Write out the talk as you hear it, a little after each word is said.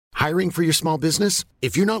Hiring for your small business?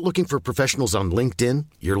 If you're not looking for professionals on LinkedIn,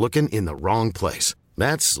 you're looking in the wrong place.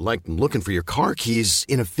 That's like looking for your car keys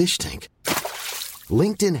in a fish tank.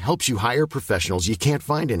 LinkedIn helps you hire professionals you can't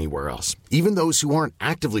find anywhere else, even those who aren't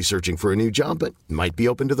actively searching for a new job but might be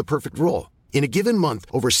open to the perfect role. In a given month,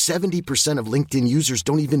 over 70% of LinkedIn users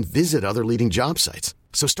don't even visit other leading job sites.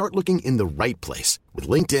 So start looking in the right place. With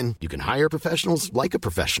LinkedIn, you can hire professionals like a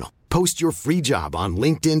professional. Post your free job on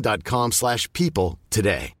linkedin.com/people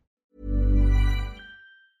today.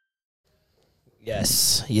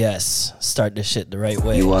 Yes. Start this shit the right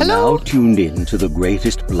way. You are now tuned in to the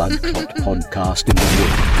greatest blood clot podcast in the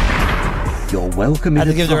world. You're welcome in Had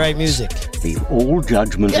to give the advance. right music. Leave all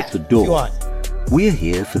judgment at the door. You want. We're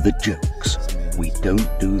here for the jokes. We don't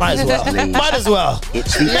do Might as well. lazy. Might as well.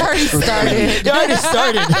 It's the extra thing. You already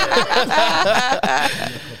started.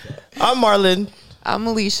 I'm Marlon. I'm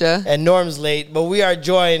Alicia. And Norm's late, but we are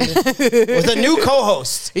joined with a new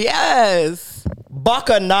co-host. Yes.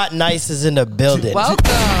 Baka Not Nice is in the building. Welcome.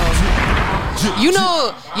 You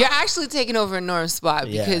know, you're actually taking over Norm's spot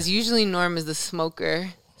because usually Norm is the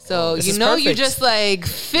smoker. So This you is know perfect. you just like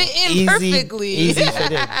fit in perfectly. Easy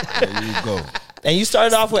fit in. There you go. And you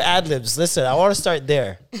started off with ad-libs. Listen, I want to start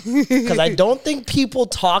there. Because I don't think people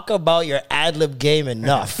talk about your ad-lib game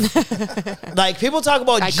enough. Like, people talk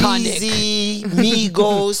about Iconic. Jeezy,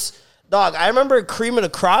 Migos. Dog, I remember Cream of the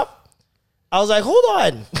Crop. I was like, hold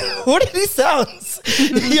on. What are these sounds?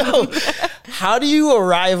 Yo, how do you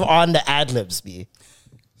arrive on the ad-libs, B?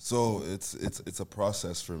 So it's a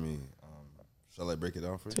process for me. Shall I break it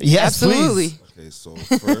down for you? Yes, Absolutely. please. Okay, so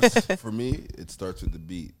first, for me, it starts with the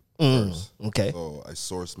beat first. Okay. So I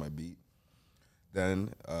source my beat. Then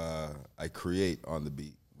I create on the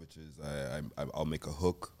beat, which is I'll make a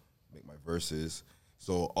hook, make my verses.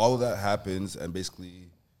 So all of that happens, and basically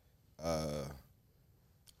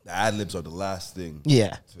the ad-libs are the last thing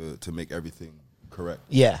to make everything correct.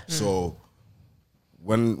 Yeah. So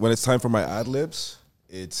when it's time for my ad-libs,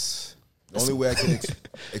 it's the only way I can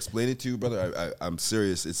explain it to you, brother. I'm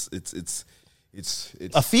serious. It's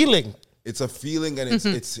A feeling. It's a feeling, and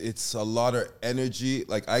it's a lot of energy.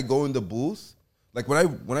 Like, I go in the booth, like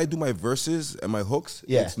when I do my verses and my hooks,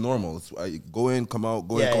 it's normal. I go in, come out,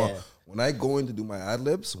 go in, come out. When I go in to do my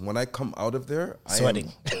ad-libs, when I come out of there,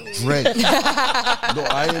 Sweating. I am drenched. No,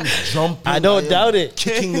 I am jumping. I don't doubt it.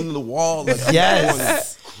 Kicking in the wall. Like, Yes. I'm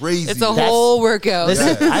going crazy. It's a whole workout.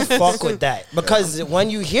 Listen, I fuck with that. Because when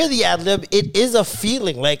you hear the ad-lib, it is a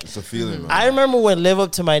feeling. Like, It's a feeling, man. I remember when Live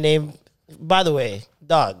Up to My Name, by the way,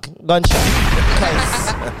 dog, gunshot.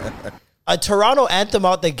 Because a Toronto anthem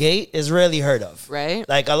out the gate is rarely heard of. Right.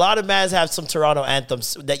 Like, a lot of bands have some Toronto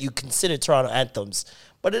anthems that you consider Toronto anthems.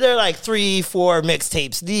 But they're like 3-4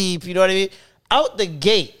 mixtapes deep, you know what I mean? Out the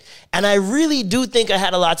gate. And I really do think I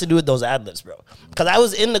had a lot to do with those ad-libs, bro. Because I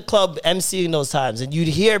was in the club emceeing those times, and you'd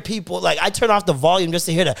hear people, like, I turn off the volume just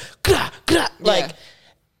to hear the gra, gra, like,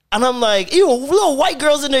 and I'm like, ew, little white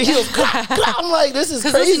girls in their heels. Gra, gra. I'm like, this is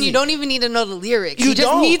crazy. Listen, you don't even need to know the lyrics. You just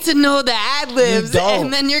don't. need to know the ad-libs, You don't.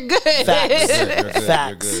 and then you're good. Facts. You're good,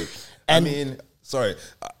 Facts. You're good. And- I mean, sorry.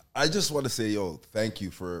 I just want to say, thank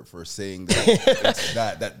you for saying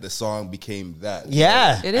that that the song became that.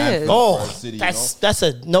 Yeah. It anthem is. for our Oh, city, that's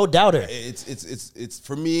a no doubter. It's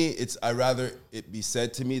for me. It's I rather it be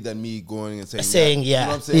said to me than me going and saying Saying that. yeah, You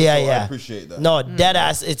know what I'm saying? yeah, So yeah. I appreciate that. No, dead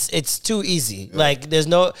ass. It's too easy. Like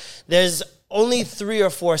there's only 3 or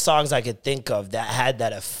 4 songs I could think of that had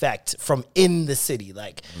that effect from in the city.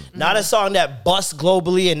 Like not a song that busts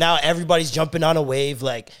globally and now everybody's jumping on a wave.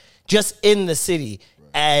 Like just in the city,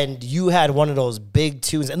 and you had one of those big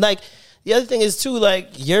tunes. And like the other thing is too, like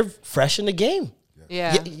you're fresh in the game.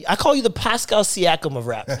 Yeah. I call you the Pascal Siakam of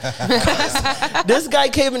rap. This guy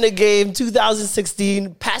came in the game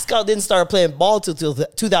 2016. Pascal didn't start playing ball till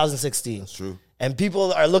 2016. That's true. And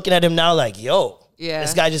people are looking at him now like, yo,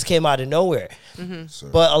 this guy just came out of nowhere.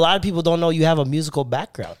 But a lot of people don't know you have a musical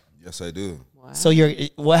background. Yes, I do. So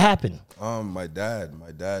what happened? My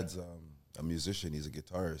dad's a musician. He's a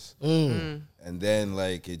guitarist. And then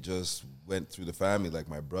like it just went through the family. Like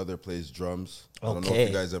my brother plays drums. I don't know if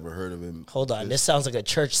you guys ever heard of him. Hold on, this sounds like a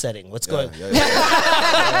church setting. What's going on?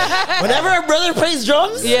 Yeah. Whenever a brother plays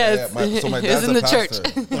drums? Yes. So my It's dad's in a the pastor.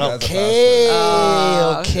 church. My dad's a Okay,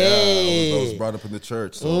 pastor. okay. I was brought up in the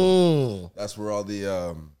church, so that's where all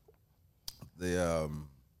the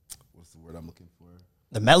what's the word I'm looking for?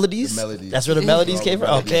 The melodies? The melodies. That's where the melodies All came the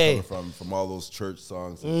from? melodies Okay. coming from all those church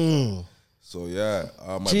songs. And stuff. So yeah, my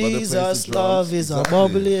brother plays Jesus' the drums. love is Exactly. a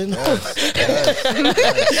bubbling. Yes.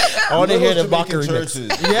 I want to hear the Those Baka Jamaican remix. churches.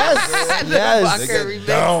 Yes, yes. They Baka get remix.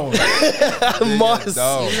 down. They get Must.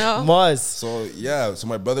 down. You know? Must. So yeah, so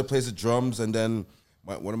my brother plays the drums, and then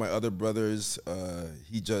one of my other brothers,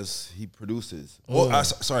 he produces. Oh,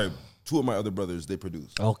 sorry, 2 of my other brothers, they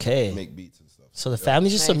produce. Okay. They make beats and stuff. So the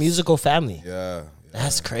family's just a musical family. Yeah.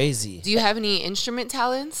 That's crazy. Do you have any instrument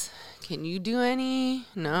talents? Can you do any?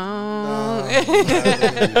 No. Nah,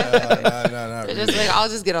 Just like, I'll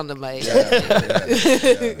just get on the mic.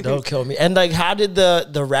 Yeah. Don't kill me. And like, how did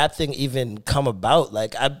the rap thing even come about?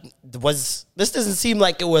 Like, this doesn't seem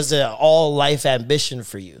like it was an all life ambition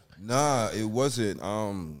for you. Nah, it wasn't.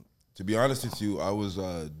 To be honest with you, I was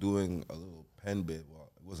doing a little pen bid. Well,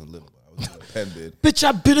 it wasn't little, but I was doing a pen bid. Bitch,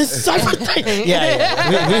 I've been inside.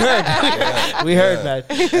 We heard, man.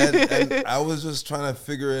 And I was just trying to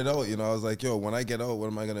figure it out. You know, I was like, yo, when I get out, what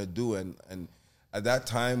am I gonna do? And at that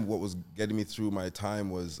time, what was getting me through my time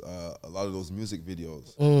was a lot of those music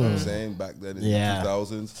videos. You know what I'm saying? Back then in the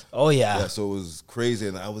 2000s. Oh, yeah. So it was crazy.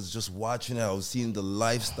 And I was just watching it. I was seeing the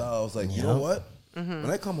lifestyle. I was like, you know what? When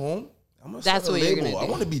I come home, I'm gonna start a label. I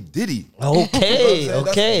want to be Diddy. Okay, you know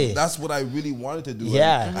okay. That's what I really wanted to do.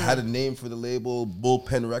 Yeah. And I had a name for the label,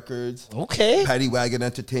 Bullpen Records. Okay. Paddy Wagon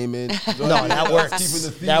Entertainment. No, that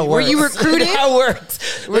works. That works. Were you recruited? That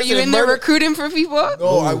works. Were you in there recruiting for people?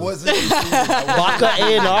 No, I wasn't recruiting. Baka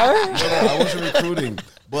A&R? No, I wasn't recruiting.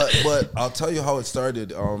 But I'll tell you how it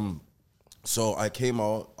started. So I came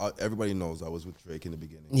out. Everybody knows I was with Drake in the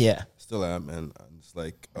beginning. Yeah. Still am. And it's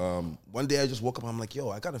like, one day I just woke up. I'm like, yo,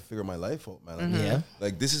 I got to figure my life out, man. Like, Yeah.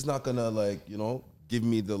 Like, this is not going to, like, you know, give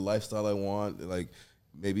me the lifestyle I want. Like,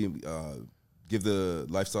 maybe give the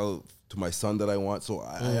lifestyle to my son that I want. So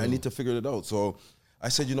I need to figure it out. So I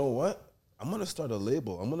said, you know what? I'm going to start a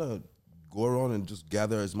label. I'm going to go around and just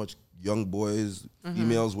gather as much young boys,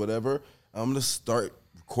 females, whatever. I'm going to start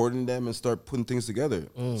recording them and start putting things together.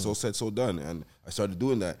 So said, so done. And I started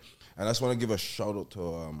doing that. And I just want to give a shout out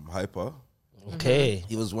to Hyper. Okay.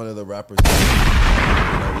 He was one of the rappers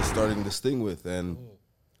that I was starting this thing with. And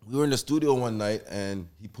we were in the studio one night and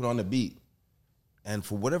he put on a beat. And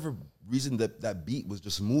for whatever reason, that beat was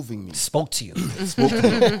just moving me. Spoke to you. Spoke to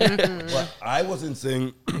me. But I wasn't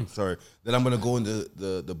saying, sorry, that I'm going to go into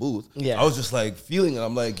the booth. Yeah. I was just like feeling it.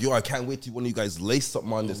 I'm like, yo, I can't wait till one of you guys lace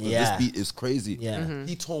something on this. Because this beat is crazy. Yeah.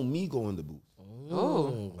 He told me go in the booth.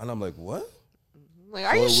 Oh. And I'm like, what? Like,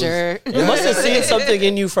 are you sure? It must have seen something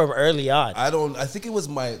in you from early on. I think it was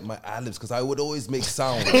my ad-libs because I would always make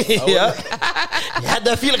sounds. Yeah. You had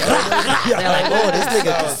that feeling. They're like, oh, this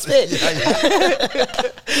nigga can spit.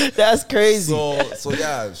 That's crazy. So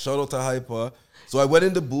yeah, shout out to Hyper. So I went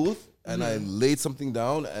in the booth and I laid something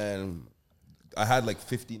down and I had like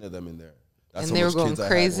 15 of them in there. That's And how they much were going kids I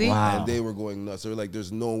had. crazy? Wow. And they were going nuts. They were like,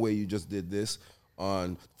 there's no way you just did this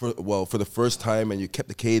for the first time and you kept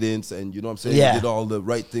the cadence and you know what I'm saying? Yeah. You did all the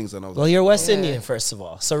right things. And I was Well, like, you're West Indian, first of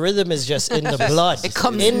all. So rhythm is just in the blood. It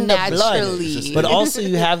comes in naturally. the blood. But also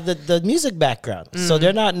you have the music background. So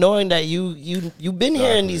they're not knowing that you've been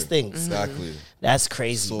hearing these things. Exactly. That's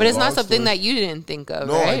crazy. So But it's not long something story- that you didn't think of,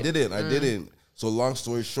 No, right? I didn't. So long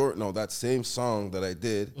story short, no, that same song that I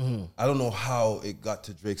did, I don't know how it got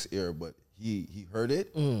to Drake's ear, but he heard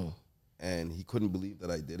it and he couldn't believe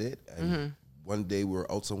that I did it. And one day we were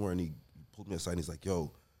out somewhere and he pulled me aside and he's like,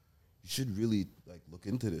 yo, you should really like look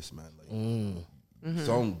into this, man. Like you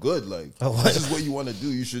sound good. Like this is what you want to do.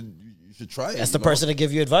 You should try it. That's the person to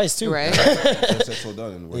give you advice too. Right? So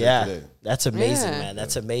done and we're here today. That's amazing, Yeah. man.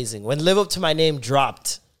 That's amazing. When Live Up to My Name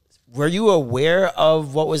dropped, were you aware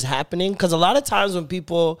of what was happening? Because a lot of times when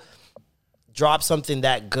people drop something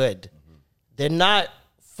that good, they're not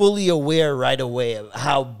fully aware right away of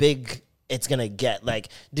how big it's gonna get. Like,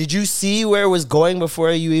 did you see where it was going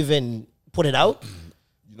before you even put it out?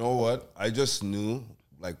 You know what? I just knew,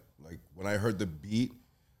 like when I heard the beat,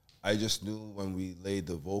 I just knew when we laid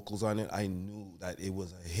the vocals on it, I knew that it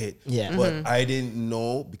was a hit. Yeah. But I didn't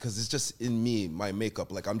know because it's just in me, my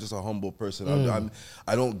makeup. Like I'm just a humble person.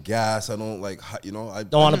 I don't gas. I don't like, you know. I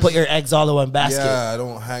Don't want to put your eggs all in one basket. Yeah, I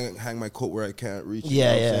don't hang my coat where I can't reach. You Yeah,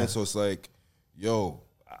 know what I'm yeah. saying? So it's like, yo,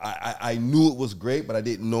 I knew it was great, but I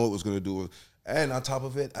didn't know it was gonna do it. And on top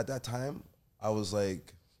of it, at that time, I was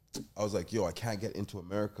like, yo, I can't get into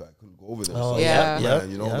America. I couldn't go over there. Oh, So, yeah.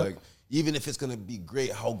 man, you know, yeah. like even if it's gonna be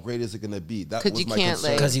great, how great is it gonna be? That 'Cause was you my can't,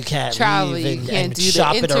 concern. like, Because you can't Travel, leave you and, can't and do the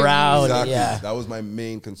shop it interviews. around. Exactly. Yeah. That was my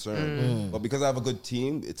main concern. But because I have a good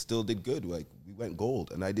team, it still did good. Like we went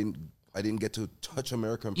gold, and I didn't get to touch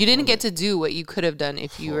America. You didn't get to do what you could have done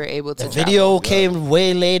if you were able to The travel. video came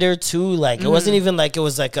way later too. Like it wasn't even like it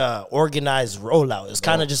was like a organized rollout. It was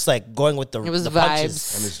kind of just like going with the It was the vibes.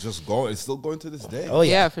 punches. and it's just going. It's still going to this day. Oh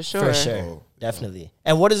yeah, Yeah, for sure. Oh, definitely.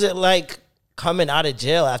 And what is it like coming out of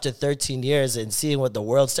jail after 13 years and seeing what the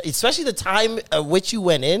world, especially the time at which you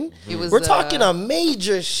went in? It was, We're talking a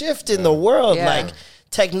major shift in the world. Yeah. Like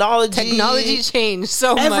technology changed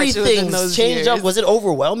so much. Everything's changed up. Was it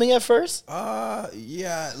overwhelming at first?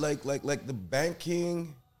 Yeah, like the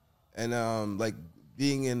banking and like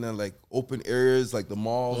being in like open areas like the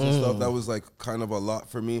malls and stuff. That was like kind of a lot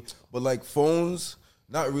for me. But like phones,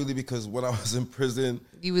 not really, because when I was in prison,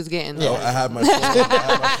 you was getting I had my phone.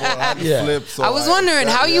 I had the flip. So I was wondering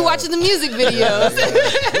how you watching the music videos.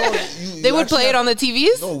 No, they would play it on the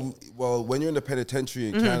TVs? No, well, when you're in the penitentiary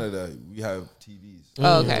in Canada, we have TVs.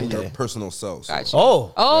 Oh, okay. In your personal cells. Gotcha.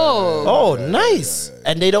 Oh, nice.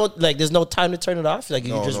 And they don't like. There's no time to turn it off. Like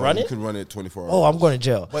you can just run it. You can run it 24 hours. Oh, I'm going to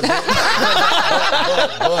jail. But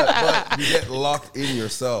you get locked in your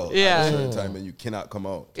cell at a certain time, and you cannot come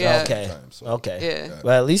out. Yeah. Okay. Yeah.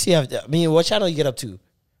 Well, at least you have. I mean, what channel you get up to?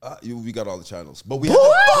 We got all the channels, but we but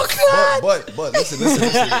listen.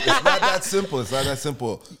 It's not that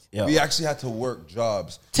simple. Yo. We actually had to work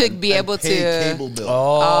jobs to be able to pay cable bill.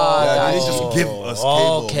 Oh, they didn't just give us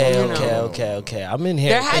cable. Okay. I'm in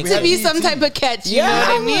here. There had to be some type of catch. You know what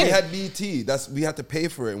I mean? We had BT. We had to pay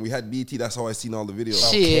for it, and we had BT. That's how I seen all the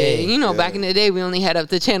videos. Shit, back in the day, we only had up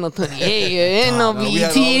to channel 28. Ain't no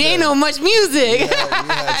BT. Ain't no much music.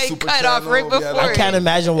 I cut off right before. I can't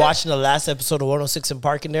imagine watching the last episode of 106 and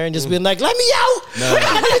Park in there and just being like, "Let me out!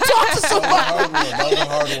 I need to talk to somebody." That was a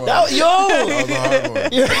hard one. That was a hard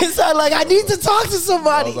one. It's like, I need to talk to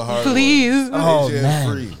somebody. Please. Oh,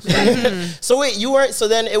 man. So wait, you weren't. So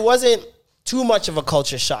then it wasn't too much of a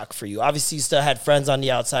culture shock for you. Obviously, you still had friends on the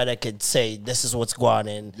outside that could say, "This is what's going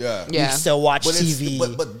on." Yeah. You still watch TV.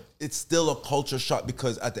 But it's still a culture shock,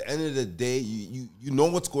 because at the end of the day, you know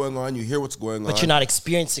what's going on, you hear what's going on, but you're not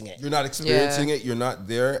experiencing it. You're not experiencing it. You're not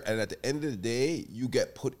there, and at the end of the day, you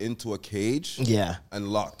get put into a cage, and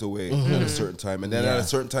locked away at a certain time, and then at a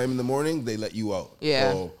certain time in the morning, they let you out.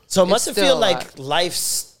 Yeah. So it must have feel like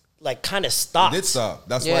life's like kind of stopped. It did stop.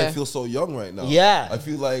 That's why I feel so young right now. Yeah. I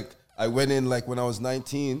feel like I went in like when I was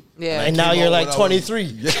 19. Yeah. And now you're like 23.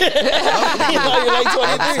 Now you're like 23.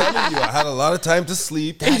 I'm telling you, I had a lot of time to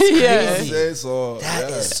sleep. That's crazy. That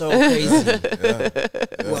is so crazy.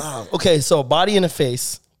 Wow. Okay, so Body in the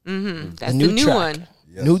Face. That's the new one.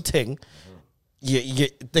 Yes. New thing.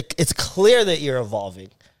 It's clear that you're evolving.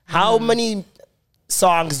 How many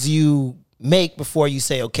songs do you make before you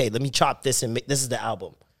say, okay, let me chop this and make this is the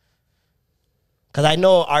album? Because I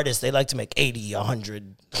know artists, they like to make 80,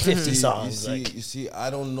 150 songs. You see, I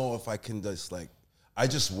don't know if I can just I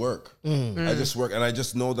just work. I just work, and I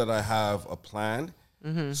just know that I have a plan.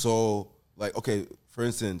 So, like, okay, for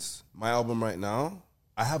instance, my album right now,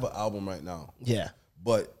 I have an album right now. Yeah.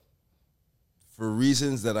 But for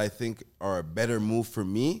reasons that I think are a better move for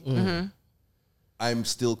me, I'm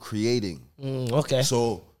still creating. Okay.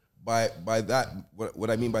 So, by that, what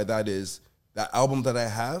I mean by that is that album that I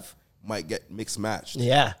have might get mixed matched.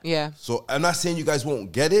 Yeah. So I'm not saying you guys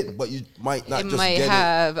won't get it, but you might not just might get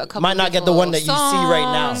have it. a couple might not get the one that you see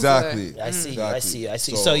right now. Exactly. I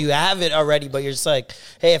see. So you have it already, but you're just like,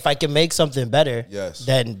 hey, if I can make something better,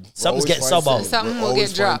 then something's getting sub out. Something will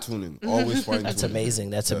get dropped. Always fine-tuning. That's amazing.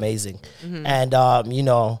 That's amazing. And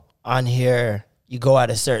on here, you go at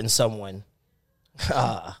a certain someone.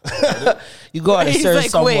 You go out and serve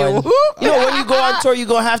someone. When you go on tour, you're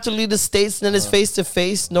going to have to leave the States, and then it's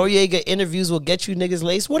face-to-face. Noriega interviews will get you niggas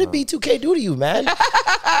laced. What did B2K do to you, man?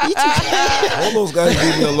 B2K. All those guys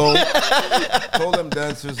leave me alone. Told them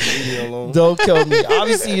dancers to leave me alone. Don't kill me.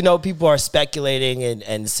 Obviously, people are speculating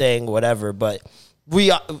and saying whatever, but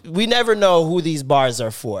we never know who these bars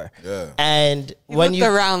are for. Yeah. And when you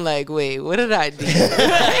looked around like, wait, what did I do?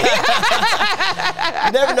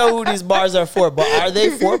 You never know who these bars are for, but are they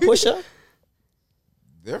for Pusha?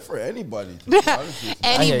 They're for anybody.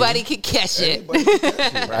 Anybody can catch it.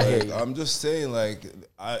 I'm just saying, like,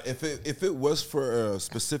 if it was for a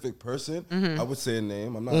specific person, I would say a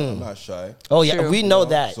name. I'm not shy. Oh yeah, we know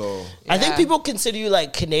that. So I think people consider you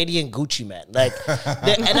like Canadian Gucci Man, like,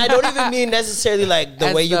 and I don't even mean necessarily like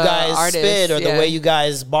the way you guys spit or the way you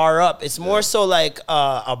guys bar up. It's more so like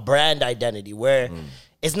a brand identity where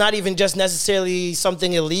it's not even just necessarily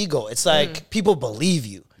something illegal. It's like people believe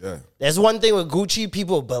you. Yeah. There's one thing with Gucci,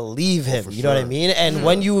 people believe him. You know what I mean? And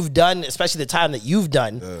when you've done, especially the time that you've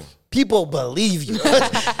done, people believe you.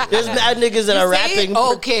 There's mad niggas that are rapping.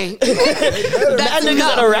 Okay. Mad niggas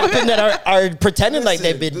that are rapping that are pretending like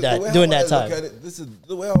they've been doing that time. This is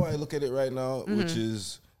the way how I look at it right now, which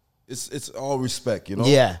is it's all respect,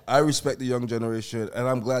 Yeah. I respect the young generation, and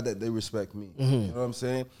I'm glad that they respect me. You know what I'm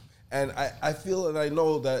saying? And I feel and I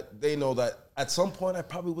know that they know that at some point I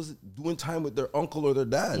probably was doing time with their uncle or their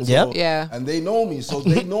dad. So, yeah. And they know me, so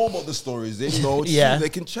they know about the stories. They know it's true. They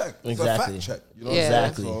can check. It's a fact check. You know what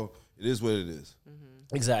I'm saying? So it is what it is.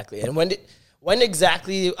 Exactly. And when When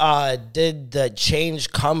exactly did the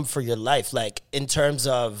change come for your life? Like, in terms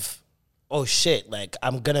of, oh shit, like,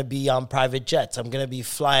 I'm going to be on private jets. I'm going to be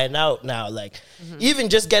flying out now. Like, even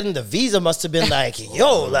just getting the visa must have been like,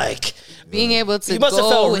 yo, like. Being able to you must have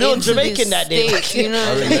felt real Jamaican that day. States, you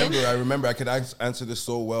know what I remember. I could answer this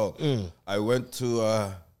so well. I went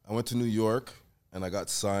to New York, and I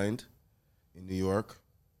got signed in New York.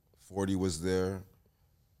 40 was there.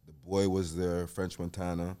 The boy was there, French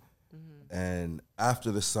Montana. And after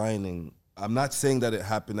the signing, I'm not saying that it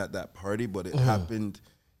happened at that party, but it happened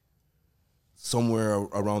somewhere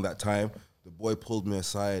around that time. The boy pulled me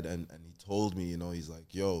aside and he told me, you know, he's like,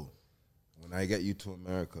 yo, when I get you to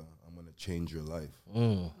America, I'm going to change your life.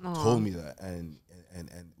 He told me that. And it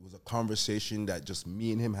was a conversation that just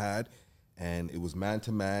me and him had, and it was man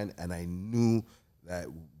to man, and I knew that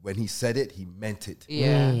when he said it, he meant it.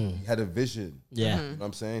 Yeah. He had a vision. Yeah. You know what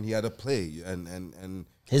I'm saying? He had a play, and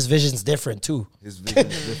his vision's different too. his vision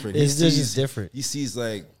is different. His vision's different. He sees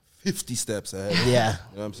like 50 steps ahead. Yeah.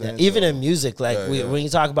 You know what I'm saying? Even So, in music, like yeah. when you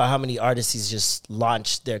talk about how many artists he's just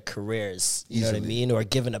launched their careers, you know what I Easily. mean? Or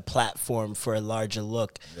given a platform for a larger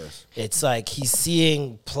look. Yes. It's like he's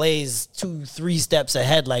seeing plays 2-3 steps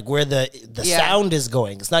ahead, like where the Yeah. sound is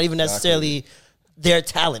going. It's not even necessarily their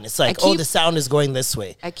talent. It's like, the sound is going this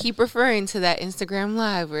way. I keep referring to that Instagram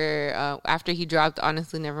live where after he dropped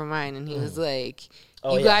Honestly Nevermind, and he was like,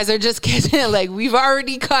 Oh, you yeah. guys are just catching, like, we've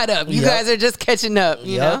already caught up. You Yep. guys are just catching up,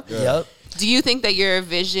 you know? Yep. Do you think that your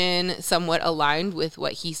vision somewhat aligned with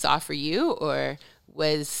what he saw for you, or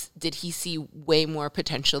did he see way more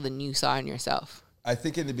potential than you saw in yourself? I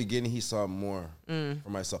think in the beginning he saw more for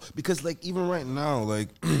myself. Because like even right now, like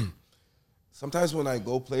sometimes when I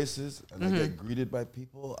go places and I get greeted by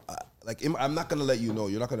people, I'm not gonna let you know.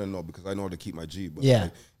 You're not gonna know because I know how to keep my G. But Yeah.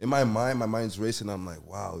 like, in my mind's racing. I'm like,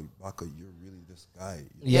 wow, Baka, you're really this guy.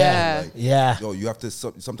 You know? Yeah. Like, Yeah. Yo, you have to.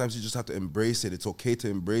 Sometimes you just have to embrace it. It's okay to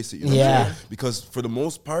embrace it. You know Yeah. what I'm saying? Because for the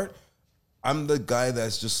most part, I'm the guy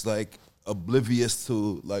that's just like oblivious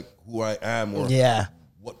to like who I am or Yeah.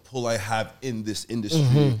 what pull I have in this industry. You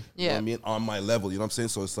know Yeah. what I mean? On my level, you know what I'm saying?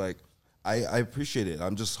 So it's like I appreciate it.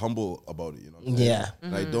 I'm just humble about it, you know what I'm saying? Yeah.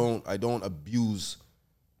 And I don't abuse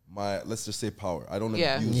my, let's just say, power. I don't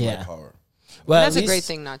Yeah. abuse Yeah. my power. Well, That's at a great least-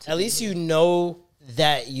 thing not to At do. least you know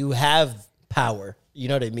that you have power. You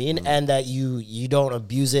know what I mean? And that you don't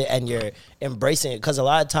abuse it and you're embracing it. Because a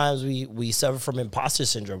lot of times we suffer from imposter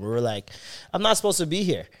syndrome. Where we're like, I'm not supposed to be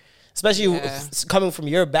here. Especially coming from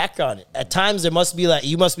your background. At times there must be like,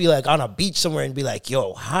 you must be like on a beach somewhere and be like,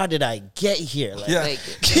 yo, how did I get here? Like, Yeah. Like,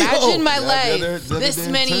 imagine my the life other this day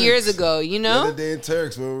in many Turks. years ago, you The know? other day in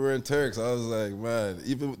Turks, when we were in Turks, I was like, man,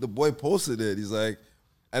 even the boy posted it. He's like,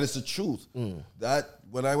 and it's the truth. That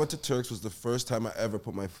when I went to Turks was the first time I ever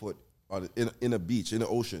put my foot on in a beach, in the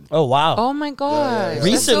ocean. oh, wow. Oh my God. yeah. That's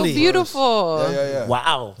Recently. so beautiful. Yeah.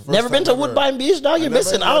 Wow. First Never been time to ever. Woodbine Beach, dog? I You're never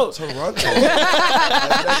missing left out. Toronto.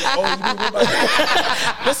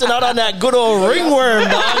 Missing out on that good old ringworm,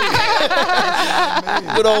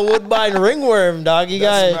 dog. Good old Woodbine ringworm, dog. You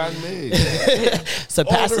got That's man-made. it's a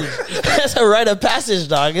passage. That's a rite of passage,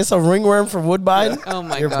 dog. It's a ringworm from Woodbine. Oh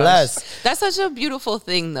my You're gosh. blessed. That's such a beautiful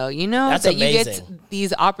thing, though. You know, That's that you amazing. get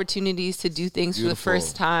these opportunities to do things for the Beautiful.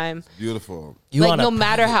 first time. Beautiful. You like on a no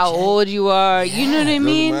matter private how jet? old you are, you know what I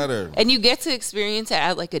mean? matter. And you get to experience it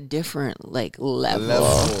at like a different like level.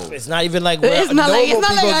 Level. It's not even like where It's not like- normal it's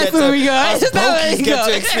not people like get us when we go. us It's not bokies like get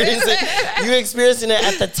to go. experience it. You're experiencing it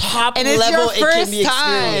at the top And it's level your it can first be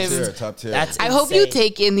time. experienced. Top tier. That's I hope you insane.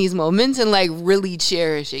 take in these moments and like really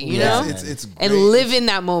cherish it, you know? It's And great. live in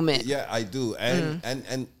that moment. Yeah, I do,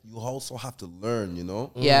 and you also have to learn, you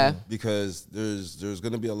know. Yeah. Because there's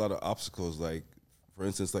gonna be a lot of obstacles. Like, for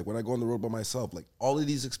instance, like when I go on the road by myself, like all of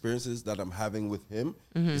these experiences that I'm having with him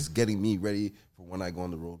is getting me ready for when I go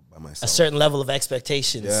on the road by myself. A certain level of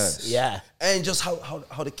expectations. Yes. Yeah. And just how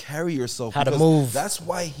to carry yourself. How to because move. That's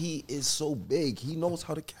why he is so big. He knows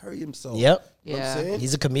how to carry himself. Yep. You know what Yeah. I'm saying?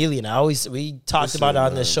 He's a chameleon. We talked Listen, about it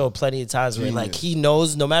on this man. show plenty of times where like Genius. he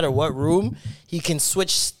knows no matter what room, he can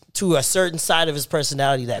switch to a certain side of his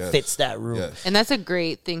personality that Yes. fits that room. Yes. And that's a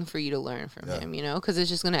great thing for you to learn from him, you know? Because it's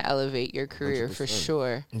just going to elevate your career for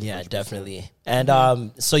sure. Yeah, definitely.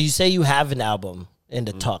 And so you say you have an album in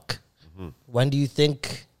the tuck. When do you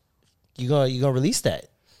think you gonna release that?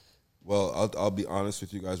 Well, I'll be honest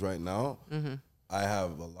with you guys right now. I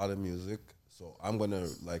have a lot of music, so I'm gonna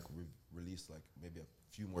like release like maybe a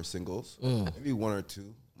few more singles, maybe 1 or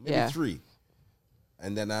 2, maybe 3,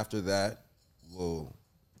 and then after that, we'll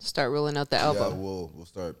Start rolling out the album. we'll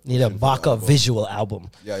start. Need a pushing for the Baka album. visual album.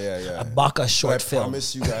 Yeah. A Baka short But film. I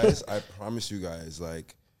promise you guys,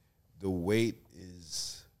 like the wait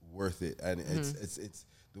is worth it, and it's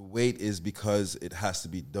the wait is because it has to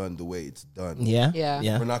be done the way it's done.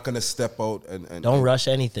 Yeah. We're not gonna step out and don't rush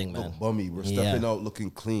anything, man. Bummy. We're stepping out looking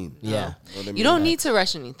clean. Yeah. You know what I mean? You don't need to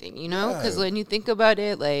rush anything, you know? Because when you think about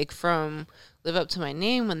it, like from Live Up to My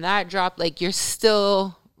Name, when that dropped, like you're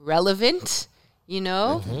still relevant, you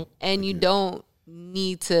know? Mm-hmm. And you don't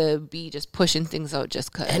need to be just pushing things out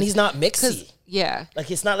just because. And he's not mixy. Yeah. Like,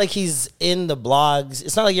 it's not like he's in the blogs.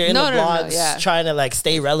 It's not like you're in the blogs trying to, like,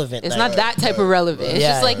 stay relevant. It's like, not that type of relevant. It's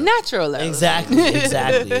just, like, natural relevant.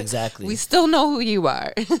 Exactly. We still know who you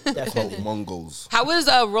are. Definitely. Mongos. How was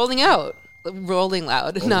Rolling Out? Rolling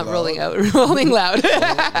Loud. Not Rolling Out. Rolling Loud.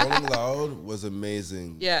 Rolling Loud was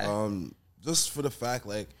amazing. Yeah. Just for the fact,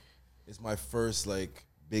 like, it's my first, like,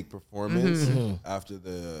 big performance after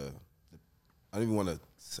the I don't want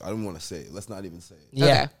to say it. Let's not even say it.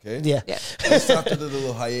 Yeah. Okay. Yeah. Just after the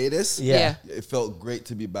little hiatus. Yeah. It felt great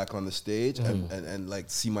to be back on the stage and like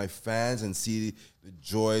see my fans and see the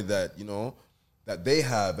joy that, you know, that they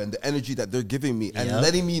have and the energy that they're giving me and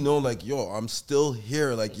letting me know like, yo, I'm still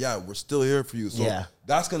here. Like, yeah, we're still here for you. So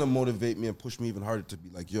that's going to motivate me and push me even harder to be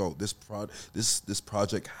like, yo, this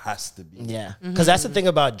project has to be. Yeah. Because that's the thing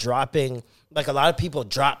about dropping. Like, a lot of people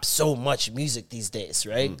drop so much music these days,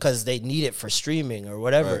 right? Because they need it for streaming or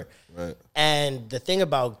whatever. Right. And the thing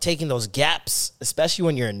about taking those gaps, especially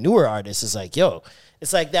when you're a newer artist, is like, yo,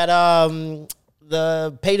 it's like that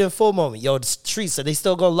the paid in full moment. Yo, the streets, are they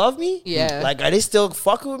still gonna love me? Yeah. Like, are they still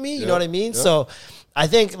fucking with me? You know what I mean? So I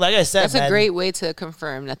think, like I said, that's a great way to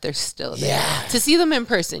confirm that they're still there. Yeah. To see them in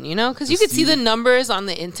person, you know? Because you could see the numbers on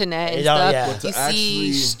the internet and stuff. Yeah. But to You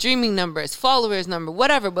see streaming numbers, followers number,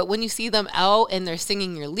 whatever. But when you see them out and they're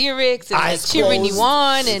singing your lyrics and like, cheering you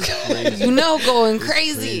on and, you know, going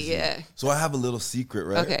crazy. Yeah. So I have a little secret,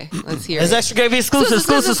 right? Okay, let's hear It's it. extra gravy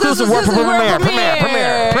exclusive. World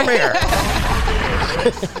premiere.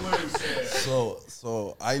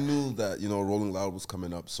 So I knew that, you know, Rolling Loud was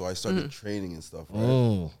coming up, so I started training and stuff,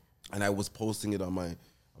 right? And I was posting it on my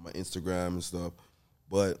Instagram and stuff,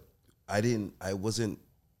 but I didn't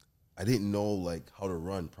know like how to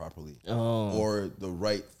run properly or the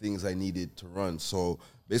right things I needed to run. So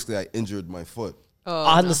basically, I injured my foot.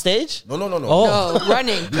 On the stage? No. Oh,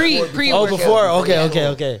 running pre. Before.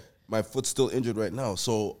 Okay. My foot's still injured right now,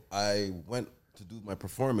 so I went to do my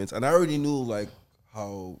performance, and I already knew like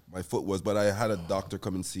how my foot was, but I had a doctor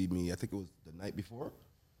come and see me. I think it was the night before,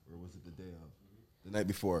 or was it the day of? The night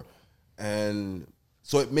before, and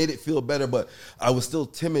so it made it feel better. But I was still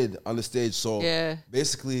timid on the stage. So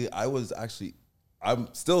basically, I'm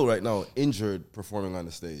still right now injured performing on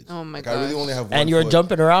the stage. Oh my god! I really only have one. And you're foot.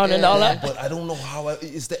 Jumping around and all that. But I don't know how.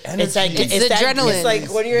 It's the energy. It's like it's adrenaline. It's like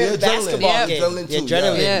when you're in a basketball game. The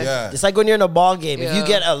adrenaline. Yeah. It's like when you're in a ball game. If you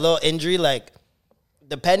get a little injury, like,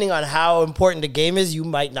 depending on how important the game is, you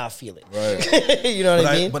might not feel it. Right. You know what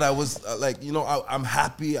I mean? But I was like, you know, I'm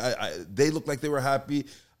happy. They looked like they were happy.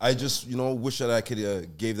 I just, you know, wish that I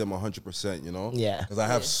could gave them 100%, you know? Yeah. Because I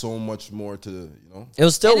have so much more to, you know? It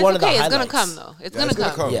was still one of the It's highlights. going to come, though. It's going to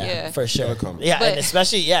come. Yeah, for sure. Come. Yeah, But- and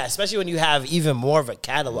especially when you have even more of a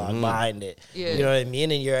catalog behind it. Yeah. You know what I mean?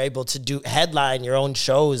 And you're able to headline your own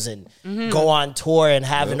shows and go on tour and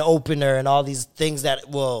have an opener and all these things that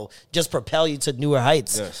will just propel you to newer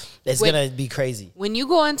heights. Yes. It's going to be crazy. When you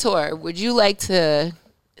go on tour, would you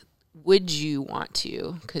want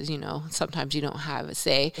to, because, you know, sometimes you don't have a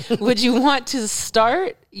say, would you want to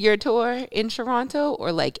start your tour in Toronto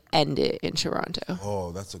or, like, end it in Toronto?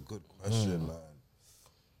 Oh, that's a good question, man.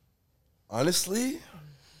 Honestly,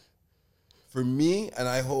 for me, and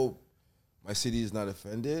I hope my city is not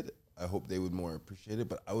offended, I hope they would more appreciate it,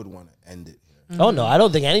 but I would want to end it here. Oh, no, I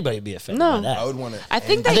don't think anybody would be offended by that. I would want to I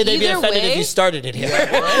think that I think they'd be either offended way, if you started it here.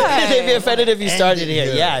 They'd be offended if you started it here.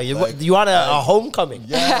 here. Yeah, you want a homecoming.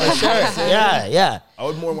 Yeah, For sure. Yeah. I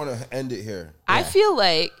would more want to end it here. I feel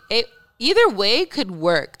like it either way could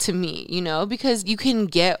work to me, you know, because you can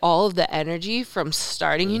get all of the energy from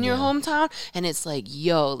starting in your hometown, and it's like,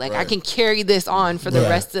 yo, like I can carry this on for the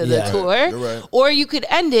rest of the tour. You're right. Or you could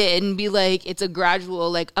end it and be like, it's a gradual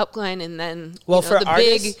like upline, and then Well, you know, for the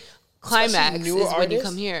artists, big climax is newer when you artists,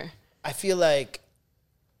 come here. I feel like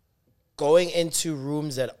going into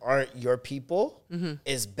rooms that aren't your people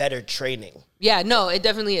is better training. Yeah, no, it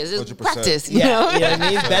definitely is. It's 100%. practice, you know? You know what I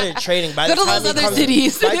mean? Better training. By Go the to time those he other comes,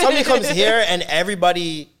 cities. By the time he comes here and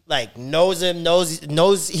everybody like knows him, knows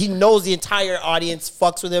he knows the entire audience,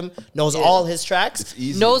 fucks with him, knows all his tracks. It's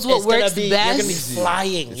easy. Knows what It's gonna works be, best. You're gonna be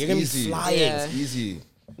flying. It's You're gonna easy. be flying. Yeah. It's easy.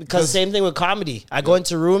 Because same thing with comedy. I go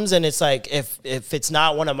into rooms and it's like if it's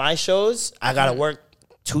not one of my shows, I gotta work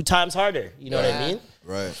 2 times harder. You know what I mean?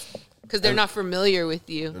 Right. Because they're not familiar with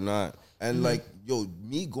you. They're not. And like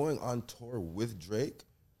me going on tour with Drake,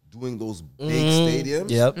 doing those big stadiums.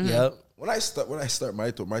 Yep. When I start my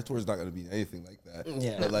tour is not going to be anything like that.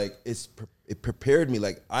 Yeah. But like it prepared me.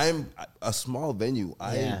 Like I'm a small venue.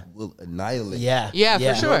 I will annihilate. Yeah, for You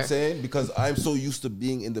know sure. what I'm saying? Because I'm so used to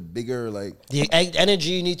being in the bigger, like the energy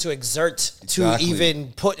you need to exert to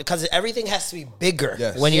even put, because everything has to be bigger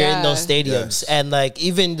when you're in those stadiums, and like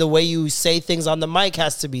even the way you say things on the mic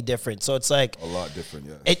has to be different. So it's like a lot different.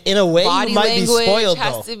 In a way, Body you might be spoiled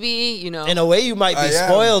has though. to be, you know. In a way, you might be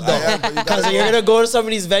spoiled though, because you're gonna go to some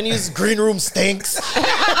of these venues. Green room stinks.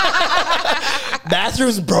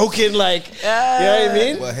 Bathroom's broken. Like, you know what I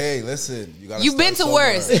mean? Well, hey, listen, You've been to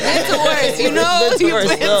worse. You've been to worse. You know, you've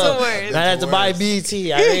been to worse. I had to buy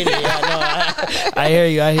BT. I read it. I hear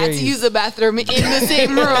you. I had to use a bathroom in the same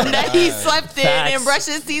room that he slept in and brushed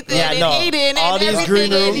his teeth in and ate in all and these everything.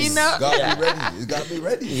 Green rooms. You know? It's got me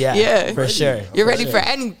ready. Yeah, for sure. You're ready for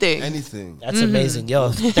anything. Anything. That's amazing. Yo,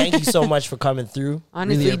 thank you so much for coming through.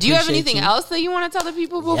 Honestly, really do you have appreciate anything else that you want to tell the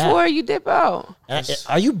people before you dip out?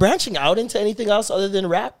 Are you branching out into anything else other than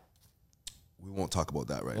rap? We won't talk about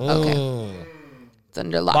that right now. Okay. It's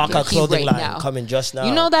under lock and key clothing right line now. coming just now.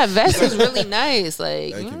 You know that vest is really nice.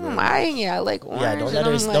 Like, Thank you very I like orange. Yeah,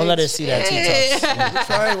 don't let her see that T-tops.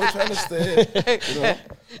 We're trying to stay. You know?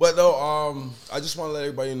 But no, I just want to let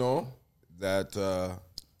everybody know that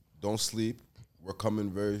don't sleep. We're coming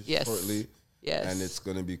very shortly. Yes. And it's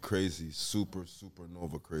going to be crazy. Super, super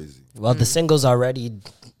nova crazy. Well, the single's already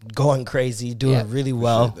going crazy, doing really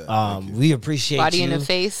well. We appreciate Body you. in the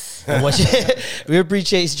face. We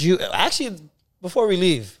appreciate you. Actually, before we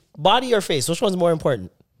leave, body or face, which one's more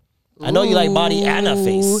important? I know you like body and a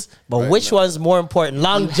face, but which one's more important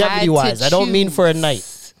longevity-wise? I don't mean for a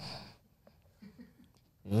night.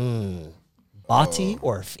 Body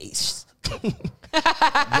or face? No,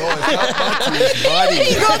 it's not body, it's body.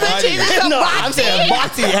 He goes and changes to No, body. I'm saying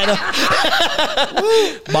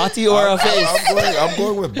body. Body or a face? I'm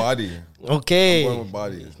going with body. Okay. I'm going with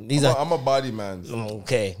body. I'm a body man.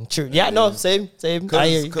 Okay. True. Yeah, no, same. I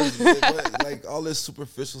hear you. Because like all this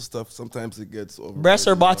superficial stuff, sometimes it gets over. Breast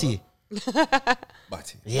or body?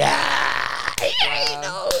 Body. Yeah. You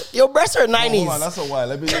know. Your breasts are 90s. Hold on, that's a why.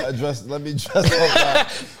 Let me address all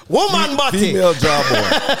that. Woman body. Female jawbone.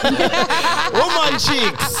 Woman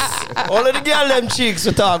cheeks. Only the girl them cheeks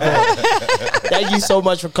we talk about. Thank you so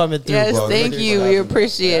much for coming through, Yes, bro. thank you. We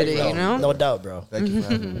appreciate it, you know? No doubt, bro. Thank you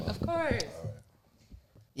for having me. Of course.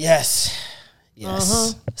 Yes.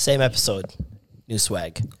 Same episode. New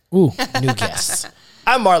swag. Ooh. New guests.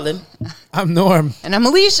 I'm Marlon. I'm Norm. And I'm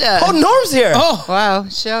Alicia. Oh, Norm's here. Oh, Wow,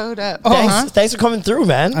 showed up. Thanks for coming through,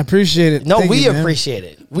 man. I appreciate it. No, Thank we you, man. appreciate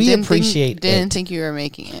it. We appreciate it. Didn't think you were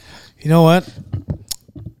making it. You know what?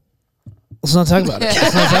 Let's not talk about it.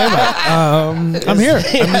 I'm here. I'm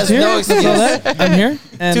has just here. no That's all that. I'm here.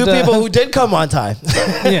 And, Two people who did come on time.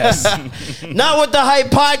 Yes. Not with the hype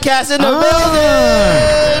podcast in the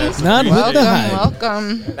building. Not with the hype.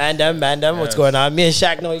 Welcome. Mandem, what's going on? Me and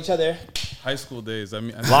Shaq know each other. High school days. I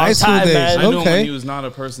mean, Long High school time, days. man. I knew him Okay. when he was not a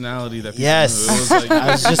personality that people Yes. knew. It was like,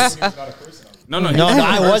 I was just no, no,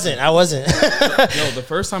 I wasn't. Yo, the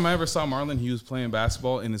first time I ever saw Marlon, he was playing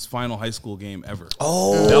basketball in his final high school game ever.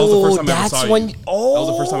 Oh, that was the first time I ever that's saw when. you. Oh, That was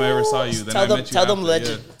the first time I ever saw you. Then tell I them, met you tell them, after,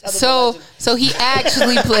 legend. yeah. So he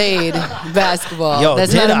actually played basketball. Yo,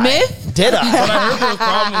 That's did not a I? myth? Did I? But I heard there was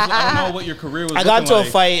problems. I don't know what your career was. I got into looking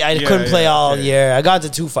a fight. I couldn't play all yeah. year. I got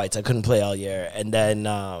into 2 fights. I couldn't play all year, and then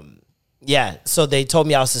so they told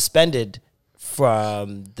me I was suspended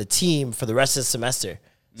from the team for the rest of the semester.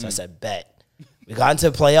 So I said, bet. We got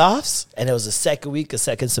into playoffs, and it was the second week of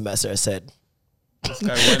second semester. I said, This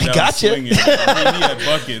guy went down Gotcha. swinging. He had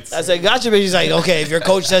buckets. I said, gotcha, but he's like, okay, if your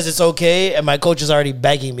coach says it's okay, and my coach is already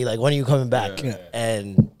begging me, like, when are you coming back? Yeah.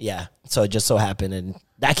 And so it just so happened, and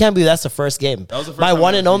I can't believe that's the first game. That was the first my time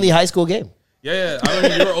one I and ever only seen you. high school game. Yeah. I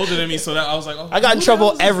mean, you were older than me, so that I was like, oh, I got in who the trouble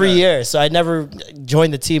hell is this every guy? year, so I never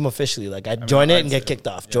joined the team officially. Like, I'd join it and get kicked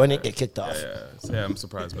off. Join it, get kicked off. Yeah, I'm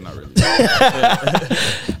surprised, but not really.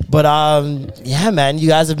 But yeah, man, you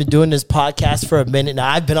guys have been doing this podcast for a minute now.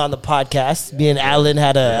 I've been on the podcast. Me and Alan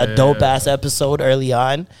had a dope ass episode early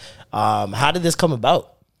on. How did this come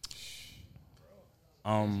about?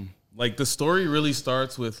 Like the story really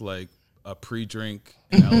starts with like a pre-drink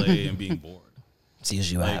in LA and being bored. It's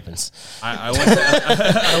usually what happens.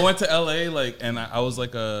 I went to LA and I was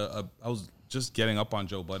like I was just getting up on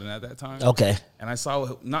Joe Budden at that time. Okay. And I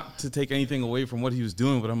saw, not to take anything away from what he was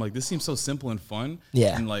doing, but I'm like, this seems so simple and fun.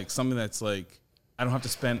 Yeah. And like something that's like, I don't have to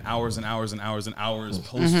spend hours and hours and hours and hours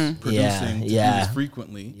post producing to do this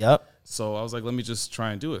frequently. Yep. So I was like, let me just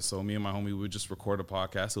try and do it. So me and my homie would just record a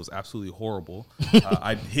podcast. It was absolutely horrible.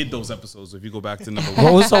 I hid those episodes. If you go back to number one.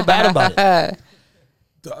 What was so bad about it?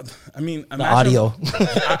 I mean, The audio.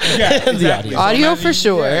 Yeah, exactly. Audio for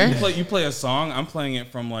sure. Yeah, you play a song. I'm playing it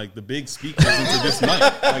from like the big speakers into this mic.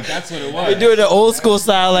 Like that's what it was. We're doing the old school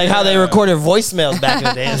style, like how they recorded voicemails back in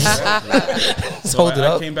the day. So Hold it I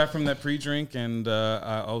up. came back from that pre-drink and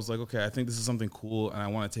I was like, okay, I think this is something cool and I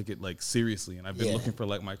want to take it like seriously. And I've been looking for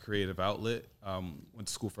like my creative outlet. Went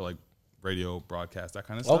to school for like radio, broadcast, that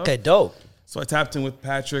kind of stuff. Okay, dope. So I tapped in with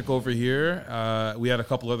Patrick over here. We had a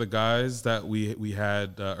couple other guys that we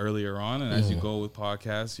had earlier on, and as you go with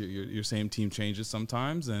podcasts, your same team changes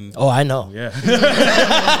sometimes. And Oh, I know. yeah,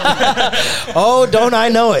 Oh, don't I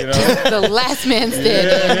know it? The last man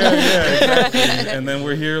standing. exactly. And then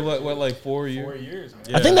we're here like 4 years. 4 years.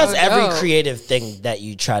 I think that's every dope. creative thing that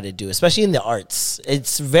you try to do, especially in the arts.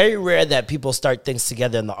 It's very rare that people start things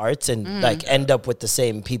together in the arts and like end up with the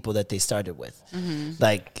same people that they started with.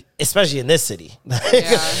 Like, especially in this city.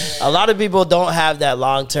 A lot of people don't have that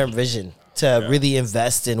long-term vision to really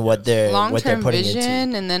invest in what they're Long-term putting vision,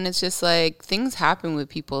 into. and then it's just like things happen with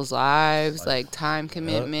people's lives, like time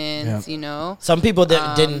commitments, you know? Some people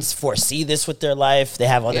that didn't foresee this with their life. They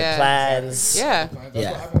have other Yeah. plans. Yeah. That's what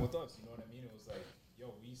Yeah. happened with us. You know what I mean? It was like, yo,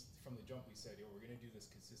 from the jump, we said, yo, we're gonna do this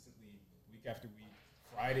consistently, week after week,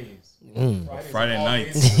 Fridays, Friday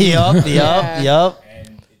always. nights. Yup. And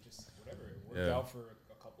it just whatever. It worked out for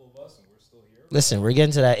a couple of us, and we're still here. Listen, we're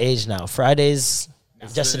getting to that age now. Fridays,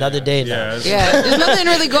 just another day now. Yeah, there's nothing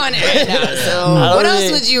really going on right now. So what else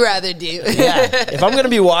would you rather do? Yeah. If I'm gonna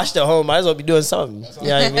be washed at home, might as well be doing something. You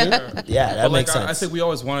know what I mean? Yeah, that But makes like, sense. I think we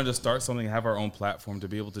always wanted to start something, have our own platform to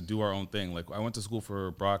be able to do our own thing. Like I went to school for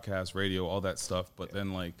broadcast, radio, all that stuff, but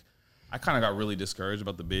then like I kind of got really discouraged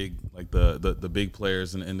about the big, like the big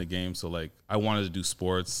players in the game. So like I wanted to do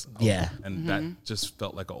sports, Yeah. and that just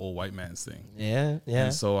felt like an old white man's thing. Yeah.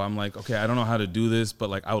 And so I'm like, okay, I don't know how to do this, but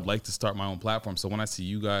like I would like to start my own platform. So when I see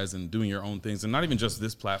you guys and doing your own things, and not even just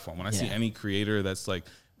this platform, when I see any creator that's like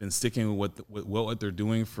been sticking with what they're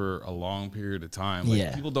doing for a long period of time,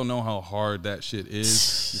 like people don't know how hard that shit is.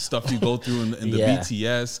 The stuff you go through in the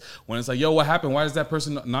BTS, when it's like, yo, what happened? Why does that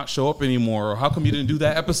person not show up anymore? Or how come you didn't do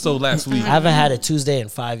that episode last week? I haven't had a Tuesday in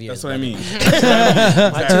 5 years. That's what I mean.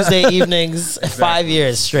 My Tuesday evenings, 5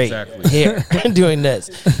 years straight here doing this,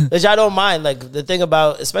 which I don't mind. Like the thing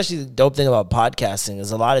about, especially the dope thing about podcasting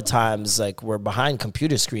is a lot of times like we're behind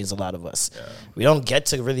computer screens. A lot of us, we don't get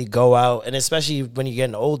to really go out, and especially when you're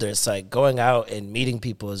getting older, it's like going out and meeting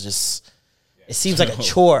people is just. It seems like a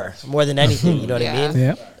chore more than anything. You know what I mean?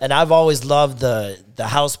 Yeah. And I've always loved the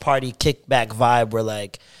house party kickback vibe where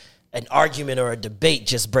like an argument or a debate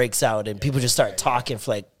just breaks out and people just start talking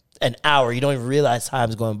for like an hour. You don't even realize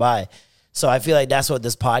time's going by. So I feel like that's what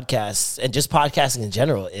this podcast and just podcasting in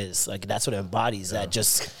general is. Like that's what it embodies, that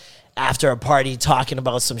just after a party talking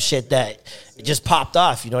about some shit that it just popped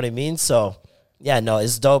off. You know what I mean? So yeah, no,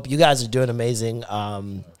 it's dope. You guys are doing amazing. You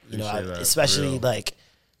know, that, especially like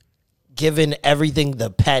given everything, the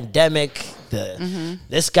pandemic,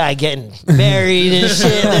 this guy getting married and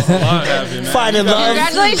shit, finding love.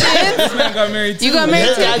 Congratulations. This man got married too. You got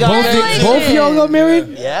married too? I got married. Both of y'all got married?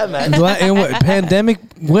 Yeah, man. And what, pandemic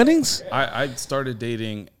weddings? I started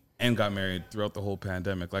dating and got married throughout the whole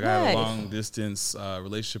pandemic. Like I have Nice. a long distance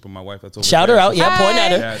relationship with my wife. That's over Shout there. her out. Yeah, point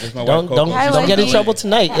at her. Yeah, there's my Don't wife, don't Coco. don't get in Hi, trouble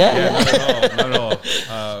tonight. Yeah. Not at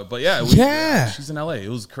all. But yeah, she's in LA. It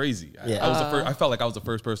was crazy. Yeah. I was the first. I felt like I was the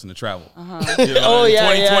first person to travel. You know, Oh, in yeah,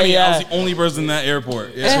 2020, yeah. I was the only person in that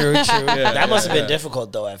airport. Yeah. True. Yeah, That must have been yeah.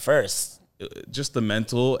 difficult though at first. Just the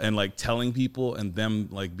mental and like telling people and them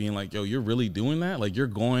like being like, yo, you're really doing that? Like you're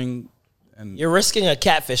going. And You're risking a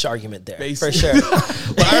catfish argument there, Basically. for sure.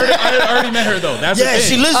 but I already met her though. That's the Yeah, thing.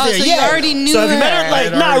 she lives Oh, there. so you yeah, already knew So if you met her. her, like, I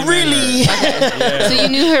had not already met really. So you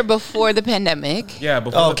knew her before the pandemic. Yeah,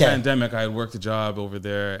 before Okay. the pandemic, I had worked a job over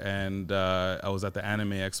there, and I was at the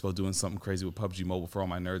Anime Expo doing something crazy with PUBG Mobile for all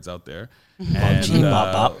my nerds out there. And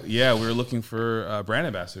Bop. yeah, we were looking for brand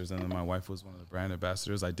ambassadors, and then my wife was one of the brand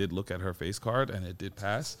ambassadors. I did look at her face card, and it did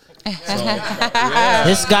pass. So, yeah.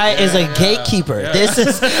 This guy is a gatekeeper. This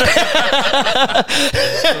is So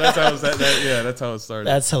that's how it was, that's how it started.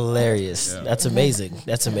 that's hilarious. That's amazing.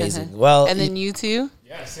 That's amazing. Well, And then you too?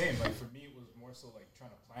 Yeah, same. Like for me, it was more so like trying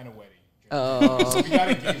to plan a wedding. Oh. So we got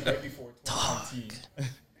engaged right before 2019.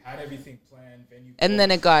 Had everything planned, venue. And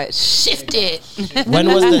then it got shifted. when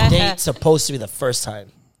was the date supposed to be the first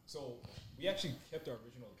time? So we actually kept our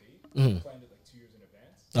original date. Mm-hmm. We planned it like 2 years in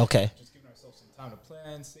advance. Okay. Just giving ourselves some time to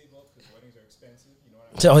plan, save up because weddings are expensive. You know what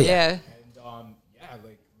I mean? So yeah. Yeah. And yeah,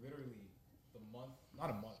 like literally the month, not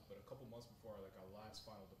a month, but a couple months before like our last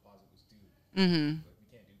final deposit was Mm-hmm.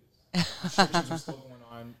 We can't do this. Restrictions are still going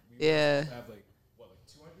on. We Yeah. have like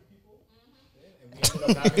 200 people, and we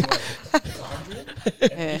ended up having like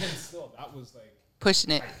 100. And even still, that was like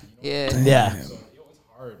Pushing it. Yeah. Yeah. so it was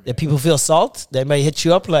hard. If people feel salt, they may hit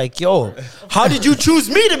you up like, yo, how did you choose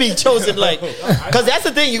me to be chosen? Like, because that's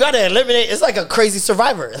the thing, you got to eliminate. It's like a crazy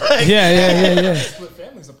Survivor. Like, Yeah. Split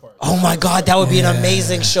families apart. oh my God, that would be an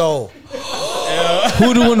amazing show.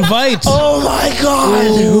 Who to invite? Oh my God,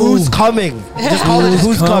 who's coming? Just call it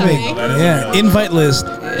who's coming. Yeah, invite list.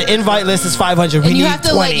 The invite list is 500. We And you need have to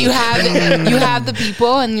 20. like you have the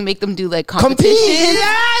people and you make them do like compete. competitions.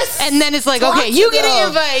 Yes. And then it's like, Talk okay, to you get them. an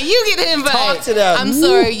invite, you get an invite. Talk to them. I'm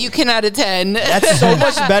sorry, you cannot attend. That's so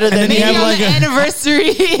much better than Maybe have on like the a- anniversary.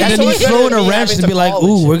 And then so you much better throw in than a me wrench having to to be like, college.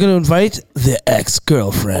 ooh, we're gonna invite the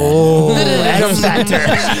ex-girlfriend. Oh, the X Factor.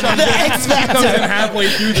 The X Comes in Factor. halfway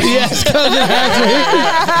through the Yes, cousin Patrick.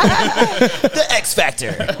 The X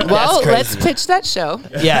Factor. Well, That's let's crazy. pitch that show.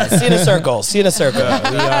 Yeah, see in a circle. See in a circle. We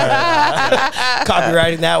are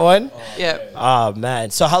copywriting that one. Yep. Oh, man.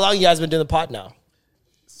 So how long you guys been doing the pod now?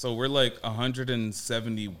 So we're like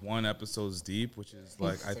 171 episodes deep, which is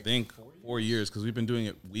like I think 4 years because we've been doing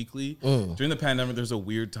it weekly. During the pandemic, there's a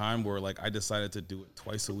weird time where like I decided to do it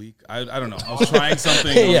twice a week. I don't know. I was trying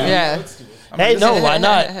something. Yeah. Yeah. Hey, no, why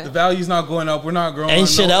not? The value's not going up. We're not growing. Ain't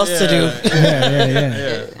shit else to do.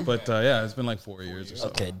 Yeah. But yeah, it's been like 4 years or so.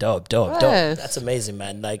 Okay, dope. Yes. That's amazing,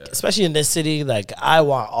 man. Like, especially in this city, like, I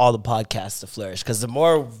want all the podcasts to flourish because the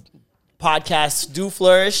more podcasts do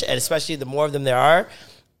flourish, and especially the more of them there are,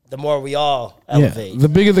 the more we all elevate. The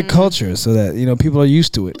bigger the culture, so that people are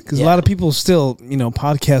used to it. Because a lot of people still,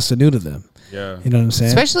 podcasts are new to them. Yeah. You know what I'm saying?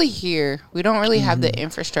 Especially here, we don't really have the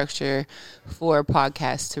infrastructure for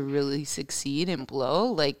podcasts to really succeed and blow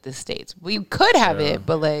like the States. We could have it,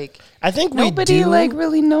 but like I think nobody we do, like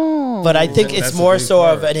really knows. but I think That's it's a more big so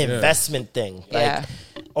of part, an yeah. investment thing. Like, Yeah.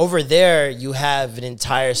 over there, you have an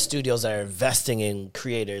entire studios that are investing in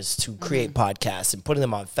creators to create podcasts and putting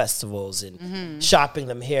them on festivals and shopping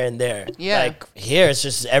them here and there. Yeah. Like, here, it's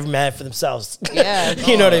just every man for themselves. Yeah.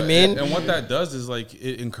 You know what I mean? And what that does is like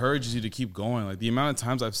it encourages you to keep going. Like the amount of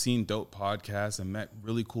times I've seen dope podcasts and met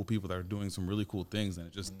really cool people that are doing some really cool things and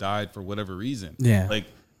it just died for whatever reason. Yeah. Like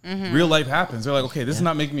real life happens. They're like, okay, this is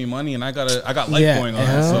not making me money and I got life Yeah. going on.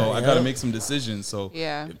 Yeah. So I gotta make some decisions. So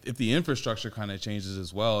Yeah. if the infrastructure kind of changes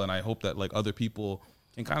as well, and I hope that like other people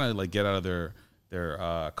can kind of like get out of their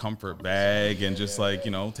comfort bag and just like,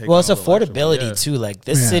 take Well, on it's a little extra. affordability Yeah. too. Like,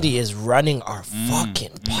 this city is running our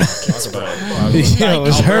fucking pockets, bro. Yo,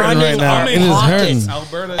 it's hurting right now. It is hurting.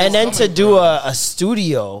 Alberta And is then to coming, do bro. a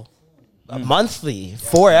studio monthly,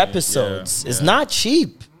 4 episodes is not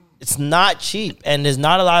cheap. It's not cheap. And there's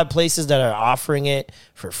not a lot of places that are offering it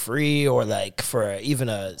for free or like for even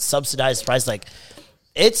a subsidized price. Like,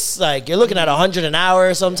 it's like you're looking at $100 an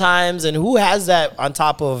hour sometimes. And who has that on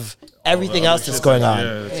top of everything else that's going on?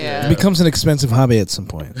 Yeah, that's Yeah. It becomes an expensive hobby at some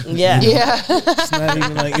point. Yeah. Yeah. It's not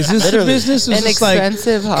even like, is this Literally. a business? Or is An this like,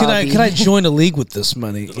 expensive hobby. can I join a league with this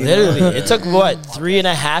money? You know? Literally. It took what,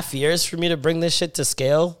 3.5 years for me to bring this shit to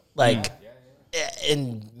scale? Like,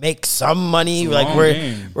 and make some money. It's a Like long we're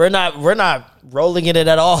game. we're not rolling in it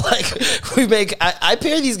at all. Like we make I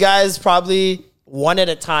pay these guys probably one at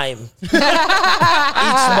a time each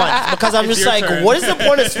month because I'm It's just your like, turn. what is the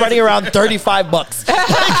point of spreading around $35?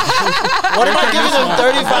 What am I giving them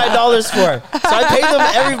 $35 for? So I pay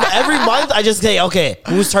them every month. I just say, okay,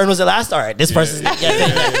 whose turn was it last? All right, this person's getting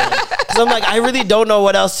paid. So I'm like, I really don't know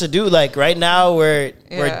what else to do. Like right now, we're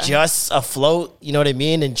just afloat. You know what I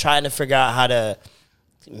mean? And trying to figure out how to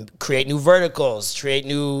create new verticals, create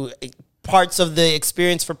new parts of the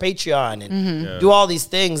experience for Patreon, and do all these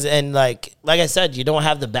things. And like I said, you don't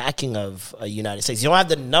have the backing of a United States. You don't have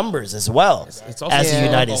the numbers as well It's also as the a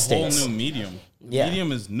United whole States. new medium. Yeah.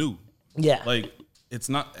 Medium is new. Yeah. Like it's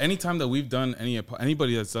not anytime that we've done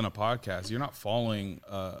anybody that's done a podcast, you're not following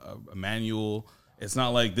a manual. It's not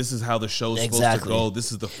like this is how the show's supposed to Exactly. go.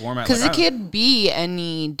 This is the format. Because Like, it could be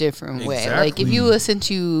any different way. Exactly. Like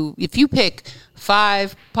if you pick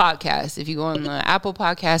 5 podcasts, if you go on the Apple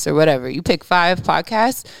Podcasts or whatever, you pick 5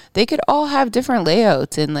 podcasts, they could all have different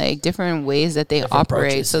layouts and like different ways that they operate.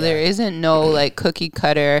 approaches, So yeah. there isn't no like cookie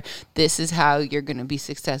cutter, this is how you're going to be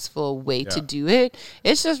successful way to do it.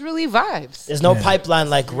 It's just really vibes. There's no pipeline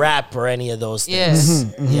like rap or any of those Yeah.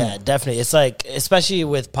 things. Yeah, definitely. It's like, especially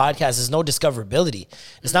with podcasts, there's no discoverability. discoverability.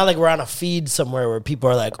 It's not like we're on a feed somewhere where people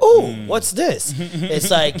are like, "Oh, what's this?" It's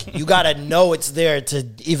like you gotta know it's there to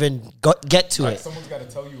even get to it. Someone's got to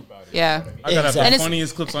tell you about it. Yeah. I gotta Exactly. have the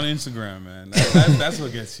funniest clips on Instagram, man. That's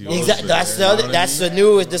what gets you. Exactly. That's You know what I that's mean? the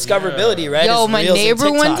new discoverability, right? Yo, It's my Reels and neighbor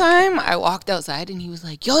one TikTok. time, I walked outside and he was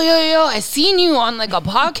like, yo, I seen you on like a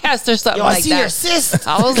podcast or something Yo, I like see that. your sis.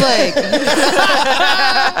 I was like,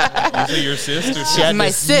 You say your sister? She had my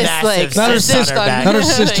this sis, massive like, Not her cyst on sister. her back. Not her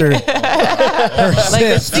sister. Her like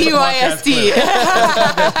a sis. CYST.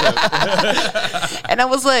 And I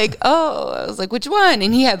was like, which one?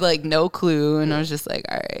 And he had like no clue. And I was just like,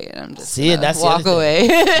 all right. And I'm just See, and that's the walk other thing.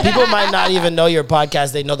 away. People might not even know your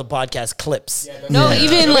podcast. They know the podcast clips. No,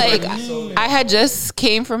 even like I had just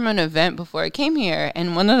came from an event before I came here,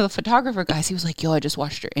 and one of the photographer guys, he was like, "Yo, I just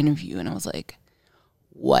watched your interview," and I was like,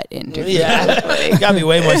 "What interview?" Yeah, you gotta be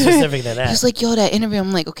way more specific than He that. was like, "Yo, that interview."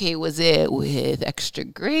 I'm like, "Okay, was it with Extra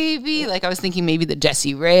Gravy?" Like I was thinking maybe the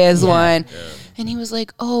Jesse Reyes one, and he was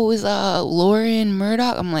like, "Oh, it was Lauren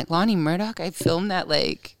Murdoch." I'm like, "Lonnie Murdoch? I filmed that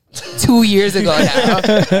like 2 years ago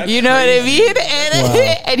now." You know what I mean?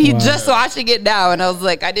 And he just watching it now, and I was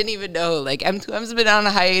like, I didn't even know. Like M2M's been on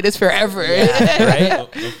a hiatus forever. Right?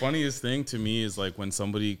 The funniest thing to me is like when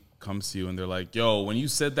somebody comes to you and they're like, "Yo, when you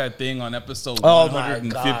said that thing on episode Oh my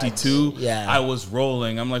 152, God. I was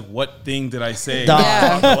rolling." I'm like, "What thing did I say?" Dog. I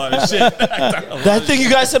talked a lot of shit. That thing you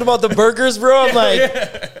guys said about the burgers, bro. I'm like,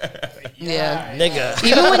 Yeah. nigga.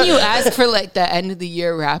 Even when you ask for like the end of the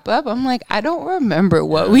year wrap up, I'm like, I don't remember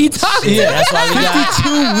what we talked about. That's why we got 52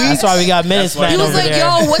 weeks. That's why we got minutes, why man. He was over like, there.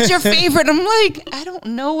 "Yo, what's your favorite?" I'm like, I don't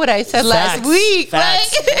know what I said last Facts. week.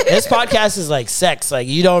 Facts. Like, This podcast is like sex. Like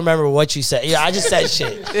you don't remember what you said. Yeah, I just said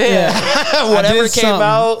shit. Yeah. Whatever did came something.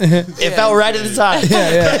 out, it felt right at the time.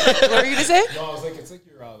 what were you gonna say? No, I was like, it's like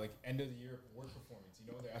your like end of the year work performance.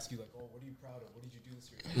 You know, they ask you like, "Oh, what are you proud of? What did you do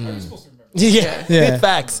this year?" How are you supposed to remember? Yeah.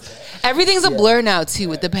 Facts. Everything's a blur now too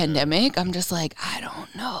with the pandemic. I'm just like, I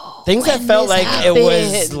don't know. Things that when felt this like it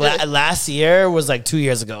was happened. last year was like 2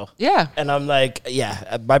 years ago. Yeah. And I'm like,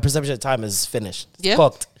 yeah, my perception of time is finished. It's Yeah.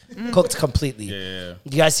 cooked. Cooked completely. Yeah.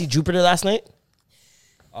 You guys see Jupiter last night?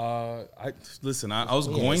 I was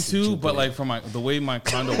going to, but like from the way my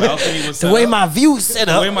condo balcony was set The way up, my view set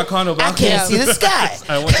the up, way my condo I balcony, can't see the sky.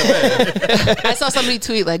 I went to bed. I saw somebody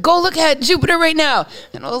tweet like, "Go look at Jupiter right now,"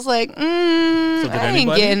 and I was like, did I ain't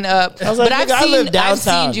anybody? getting up. I was like, but nigga, I live I've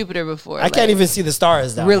downtown. seen Jupiter before. I can't even see the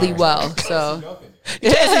stars down really there. well. So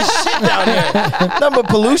Shit down here. Number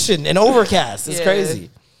pollution and overcast. It's Yeah. crazy.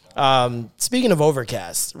 Speaking of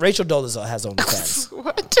overcast, Rachel Dolezal has OnlyFans.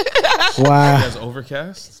 Wow. As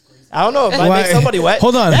overcast. I don't know. It might Why- make somebody wet.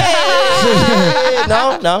 Hold on. Hey,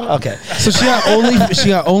 no. Okay. So she got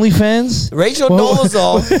OnlyFans. Rachel Well,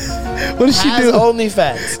 Dolezal What does she has do?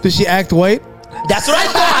 OnlyFans. Does she act white? That's what I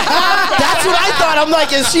thought. That's what I thought. I'm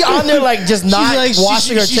like, is she on there like just not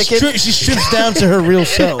washing her chicken? She strips down to her real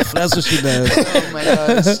self. That's what she does. oh my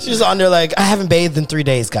gosh. She's on there like, I haven't bathed in 3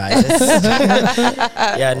 days, guys.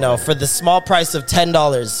 Yeah, no. For the small price of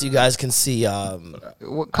 $10, you guys can see.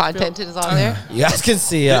 What content is on there? You guys can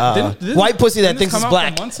see Didn't- white pussy that didn't thinks this it's come out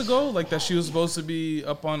black. months ago, like that she was supposed to be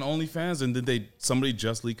up on OnlyFans, and did somebody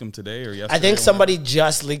just leak them today or yesterday? I think or somebody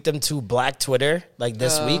just leaked them to Black Twitter like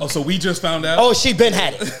this week. whatever? Oh, so we just found out. Oh, she been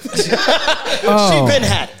had it. She been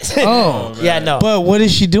had it. Oh. Yeah, no. But what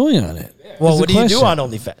is she doing on it? Well, That's what the do you do question. on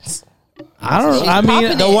OnlyFans? I don't. She's I mean,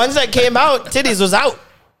 popping The it. ones that came out, titties was out.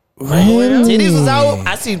 really? Titties was out.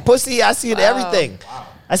 I seen pussy. I seen everything.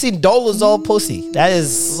 I seen Dolezal pussy. That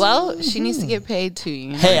is. Well, she needs to get paid too.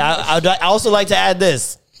 You know? Hey, I also like to add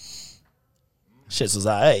this. Shits was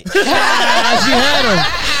alright. She had him.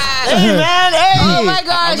 Hey man, hey. Oh my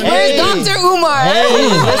gosh, Hey. where's Dr. Umar? Hey,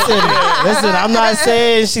 listen. I'm not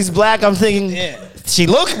saying she's black. I'm thinking she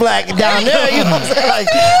looks black down there. You know what I'm saying? Like,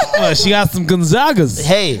 Oh, she got some Gonzagas.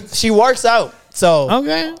 hey, she works out. So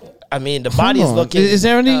Okay. I mean, the body's Hold on. looking. Is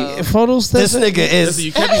there any photos? This nigga is Listen,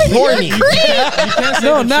 you can't be horny. You can't say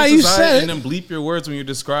No, them now shits you aside said it. and then bleep your words when you're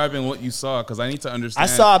describing what you saw, because I need to understand. I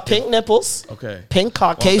saw pink nipples, Okay. pink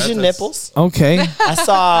Caucasian that's- nipples. Okay. I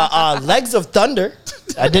saw legs of thunder.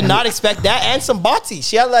 I did not expect that, and some body.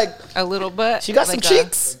 She had like A little butt. she got some like a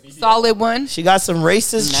cheeks. Solid one. She got some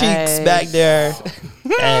racist cheeks Nice. back there,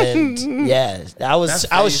 and yeah, I was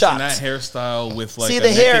That was face and shocked. that hairstyle with like See, a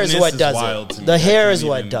the hair is nakedness what does wild to it. me. The I hair can't is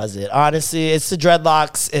what even- does it. Honestly, it's the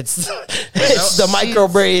dreadlocks. It's it's the micro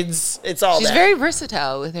braids. It's all She's that. very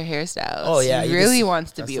versatile with her hairstyles. Oh, yeah, She you really just-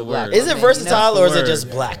 wants to be a the black word. Is it woman, you know? versatile or is it word.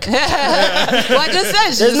 just black? Well, I just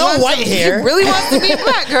said she There's just no wants white to- hair. She really wants to be a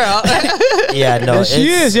black girl. Yeah, no, There she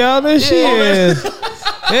it's- is, y'all. There she is.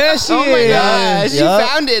 There she Oh my is. gosh, she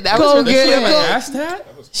found it. That Go was really get it, cute. go. Ass tat?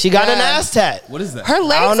 She got an Yeah. ass tat. What is that? Her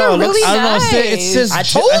legs I don't know, are really I don't know. nice. It says. I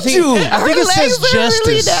told you. I think Her it says legs are really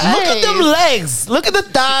justice. nice. Look at them legs. Look at the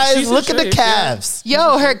thighs. She's in Look at the shape, calves.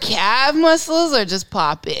 Yo, her calf muscles are just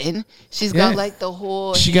popping. She's got Yeah. like the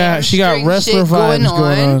whole. She got hamstring wrestler shit vibes going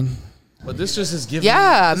on. But this just is giving.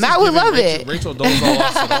 Yeah, this is Matt would giving love Rachel, it. Rachel Dolezal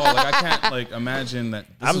at all. Like I can't like imagine that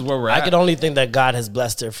this is where we're at. I can only think that God has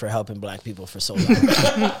blessed her for helping black people for so long.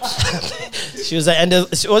 She was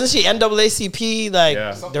wasn't she NAACP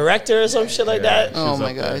director or some shit like that? Oh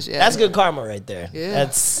my gosh, yeah. That's good karma right there. Yeah.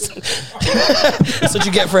 That's what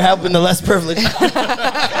you get for helping the less privileged. You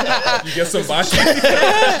get some body.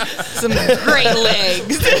 Some great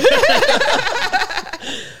legs.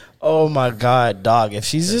 Oh my God, dog. If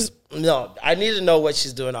she's just I need to know what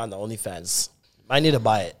she's doing on the OnlyFans. I need to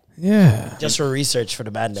buy it. Yeah. Just for research for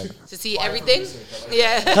the band. To see everything?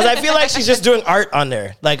 Yeah. Because I feel like she's just doing art on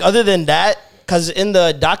there. Like, other than that, because in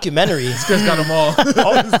the documentary, This guy's got them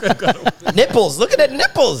all. nipples. Look at the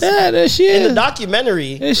nipples. Yeah, there she In the is.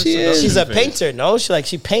 documentary, There she is. she's a Face. painter. No,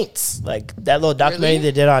 she paints. Like that little documentary Really?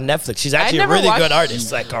 they did on Netflix. She's actually a never really watched- good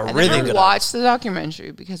artist. Like a I really never good. watched the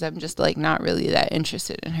documentary because I'm just like not really that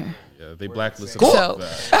interested in her. Yeah, they blacklisted. Cool. all of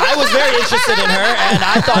So- that. I was very interested in her, and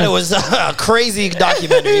I thought it was a crazy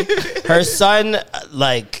documentary. Her son,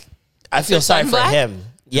 I feel her sorry son for black? him.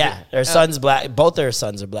 Yeah, her son's black. Both of her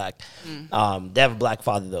sons are black. They have a black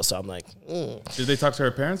father though, so I'm like, Did they talk to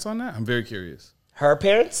her parents on that? I'm very curious. her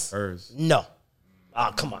parents? Hers. No. Oh,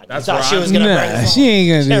 come on. That's You thought where she I'm- was gonna Nah, bring. she ain't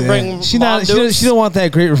gonna She do didn't bring that. She Mom not. Dukes? She don't want that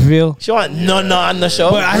great reveal. She want no on the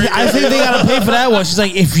show. But I think they gotta pay for that one. She's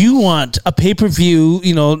like, if you want a pay per view,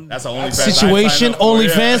 That's the only situation,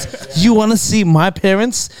 OnlyFans, you want to see my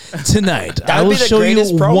parents tonight. I would will be the show you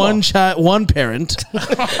greatest promo. one parent.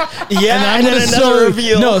 yeah, and I'm then gonna another show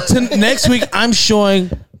reveal. No, next week I'm showing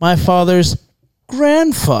my father's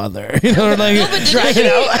grandfather. Like drag it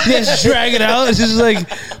out. Yes, drag it out. It's just like,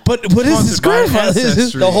 but what is his Sponsored by grandfather? This is-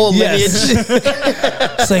 Ancestry. The whole Yes. lineage.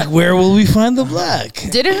 It's like, where will we find the black?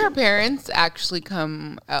 Didn't her parents actually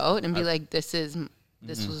come out and be like, "This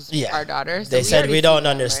was Yeah. our daughter"? So They said already we see don't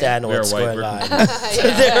them, understand We're what's white, going we're on.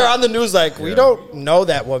 They're on the news like, we don't know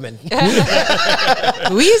that woman. right?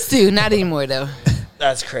 We used to, not anymore though.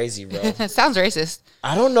 That's crazy, bro. That sounds racist.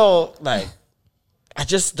 I don't know, I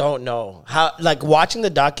just don't know how, watching the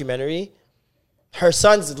documentary, her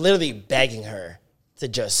son's literally begging her to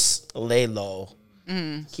just lay low,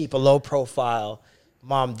 keep a low profile.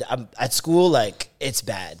 Mom, I'm at school, it's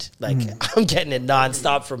bad. I'm getting it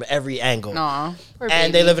nonstop from every angle. Aw, poor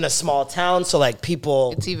And baby. they live in a small town, so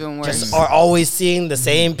people It's even worse. just are always seeing the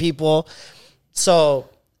same people. So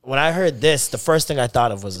when I heard this, the first thing I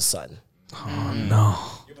thought of was a son. Oh no.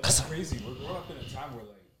 Yeah, but that's crazy. We're growing up in a time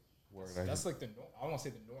where that's like the norm. I don't want to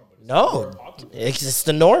say the norm, but it's No, it's just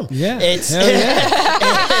the norm. Yeah. It's Hell yeah.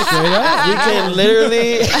 Straight up. we can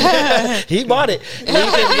literally he bought it. We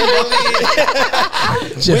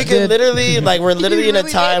can literally we're literally in a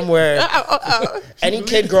really time did. where any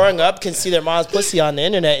kid growing up can see their mom's pussy on the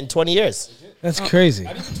internet in 20 years. That's crazy.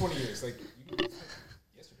 not even 20 years. Like,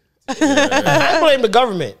 I blame the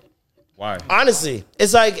government. Why? Honestly,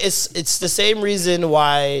 it's it's the same reason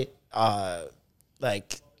why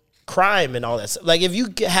crime and all that stuff. If you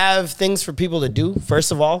have things for people to do,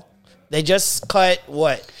 first of all, they just cut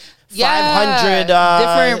what? 500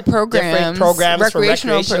 different programs for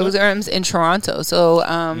recreational recreational. programs in Toronto. So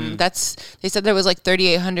they said there was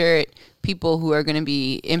 3,800 people who are going to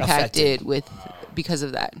be impacted because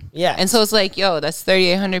of that. Yeah. And so it's that's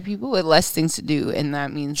 3,800 people with less things to do, and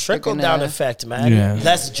that means they're Trickle gonna- down effect, man. Yeah.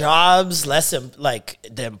 Less jobs, less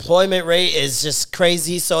the employment rate is just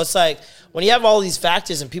crazy. So it's when you have all these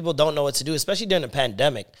factors and people don't know what to do, especially during the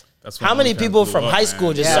pandemic. That's when How many OnlyFans people blew from up, high man.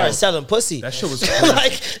 school just Yeah. started selling pussy? That shit was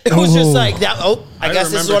it was just that. Oh, I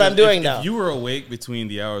guess this is remember what I'm that doing if, now. If you were awake between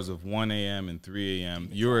the hours of 1 a.m. and 3 a.m.,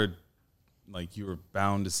 you were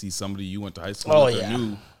bound to see somebody you went to high school with or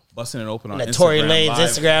knew busting it open on That Instagram Tory Lanez Live.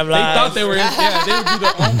 Instagram They Live. thought they were, they would do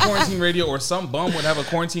their own quarantine radio, or some bum would have a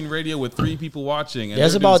quarantine radio with 3 people watching. And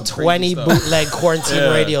There's they were doing about some crazy 20 stuff. bootleg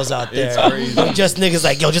quarantine radios out It's there. crazy. Just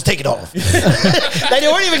niggas yo, just take it off. They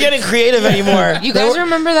weren't even getting creative anymore. You guys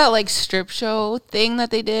remember that strip show thing that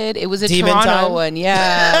they did? It was a Demon Toronto Time? one.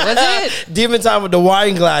 Yeah. Was it? Demon Time with the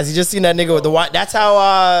wine glass. You just seen that nigga with the wine. That's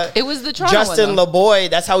how It was the Toronto Justin one. though. LeBoy,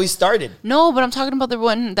 that's how he started. No, but I'm talking about the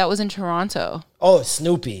one that was in Toronto. Oh,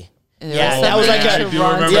 Snoopy. That was like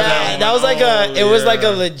it was like a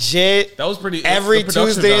legit. That was pretty. Every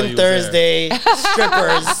Tuesday and Thursday,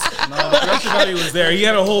 strippers. No, the production value was there. He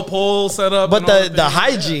had a whole pole set up, but the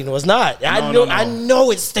hygiene was not. I know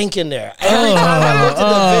it's stinking there. Every time I looked at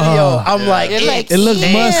the video, I'm like, it looks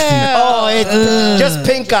musty. Oh, it's just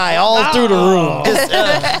pink eye all through the room.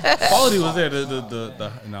 Quality was there.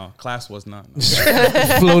 The class was not.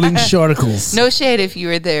 Floating shorticles. No shade if you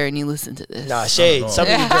were there and you listened to this. Nah, shade. Some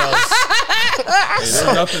of you girls. There was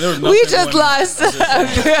nothing we just lost.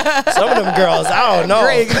 Some of them girls, I don't know.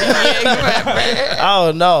 I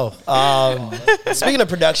don't know. Speaking of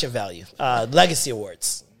production value, Legacy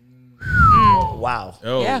Awards. Wow.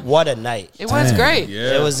 Yeah. What a night. It was great.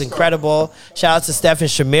 Yeah. It was incredible. Shout out to Stephen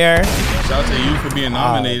Shamir. Shout out to you for being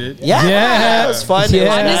nominated. Yeah. It was fun. Yeah. It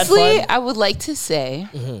was mad Honestly, fun. I would like to say,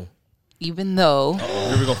 even though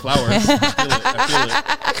Here we go, flowers.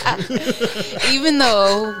 I feel it. even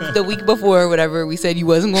though the week before, whatever, we said you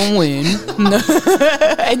wasn't going to win,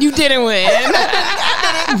 and you didn't win.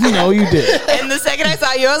 No, you did. And the second I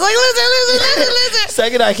saw you, I was like, listen.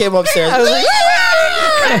 Second I came upstairs. I was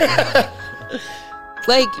like,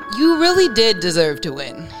 like, you really did deserve to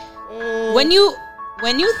win. When you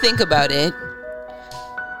think about it,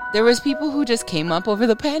 there was people who just came up over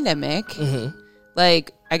the pandemic.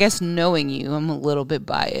 Like, I guess knowing you, I'm a little bit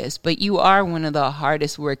biased, but you are one of the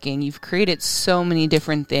hardest working. You've created so many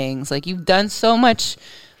different things. Like, you've done so much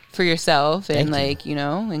for yourself and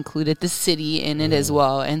included the city in it as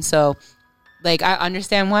well. And so, like, I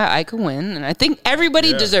understand why I could win, and I think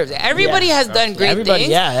everybody deserves it. Everybody has done great things.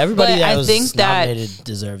 Yeah, everybody that I was think nominated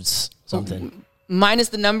deserves something. Minus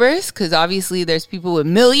the numbers, because obviously there's people with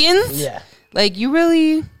millions. Yeah. Like, you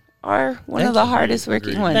really are one of the hardest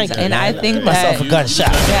working ones. Thank you. And I think Give myself a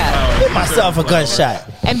gunshot. Give myself a gunshot.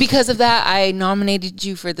 And because of that, I nominated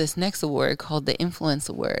you for this next award called the Influence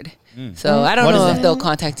Award. So I don't What know is if that? they'll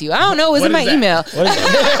contact you. I don't know. It was in my email. What is it?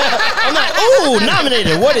 I'm like, ooh,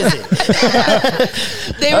 nominated. What is it?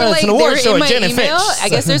 They were it's like, an they award were show in at my Janet email. Finch. I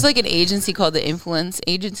guess there's like an agency called the Influence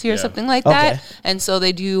Agency or something like that. Okay. And so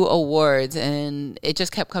they do awards, and it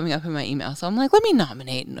just kept coming up in my email. So I'm like, let me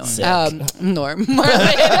nominate Norm.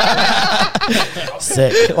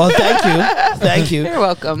 Sick. Well, thank you. You're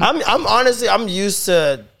welcome. I'm honestly, I'm used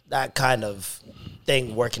to that kind of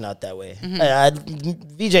thing working out that way.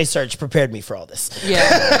 VJ Search prepared me for all this.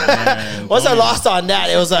 Yeah. Once I lost on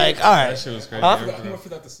that, it was like, all right. That shit was crazy. I went for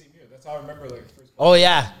that the same year. That's how I remember like first. Oh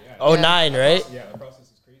yeah, 09, right? Yeah, the process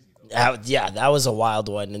is crazy though. Yeah, that was a wild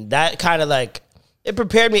one, and that kind of like it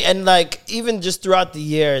prepared me. And like even just throughout the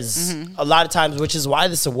years, a lot of times, which is why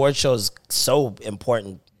this award show is so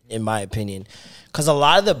important in my opinion, because a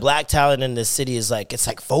lot of the black talent in this city is like it's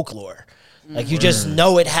like folklore. Like you just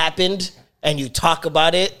know it happened and you talk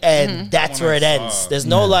about it, and that's where it ends. There's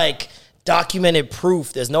no like documented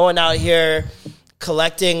proof. There's no one out here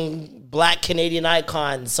collecting black Canadian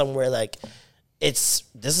icons somewhere. Like this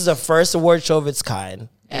is a first award show of its kind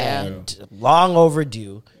and long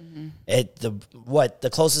overdue. The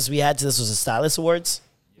closest we had to this was the Stylist Awards.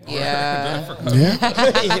 Yeah.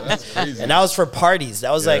 And that was for parties.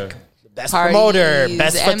 That was like best Parties, promoter,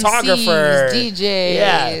 best MCs, photographer, DJ.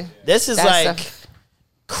 Yeah, this is That like stuff.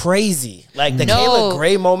 crazy. Like the No. Kayla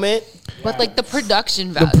Gray moment. But like the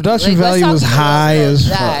production value. The production Like, let's value talk was about high as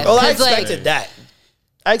fuck. that. Well, I 'Cause, like, expected that.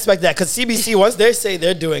 I expect that because CBC, once they say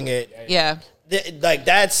they're doing it, Yeah. like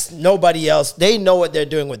that's nobody else. They know what they're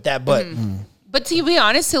doing with that, but But to be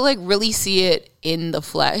honest, to like really see it in the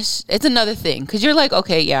flesh, it's another thing. Because you're like,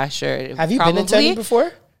 okay, yeah, sure. have you been into any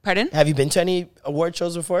before? Pardon? Have you been to any award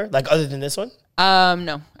shows before? Like other than this one?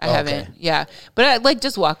 No, I haven't. Yeah. But I like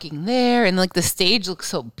just walking there, and like the stage looks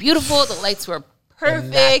so beautiful. The lights were perfect.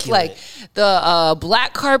 Immaculate. Like the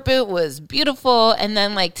black carpet was beautiful. And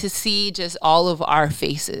then like to see just all of our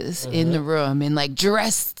faces in the room and like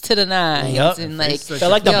dressed to the nines. Yup. And like,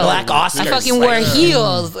 Felt like the Black Oscars. I fucking Like, wore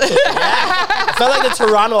heels. it felt like the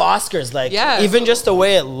Toronto Oscars. Like Yeah. even just the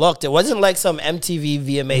way it looked, it wasn't like some MTV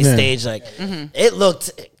VMA stage. Like it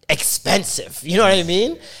looked expensive. You know what I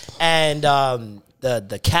mean? And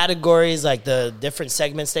the categories, like the different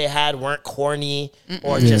segments they had, weren't corny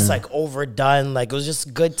or just like overdone. Like it was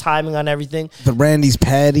just good timing on everything. The Randy's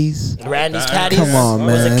Patties. Randy's Patties Come on,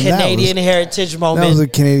 was a man. That Canadian heritage moment. was a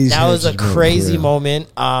Canadian That was a heritage moment, crazy for real. moment.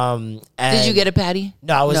 And Did you get a patty?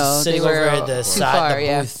 No, I was sitting they over were at the too side far,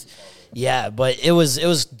 the booth. Yeah, but it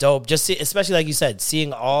was dope. Just especially like you said,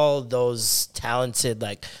 seeing all those talented,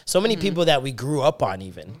 like so many people that we grew up on,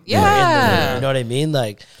 even. Yeah. You know what I mean?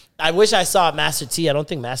 Like I wish I saw Master T. I don't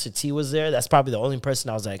think Master T was there. That's probably the only person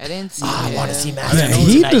I was like, I didn't see I him. want to see Master T.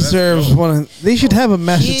 He tonight. deserves one. They should have a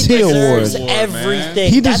Master He T deserves award.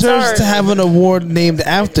 everything. He That's deserves our to have an award named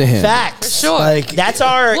after him. facts. Sure. Like, That's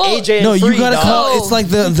our AJ. And no, you Free, gotta dog. call it's like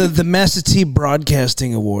the Master T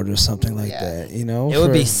Broadcasting Award or something like that. You know, It would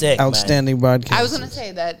for be sick, man. Outstanding broadcast. I was gonna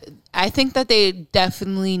say that I think that they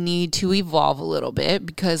definitely need to evolve a little bit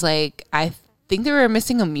because, like, I think they were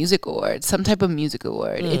missing a music award, some type of music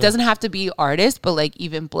award. It doesn't have to be artist, but like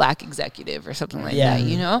even black executive or something like that,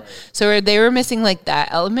 you know? So they were missing like that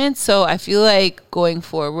element. So I feel like going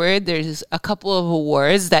forward, there's a couple of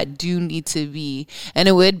awards that do need to be, and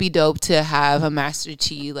it would be dope to have a Master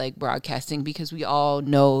T like broadcasting because we all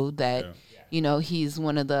know that, you know, he's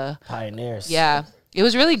one of the pioneers. Yeah. It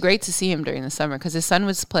was really great to see him during the summer because his son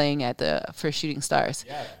was playing at the for Shooting Stars.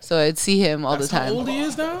 So I'd see him all the time. How old he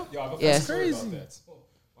is now? Yo, Yeah. that's crazy.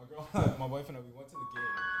 My wife and I, we went to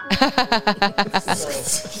the game.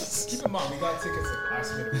 So, keep in mind, we got tickets like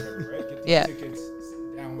last minute or whatever, right? Get the Yeah. tickets,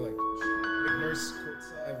 sit down, we're like, big nurse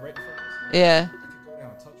courtside right in front of us. Yeah. I could go down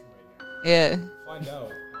and touch him right now. Yeah. Find out.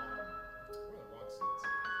 We're the wrong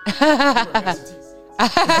seats. We're Master T seats.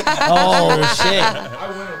 Oh shit. I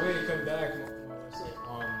went away and come back. My wife's like, so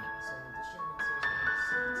the This showman says we're in the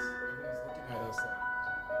seats. Everyone's looking at us like,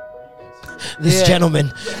 are you guys here? gentleman,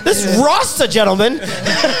 this Rasta gentleman. Turn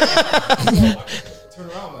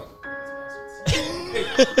around, like,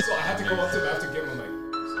 so I had to go up to him after game. I'm like,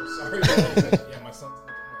 I'm so sorry. He's like, yeah, my son's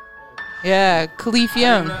like, oh. Yeah. Khalif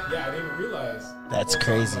Young. I didn't even realize. That's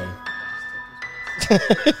crazy. Master T,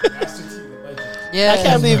 the legend. Yeah. I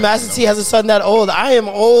can't believe Master T has a son that old. I am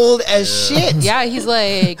old as shit. Yeah, he's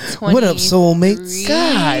like 20. What up, soulmates?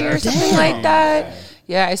 God or something damn. like that.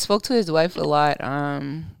 Yeah, I spoke to his wife a lot.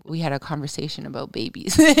 We had a conversation about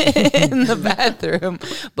babies in the bathroom.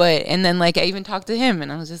 And then like I even talked to him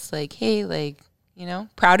and I was just like, hey, like, you know,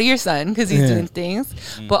 proud of your son because he's doing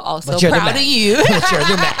things, but also But you're the proud man. of you. But you're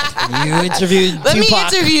the man. You interviewed Let me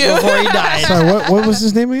Tupac interview. before he died. Sorry, what was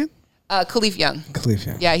his name again? Khalif Young. Khalif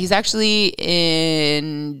Young. Yeah, he's actually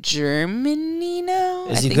in Germany now.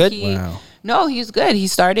 Is I he think good? Wow. No, he's good. He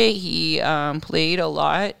started, he played a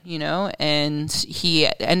lot, you know, and he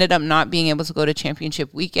ended up not being able to go to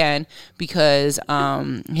championship weekend because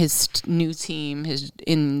his new team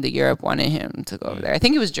in the Europe wanted him to go over there. I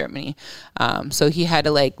think it was Germany. So he had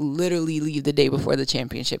to like literally leave the day before the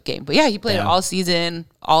championship game. But yeah, he played all season,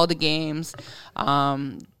 all the games.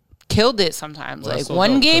 Killed it sometimes. Well, like so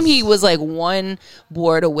one dope, game, 'cause- he was like one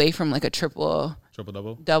board away from like a triple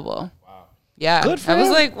double. Yeah, Good for I was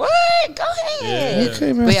him. like, what? Go ahead.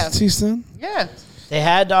 Okay, But Master yeah. T, son. Yeah. They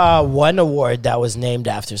had one award that was named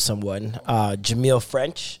after someone, Jamil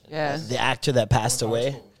French, Yeah. the actor that passed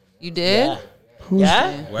away. You did?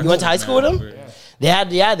 Yeah, you went to high school with him. They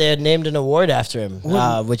had named an award after him,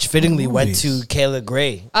 which fittingly went to Kayla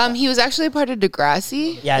Gray. He was actually a part of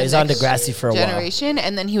Degrassi. Yeah, he the was on Next Degrassi for a while. Generation,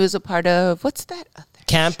 and then he was a part of what's that? Other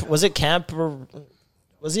Camp, was it Camp? Or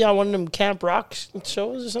was he on one of them Camp Rock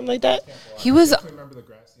shows or something like that? He was.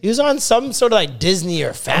 He was on some sort of like Disney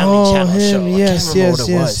or Family Channel show. Yes, I can't remember what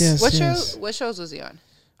it was. yes. What show? What shows was he on?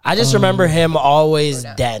 I just remember him always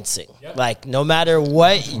dancing. Like no matter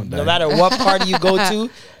what party you go to,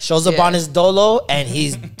 shows up Yeah. on his dolo and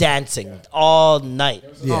he's dancing all night.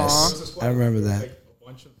 Yes, I remember that. Like a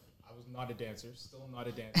bunch of, I was not a dancer, still not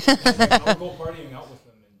a dancer. I would go partying out with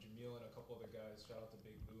them, and Jamil and a couple other guys, shout out to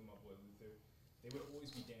Big Blue, my boy Luther, they would always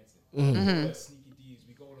be dancing. We go to Sneaky D's,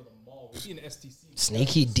 we go to the mall, we'd be in STC.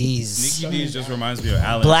 Sneaky D's. Sneaky D's just reminds me of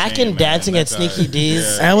Alan Black Shane, and man. dancing That at guy. Sneaky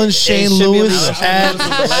D's. Yeah. Alan Shane should be Lewis illegal.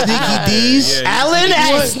 at Sneaky D's. Yeah, Alan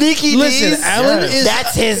at Sneaky Listen, D's. Alan is-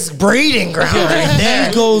 that's his breeding ground right there.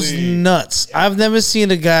 He goes nuts. I've never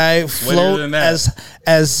seen a guy float than that.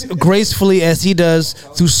 as gracefully as he does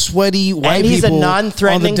through sweaty white And he's a people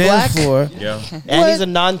non-threatening on the dance black. floor. Yeah. And he's a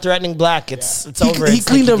non-threatening black. It's over. He at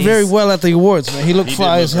cleaned Sneaky up very D's. well at the awards, man. He looked He did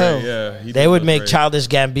fly look as hell. great, yeah. He They did would look make great. Childish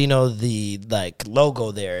Gambino the like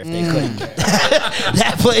logo there if they could.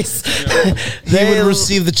 That place. He would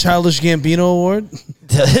receive the Childish Gambino award.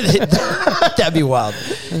 That'd be wild.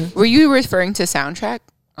 Were you referring to Soundtrack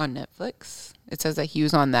on Netflix? It says that he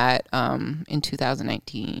was on that in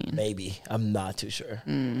 2019. Maybe. I'm not too sure.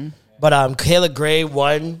 But Kayla Gray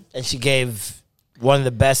won, and she gave one of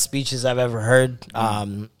the best speeches I've ever heard.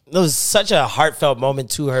 It was such a heartfelt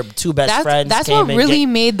moment to her two best friends. That's came what and really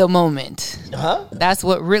made the moment. Huh? That's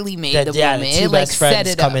what really made the Yeah, moment. the two It like best set friends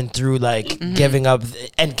it up. coming through, like giving up.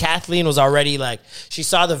 And Kathleen was already like, she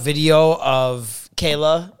saw the video of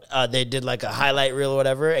Kayla. They did like a highlight reel or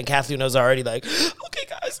whatever, and Kathleen was already like, "Okay,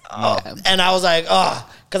 guys," and I was like, "Oh,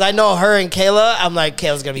 because I know her and Kayla. I'm like,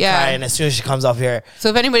 Kayla's gonna be crying as soon as she comes up here. So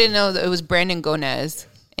if anybody knows, it was Brandon Gonez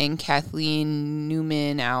and Kathleen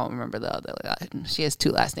Newman. I don't remember the other. She has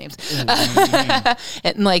 2 last names.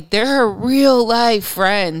 And like, they're her real life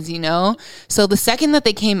friends, you know? So the second that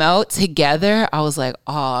they came out together, I was like,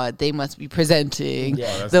 oh, they must be presenting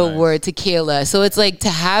the award to Kayla. So it's like, to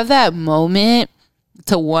have that moment,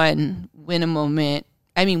 to win a moment,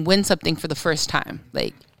 win something for the first time.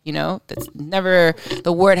 Like, you know, the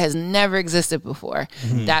award has never existed before.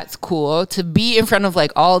 That's cool. To be in front of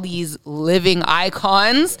like all these living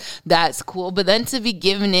icons, that's cool. But then to be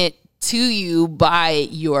given it to you by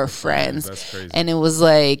your friends. That's crazy. And it was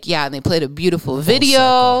like, and they played a beautiful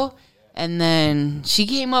video. And then she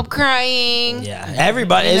came up crying. Yeah,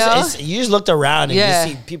 everybody. You just looked around and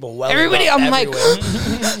you see people welling everybody. up I'm everywhere. like,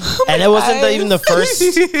 oh and it wasn't even the first.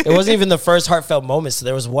 It wasn't even the first heartfelt moment. So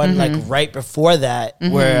there was one like right before that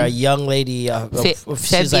where a young lady,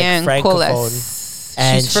 she's like francophone,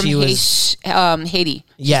 and she was Haiti.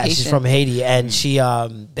 She's from Haiti, and she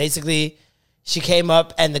basically she came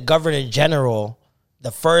up, and the governor general,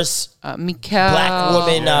 the first black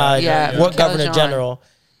woman, governor general,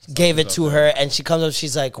 gave it to her, and she comes up.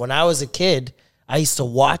 She's like, when I was a kid, I used to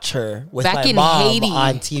watch her with my mom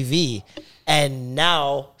on TV, and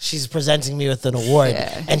now she's presenting me with an award,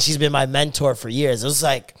 and she's been my mentor for years. It was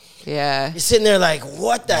like, you're sitting there like,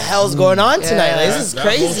 what the hell's going on tonight? Like, this is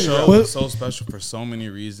crazy. That whole show was so special for so many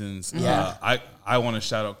reasons. I want to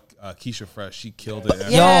shout out Keisha Fresh. She killed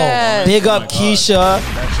it. Yo, big up Keisha.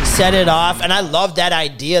 Set it off, and I love that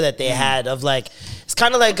idea that they had of like, it's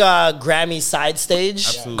kind of like a Grammy side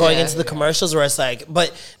stage going into the commercials, where it's like,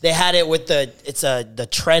 but they had it with the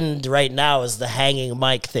trend right now is the hanging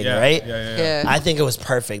mic thing, right? Yeah. I think it was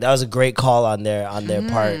perfect. That was a great call on their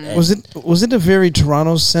part. And Was it a very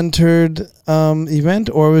Toronto centered event,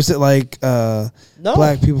 or was it like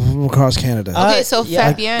black people from across Canada? Okay, so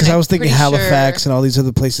Fabienne, because I was thinking Halifax and all these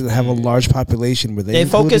other places that have a large population. Where they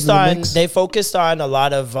focused on a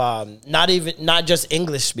lot of not just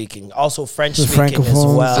English speaking, also French speaking as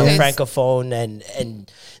well, francophone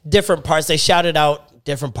and different parts. They shouted out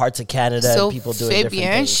different parts of Canada. So and people doing different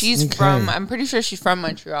things. She's from. I'm pretty sure she's from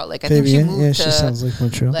Montreal. Like I think she moved to. She sounds like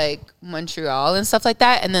Montreal. Like Montreal and stuff like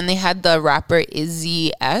that. And then they had the rapper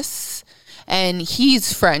Izzy S. And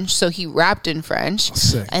he's French, so he rapped in French.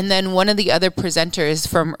 Sick. And then one of the other presenters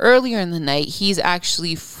from earlier in the night, he's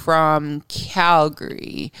actually from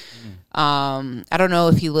Calgary. I don't know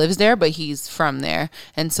if he lives there, but he's from there.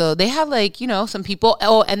 And so they had like, you know, some people.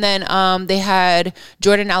 Oh, and then they had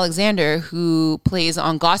Jordan Alexander, who plays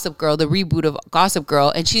on Gossip Girl, the reboot of Gossip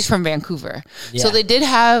Girl, and she's from Vancouver. So they did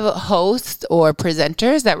have hosts or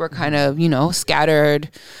presenters that were kind of, you know, scattered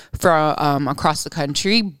from across the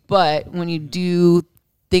country. But when you do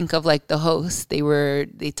think of like the hosts, they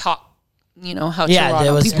talk. You know how Toronto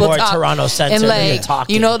there was people more talk. Toronto centered, and like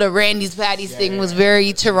you know the Randy's Patties thing was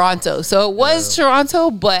very Toronto, so it was Toronto,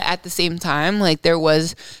 but at the same time, like there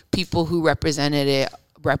was people who represented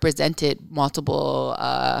multiple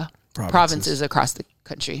provinces across the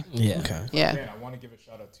country. Okay. Yeah. Man, I want to give a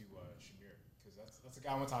shout out to Shamir, because that's a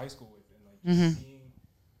guy I went to high school with, and like just seeing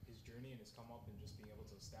his journey and his come up and just being able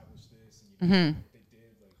to establish this and what they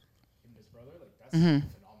did, like him and his brother, like that's phenomenal.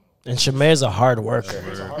 And Shamir's a hard worker.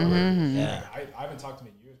 Yeah, I haven't talked to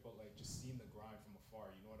him in years, but like just seeing the grind from afar,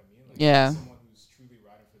 you know what I mean? Like, someone who's truly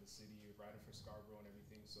riding for the city, riding for Scarborough and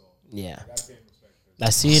everything. So I gotta pay him respect.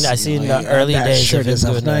 I seen the early days shirt of him is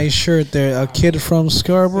a doing nice shirt there. A kid from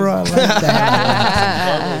Scarborough. I like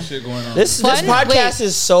that. This podcast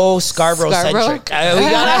is so Scarborough centric.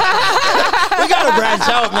 We gotta branch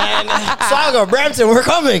out, man. Saga, Brampton, we're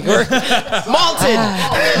coming. We're Malton.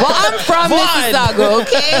 Well, I'm from Mississauga,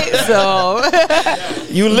 okay? So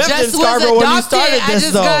you lived in Scarborough when you started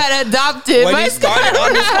this, though. I just got adopted. When you started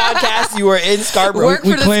on this podcast, you were in Scarborough. Work for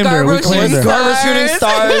the claimed her. We claimed her. Scarborough Shooting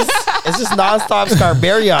Stars. It's just nonstop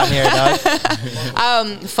Scarbarion here, dog.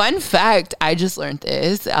 Fun fact, I just learned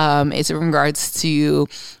this. It's in regards to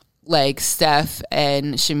like Steph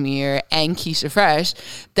and Shamir and Keisha Fresh,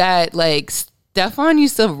 that like Stefan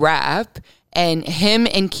used to rap, and him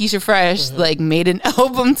and Keisha Fresh like made an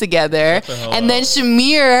album together, and then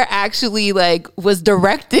Shamir actually like was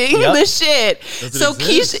directing the shit. So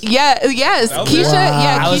Keisha,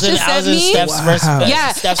 Keisha sent me Steph's first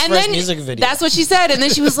music video. That's what she said, and then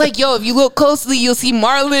she was like, "Yo, if you look closely, you'll see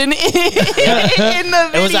Marlon in the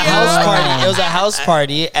video." It was a house party. It was a house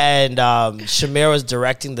party, and Shamir was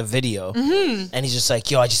directing the video, and he's just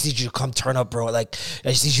like, "Yo, I just need you to come turn up, bro. Like, I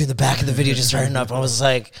just need you in the back of the video, just turn up." I was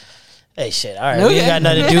like, hey, shit, all right, we ain't got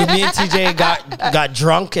nothing to do. Me and TJ got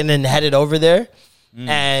drunk and then headed over there.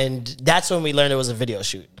 And that's when we learned it was a video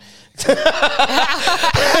shoot. What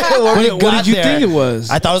did you think it was?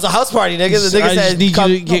 I thought it was a house party, nigga. The nigga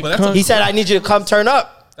said, he said, I need you to come turn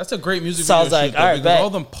up. That's a great music so video. I was like, all right, all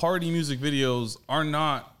them party music videos are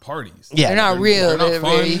not parties. Yeah, they're not real. They're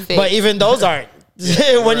very fake. But even those aren't.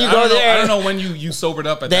 When you go there, I don't know when you sobered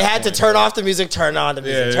up. They had to turn off the music, turn on the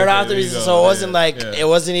music, turn off the music. So it wasn't it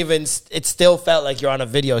wasn't even. It still felt like you're on a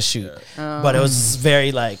video shoot, but it was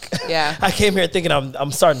very like. Yeah, I came here thinking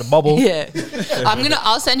I'm starting to bubble. Yeah,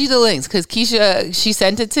 I'll send you the links because Keisha, she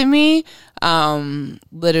sent it to me,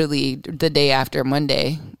 literally the day after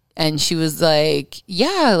Monday. And she was like,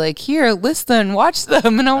 yeah, like, here, list them, watch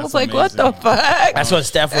them. And I was like, amazing. What the fuck? That's when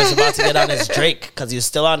Steph was about to get on his Drake because he was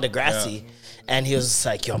still on Degrassi. Yeah. And he was just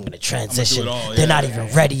like, yo, I'm going to transition. They're not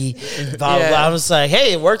even ready. Blah, blah, blah. I was like,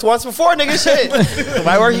 hey, it worked once before, nigga. Shit. It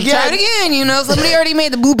might work again. Try it again. You know, somebody already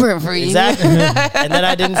made the blueprint for you. Exactly. And then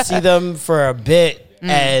I didn't see them for a bit.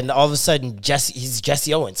 And all of a sudden, he's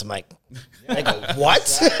Jesse Owens. I'm like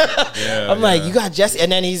what? I'm like, you got Jesse.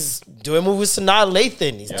 And then he's doing a movie with Sanaa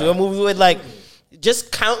Lathan. He's doing a movie with like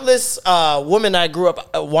just countless women I grew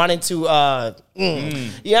up wanting to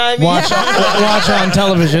yeah, I mean, watch on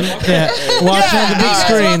television. Yeah. Watch on the big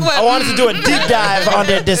screen. I wanted to do a deep dive on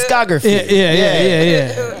their discography.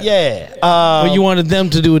 Yeah. But you wanted them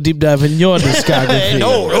to do a deep dive in your discography.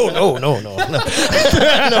 No.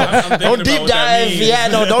 Don't deep dive. Yeah,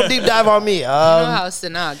 no, don't deep dive on me. You know how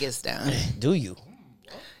Sanaa gets down. Do you?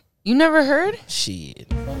 You never heard? Shit.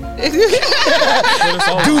 Do tell.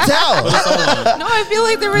 No, I feel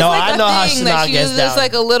like there was like a thing that she was just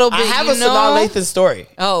like a little bit. I have a Sanaa Lathan story.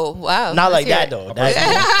 Oh, wow. Not like that though. Y'all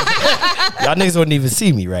niggas wouldn't even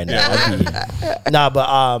see me right now.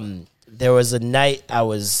 But there was a night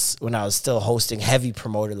when I was still hosting Heavy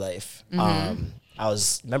Promoter Life.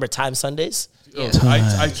 Remember Time Sundays? Yeah.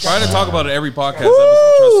 I try to talk about it every podcast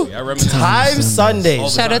episode. Trust me, I remember Time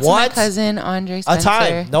Sundays. Shout out to my cousin Andre Spencer. A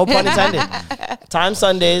time, no pun intended. Time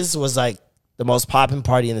Sundays was like the most popping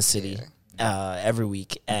party in the city every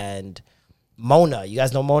week, and Mona, you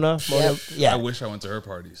guys know Mona? Yeah. I wish I went to her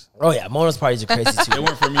parties. Oh yeah, Mona's parties are crazy too. They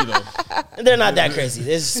weren't for me though. They're not that crazy.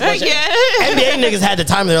 There's NBA niggas had the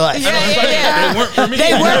time of their life. They weren't for me.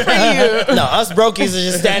 They were for you. No, us brokies are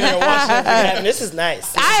just standing there watching it. This is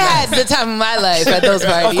nice. I had the time of my life at those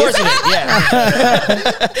parties. Of course you did.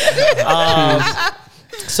 Yeah.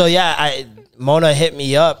 So yeah, Mona hit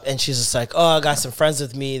me up and she's just like, oh, I got some friends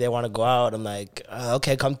with me. They want to go out. I'm like,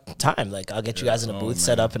 okay, come time. Like, I'll get you guys in a booth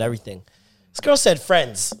set up and everything. This girl said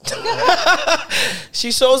friends.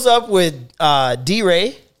 She shows up with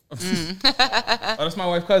D-Ray. Oh, that's my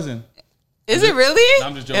wife's cousin. Is it really? No,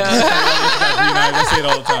 I'm just joking. I say it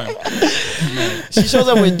all the time. She shows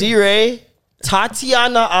up with D-Ray,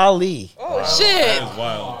 Tatiana Ali. Oh, shit. That is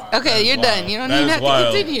wild. Okay, you're done. You don't even have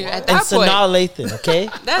to continue at that point. And Sanaa Lathan, okay?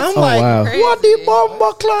 I'm like, what the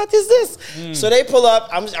bomba cloth is this? So they pull up.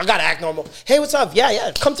 I gotta act normal. Hey, what's up?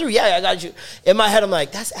 Yeah, come through. Yeah, I got you. In my head, I'm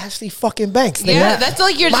like, that's Ashley fucking Banks. Yeah, that's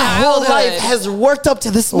like your childhood. My whole life has worked up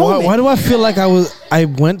to this moment. Why do I feel like I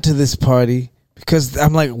went to this party? Because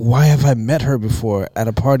I'm like, why have I met her before at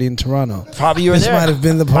a party in Toronto? Probably you were there. This might have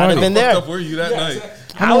been the party. Might have been there. What were you that night?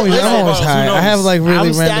 I'm always high. I have like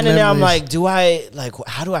really random standing there. I'm memories. like,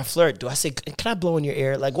 how do I flirt? Do I say, can I blow in your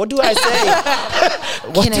ear? Like, what do I say?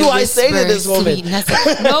 What do I say to this woman?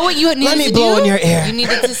 No, what you needed Let me to blow do? in your ear. You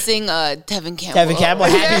needed to sing Tevin Campbell. Tevin Campbell,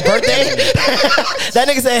 happy birthday. That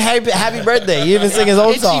nigga said happy birthday. He even sing his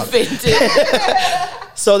own song. She fainted.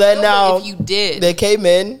 So then now, if you did, they came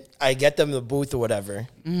in. I get them in the booth or whatever,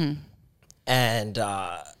 and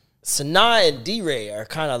Sanaa and D-Ray are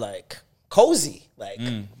kind of like cozy. Like,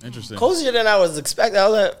 interesting. Cozier than I was expecting. I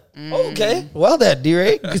was like, okay, well then,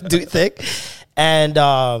 D-Ray, do you think? And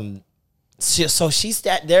so she's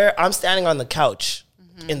there. I'm standing on the couch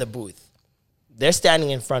in the booth. They're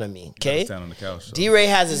standing in front of me. Okay, stand on the couch. So. D-Ray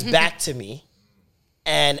has his back to me,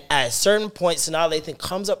 and at a certain point, Sanaa Lathan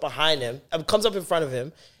comes up behind him, comes up in front of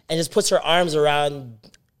him, and just puts her arms around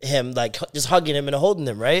him, like just hugging him and holding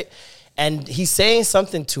him, right? And he's saying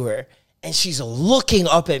something to her, and she's looking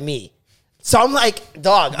up at me. So I'm like,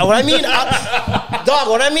 dog, okay,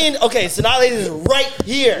 Sanaa Lathan is right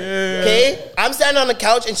here, okay? I'm standing on the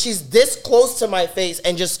couch, and she's this close to my face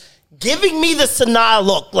and just giving me the Sanaa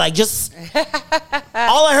look. Like, just,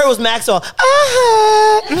 all I heard was Maxwell, that's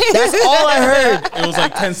all I heard. It was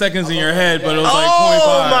like 10 seconds in your head, but it was like 0.5.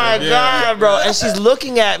 Oh, my God, bro. And she's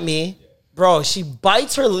looking at me. Bro, she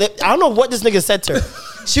bites her lip. I don't know what this nigga said to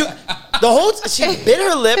her. She bit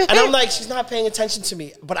her lip, and I'm like, she's not paying attention to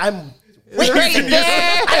me. But I'm witnessing this.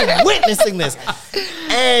 I'm witnessing this.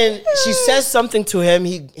 And she says something to him.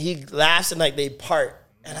 He laughs and like they part.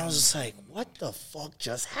 And I was just like, what the fuck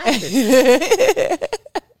just happened?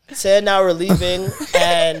 So now we're leaving,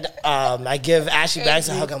 and I give Ashley Banks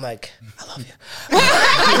a hug. I'm like, I love you.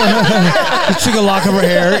 She took a lock of her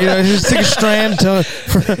hair, just took a strand.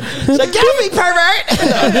 She's like, get off me,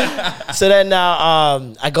 pervert. So then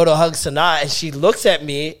now I go to hug Sanaa, and she looks at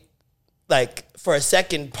me, like for a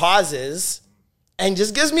second, pauses, and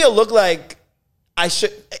just gives me a look like I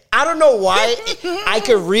don't know why. I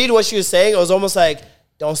could read what she was saying. It was almost like,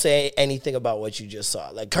 don't say anything about what you just saw.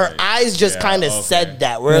 Like her eyes just kind of said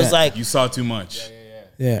that. Where it's like, you saw too much.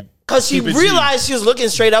 Yeah. Because she realized she was looking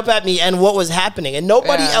straight up at me and what was happening, and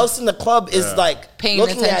nobody else in the club is like paying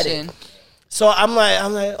looking attention. at it. So I'm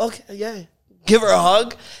like, okay, yeah, give her a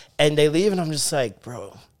hug, and they leave, and I'm just like,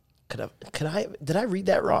 bro, did I read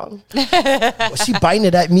that wrong? Was she biting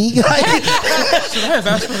it at me? Should I have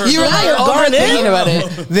asked for her? You were thinking about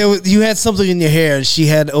it. You had something in your hair, and she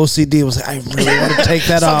had OCD. It was like, I really want to take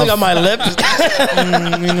that something off. on my lip.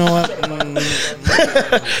 You know what?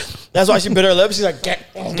 That's why she bit her lip. She's like, get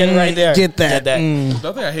it right there. Get that.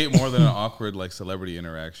 Nothing I hate more than an awkward like celebrity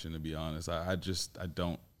interaction. To be honest, I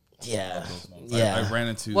don't. Yeah. I ran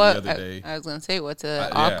into the other day. I was gonna say, what's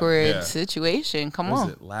an awkward situation? Come on.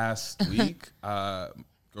 Was it last week?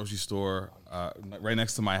 Grocery store right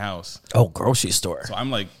next to my house. Oh, grocery store. So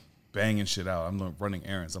I'm like banging shit out. I'm running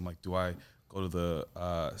errands. I'm like, do I go to the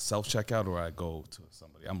self checkout or I go to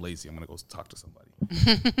somebody? I'm lazy. I'm gonna go talk to somebody.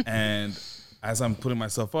 And as I'm putting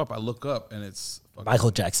myself up, I look up and it's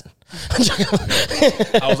Michael Jackson.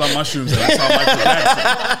 I was on mushrooms and I saw Michael Jackson,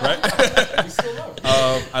 right?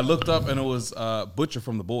 I looked up and it was Butcher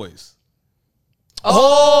from The Boys.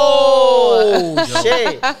 Oh,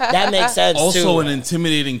 shit. That makes sense, also too. an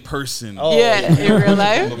intimidating person. In real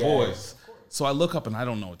life? The Boys. So I look up and I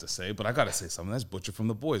don't know what to say, but I got to say something. That's Butcher from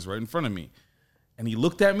The Boys right in front of me. And he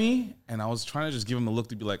looked at me and I was trying to just give him a look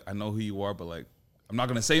to be like, I know who you are, but like, I'm not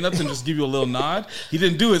going to say nothing, just give you a little nod. He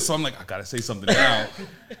didn't do it, so I'm like, I got to say something now.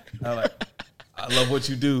 I love what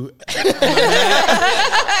you do. This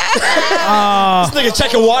nigga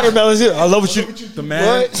checking watermelons. I love what you do. The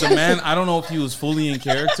man, I don't know if he was fully in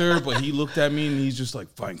character, but he looked at me and he's just like,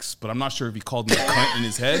 thanks. But I'm not sure if he called me a cunt in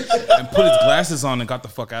his head and put his glasses on and got the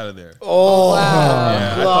fuck out of there. Oh, wow.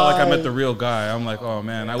 Yeah, I felt like I met the real guy. I'm like, oh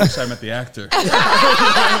man, I wish I met the actor.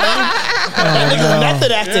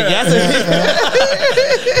 Method acting.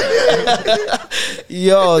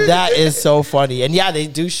 Yo, that is so funny. And yeah,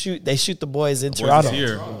 they shoot The Boys in Toronto.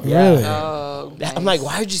 Here. Really? Oh, nice. I'm like,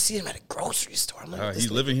 why would you see him at a grocery store? I'm like, he's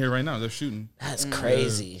living here right now. They're shooting. That's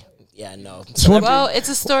crazy. Yeah, no. Well, it's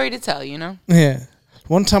a story to tell, you know? Yeah.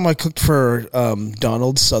 One time I cooked for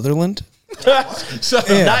Donald Sutherland.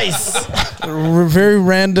 Nice. Very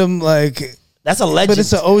random, like. That's a legend. But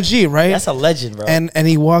it's an OG, right? That's a legend, bro. And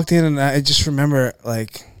he walked in, and I just remember,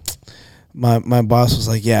 like, my boss was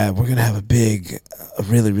like, yeah, we're going to have a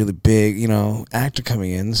really, really big, actor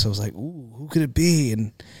coming in. So I was like, ooh, who could it be?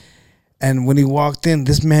 And when he walked in,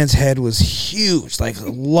 this man's head was huge, like a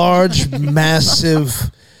large,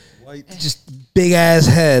 massive, just big-ass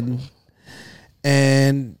head.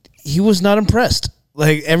 And he was not impressed.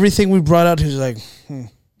 Like, everything we brought out, he was like,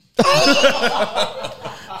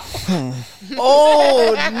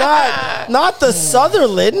 Oh, not the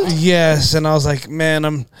Sutherland. Yes, and I was like, man,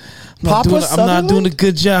 I'm not doing a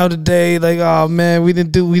good job today. Like, oh man, we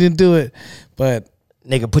didn't do it. But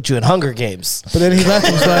nigga put you in Hunger Games. But then he left.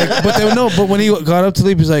 He was like, but when he got up to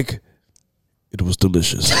leave, he was like, it was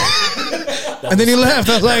delicious. And then he left.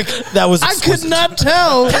 I was like, I could not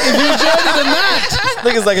tell if you enjoyed it or not.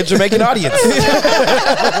 Nigga's like a Jamaican audience.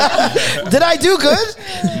 Did I do good?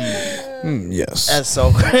 Yes. That's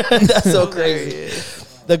so crazy.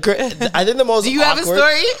 I think the most. Do you have a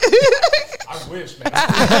story? I wish, man.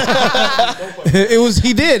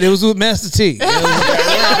 He did. It was with Master T. So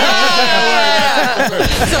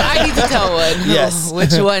I need to tell one. Yes.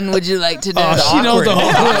 Which one would you like to do? She knows the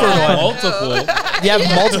whole one. Multiple. Do you have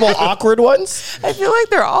multiple awkward ones? I feel like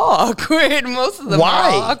they're all awkward. Most of them Why?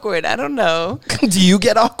 are all awkward. I don't know. Do you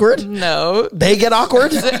get awkward? No. They get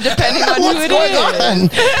awkward? Depending on What's who it going is. on?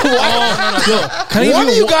 One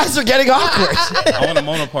of you guys are getting awkward. I want a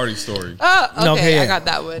Mono Party story. Oh, okay. I got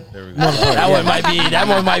that one. There we go. That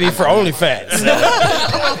one might be for OnlyFans.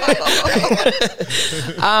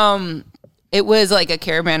 It was like a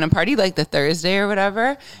caravan party, like the Thursday or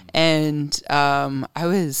whatever. And I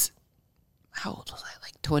was, how old was I?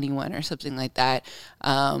 Like 21 or something like that.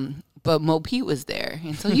 but Mo Pete was there,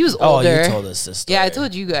 and so he was older. Oh, you told us this story. Yeah, I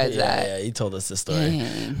told you guys that. Yeah, you told us this story.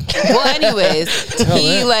 Dang. Well, anyways,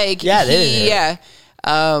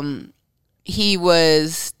 he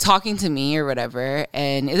was talking to me or whatever,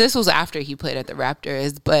 and this was after he played at the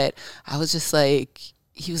Raptors, but I was just like,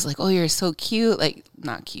 he was like, oh, you're so cute. Like,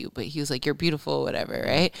 not cute, but he was like, you're beautiful, whatever,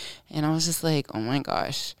 right? And I was just like, oh my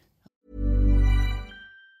gosh.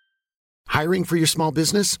 Hiring for your small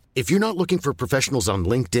business? If you're not looking for professionals on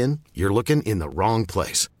LinkedIn, you're looking in the wrong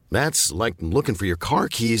place. That's like looking for your car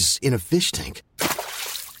keys in a fish tank.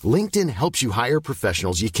 LinkedIn helps you hire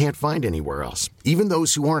professionals you can't find anywhere else, even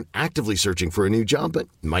those who aren't actively searching for a new job but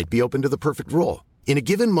might be open to the perfect role. In a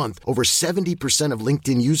given month, over 70% of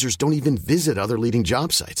LinkedIn users don't even visit other leading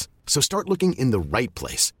job sites. So start looking in the right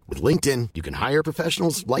place. With LinkedIn, you can hire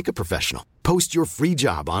professionals like a professional. Post your free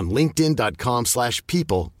job on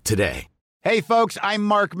linkedin.com/people today. Hey, folks, I'm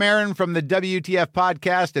Mark Maron from the WTF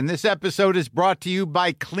Podcast, and this episode is brought to you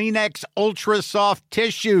by Kleenex Ultra Soft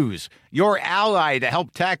Tissues, your ally to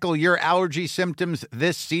help tackle your allergy symptoms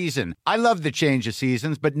this season. I love the change of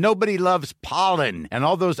seasons, but nobody loves pollen and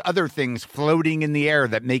all those other things floating in the air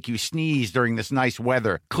that make you sneeze during this nice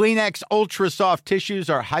weather. Kleenex Ultra Soft Tissues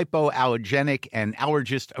are hypoallergenic and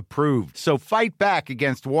allergist approved, so fight back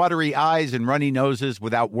against watery eyes and runny noses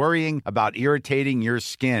without worrying about irritating your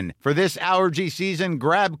skin. For this allergy season,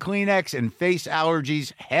 grab Kleenex and face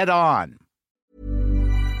allergies head on.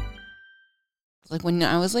 Like when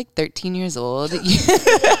I was like 13 years old,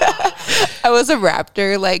 I was a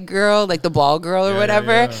Raptor like girl, like the ball girl or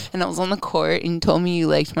whatever. Yeah. And I was on the court and you told me you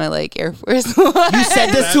liked my like Air Force One. You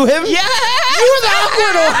said this to him? Yeah. You were the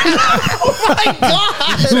awkward one. Oh my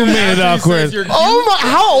God. Who made it awkward? Oh my,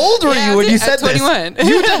 how old were you when you said 21. This?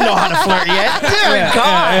 You didn't know how to flirt yet. Dear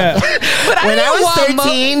God. Yeah. But when I was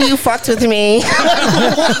 13, you fucked with me.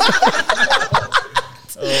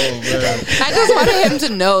 Oh, man. I just wanted him to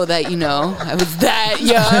know that, you know, I was that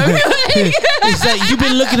young. He's like, you've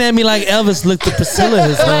been looking at me like Elvis looked at Priscilla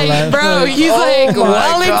his whole life. Bro, he's like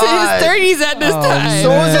well into his 30s at this time.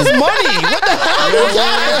 So was his money. What the hell?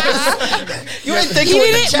 You didn't think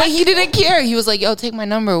but he didn't care. He was like, yo, take my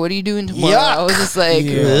number. What are you doing tomorrow? Yuck. I was just like,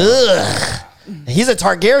 ugh. He's a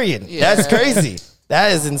Targaryen. Yeah. That's crazy.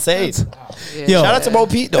 That is insane. Yo, shout out to Mo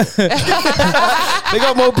Pete though. Big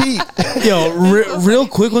up Mo Pete. Yo, real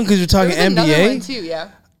quick one because you're talking NBA. One too,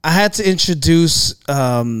 yeah. I had to introduce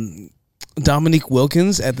Dominique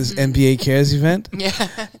Wilkins at this NBA Cares event. Yeah.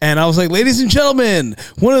 And I was like, ladies and gentlemen,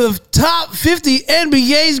 one of the top 50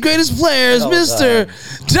 NBA's greatest players, Mr.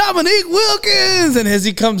 Dominique Wilkins. And as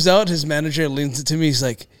he comes out, his manager leans into me. He's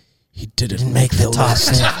like, he didn't make the top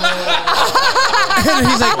 10. And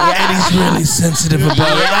he's like, and he's really sensitive about it.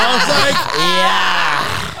 I was like, yeah.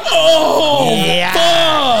 Oh, yeah.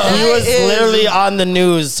 Fuck. He was literally on the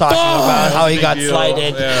news talking about how he got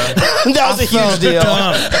slighted. Yeah. That was a huge deal.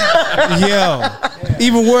 Yo,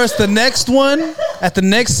 even worse, the next one at the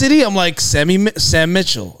next city, I'm like Sam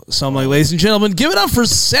Mitchell. So I'm like, ladies and gentlemen, give it up for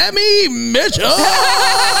Sammy Mitchell.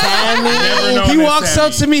 He walks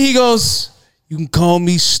up to me. He goes, "You can call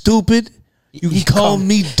me stupid. You can call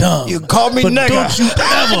me dumb. You can call me but nigga. Don't you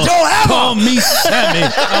ever call me Sammy."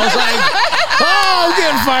 I was like, oh, I'm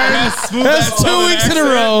getting fired. That's 2 weeks in a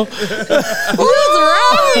row. What's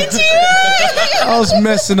wrong with you? I was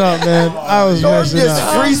messing up, man. I was messing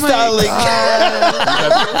up. Freestyling.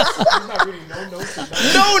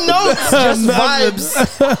 No notes. Just vibes.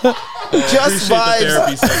 Just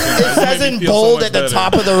vibes. It says in bold at the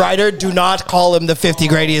top of the writer, do not call him the 50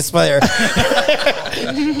 greatest player.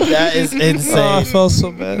 That is insane. Oh, I felt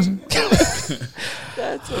so bad.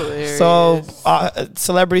 That's hilarious. So,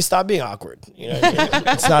 celebrities, stop being awkward. You know,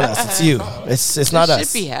 it's not us. It's you. It's not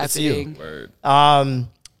us. Should be happening.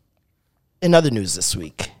 In other news this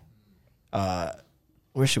week, where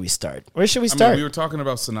should we start? I mean, we were talking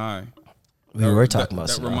about Sinai. We were talking about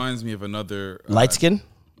Sinai. That reminds me of another light skin.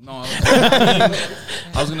 No, I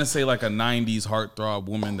was gonna say like a '90s heartthrob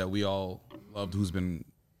woman that we all loved who's been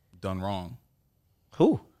done wrong.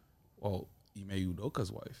 Who? Well, Ime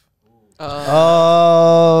Udoka's wife.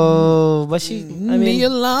 Oh, but she. I mean,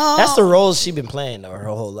 that's the roles she's been playing her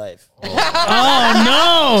whole life. Oh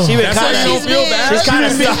no, she's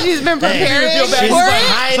been preparing.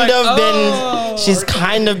 She's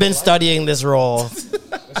kind of been studying this role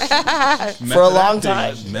for a long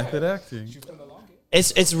time. Method acting.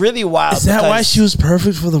 It's really wild. Is that why she was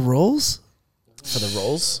perfect for the roles? For the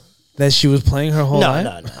roles? That she was playing her whole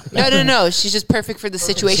life? No. She's just perfect for the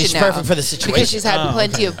situation. She's perfect for the situation because she's had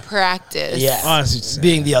plenty of practice. Yeah,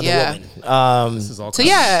 being the other woman. So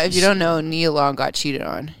yeah, if you don't know, Nia Long got cheated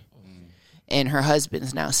on, and her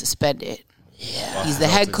husband's now suspended. Yeah, he's the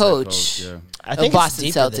head coach I think of Boston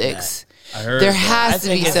it's deeper than Celtics. I heard There that. has to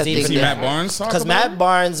be something Did you see there. Matt Barnes talk because about Matt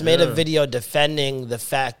Barnes made a video defending the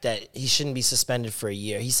fact that he shouldn't be suspended for a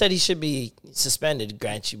year. He said he should be suspended,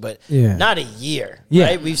 grant you, but not a year. Yeah.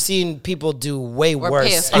 Right? We've seen people do way Or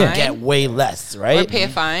worse pay a and fine. get way less. Right? Or pay a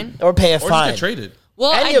fine. Or pay a Or just fine. get traded.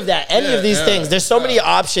 Well, Any of these Yeah. things. There's so many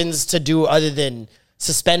options to do other than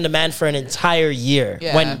suspend a man for an entire year.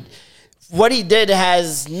 Yeah. When what he did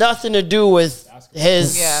has nothing to do with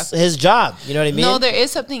his job. You know what I mean? No, there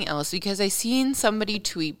is something else because I seen somebody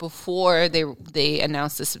tweet before they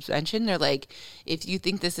announced the suspension. They're like, if you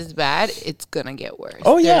think this is bad, it's gonna get worse.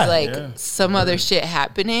 Oh, yeah. There's like some other shit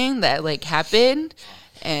happening that like happened.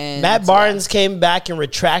 And Matt Barnes came back and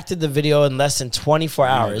retracted the video in less than 24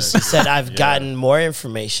 hours. He said, I've gotten more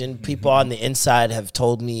information. People on the inside have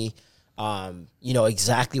told me,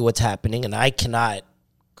 exactly what's happening. And I cannot,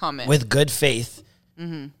 comment with good faith,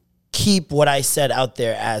 keep what I said out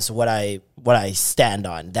there as what I stand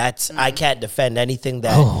on. I can't defend anything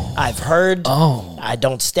that I've heard. I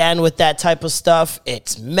don't stand with that type of stuff.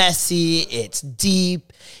 It's messy. It's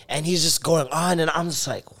deep. And he's just going on, and I'm just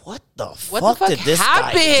like, what the fuck did this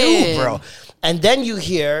guy do, bro? And then you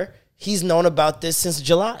hear he's known about this since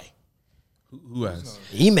July. Who has?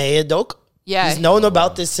 Ime Udoka. Yeah. He's known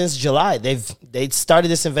about this since July. They started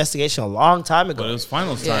this investigation a long time ago. But it was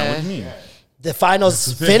finals time. What do you mean? The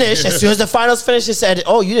finals finished. As soon as the finals finished, they said,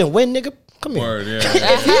 "Oh, you didn't win, nigga. Come here." Word, yeah.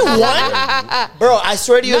 If he won, bro, I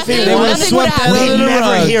swear to you, if he Nothing- won, nothing would happen. we under the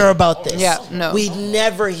never rug. hear about this. Yeah, no. we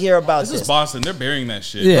never hear about This this. is Boston. They're burying that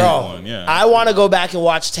shit. Yeah. Bro, Yeah. I want to go back and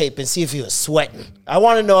watch tape and see if he was sweating. I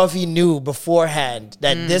want to know if he knew beforehand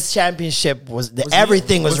that this championship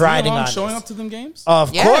everything was Nia riding Long on showing this. up to them games?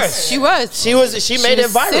 Of Yes, course, she was. She made it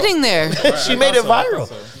was viral. sitting there. She made it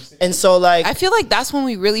viral, and so like I feel like that's when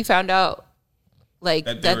we really found out, like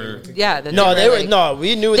That that. they were- That no, they were like- no.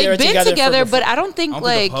 We knew they They've were been together, for but I don't think I don't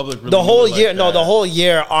like think the public really the whole knew it year, like no, that. the whole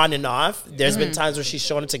year on and off. There's been times where she's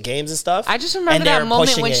shown up to games and stuff. I just remember and they that were moment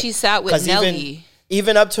pushing when it. she sat with 'Cause Nelly.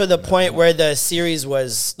 even up to the point where the series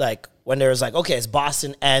was like when there was like, okay, it's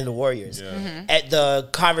Boston and the Warriors. At the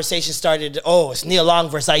conversation started, oh, it's Nia Long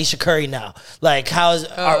versus Aisha Curry now. Like,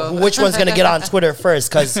 which one's gonna get on Twitter first?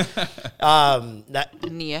 Because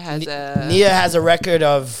Nia has Nia has a record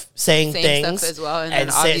of saying Saying things stuff as well, and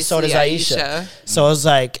then so does obviously Aisha. Aisha. So it was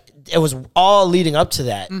like it was all leading up to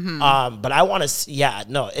that. But I want to,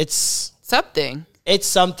 something. it's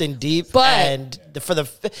something deep. But and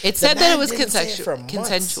It said that it was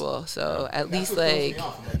consensual. So at least like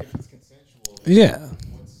Yeah.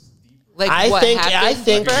 what I happened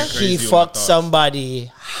think deeper? he Crazy on my fucked thoughts.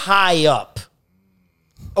 somebody high up,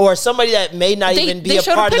 or somebody that may not They- even be they a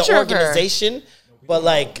showed a part of the picture of her. organization. But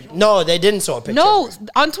like, no, they didn't show a picture. No, of her.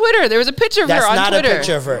 on Twitter there was a picture of That's her on not Twitter. a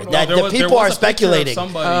picture of her. No, That there the was- there people was are a picture of speculating.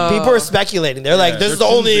 somebody. People are speculating. They're like, this is the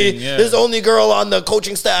they're only choosing, yeah. this is the only girl on the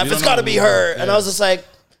coaching staff. You It's don't got to know be who- her. And yeah. I was just like,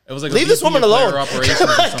 It was like leave a this VP woman of player alone. operations or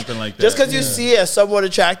something like that. just because you see a somewhat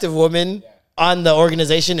attractive woman on the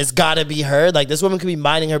organization, it's got to be her. Like, this woman could be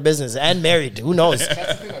minding her business and married. Who knows? That's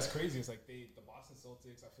the thing that's crazy. It's like the Boston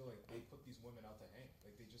Celtics. I feel like they put these women out to hang.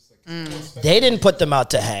 Like they just like They didn't put them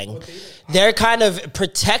out to hang. They're kind of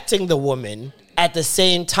protecting the woman at the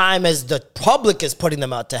same time as the public is putting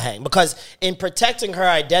them out to hang. Because in protecting her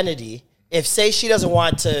identity, if say she doesn't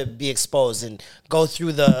want to be exposed and go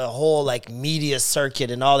through the whole like media circuit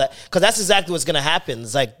and all that, because that's exactly what's going to happen.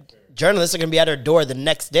 It's like journalists are going to be at her door the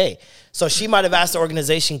next day. So she might have asked the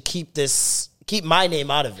organization, keep my name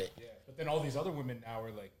out of it. yeah. But then all these other women now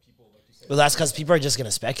are like people like you said. Well, that's because people are just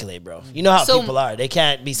gonna speculate, bro. You know how So- people are; they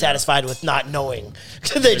can't be satisfied with not knowing.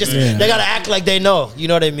 they gotta act like they know. You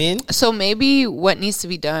know what I mean? So maybe what needs to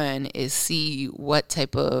be done is see what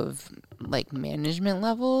type of like management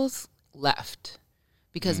levels left,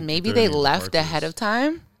 because maybe they left ahead of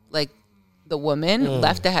time, like the woman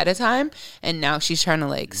left ahead of time, and now she's trying to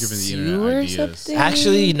like Giving the sue internet or ideas. something.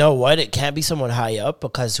 Actually, you know what? It can't be someone high up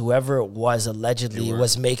because whoever it was allegedly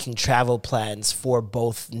was making travel plans for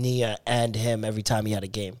both Nia and him every time he had a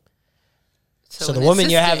game. So the an woman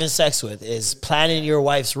you're assistant. having sex with is planning your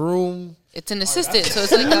wife's room. It's an assistant, so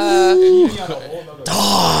it's like a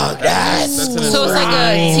That's so it's like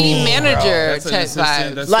a team manager That's an type assistant.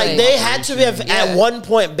 vibe. That's like they had to have Yeah. at one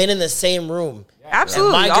point been in the same room.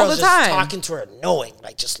 Absolutely, My all girl's the just time. talking to her, knowing,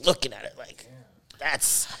 like just looking at it, like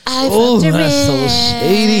that's Oh, that's so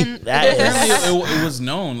shady. that is. Apparently, it was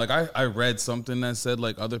known. Like I read something that said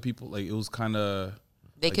like other people like it was kind of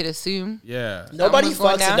They could assume. yeah. Nobody Someone's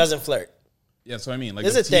going fucks down? and doesn't flirt. Yeah, so I mean, like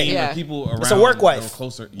It's the a thing. team, Yeah. like people around. It's a work that wife. were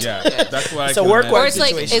closer. Yeah, that's why. It's a work Or wife it's like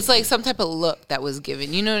situation. it's like some type of look that was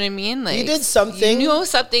given. You know what I mean? Like did something. You know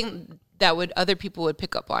something that other people would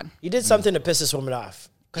pick up on. He did something to piss this woman off.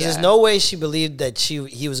 Because Yeah. there's no way she believed that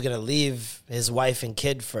he was going to leave his wife and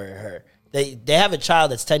kid for her. They have a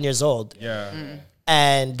child that's 10 years old. Yeah.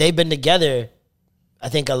 And they've been together, I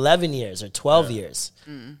think, 11 years or 12 years.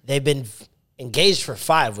 They've been engaged for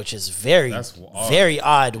 5, which is very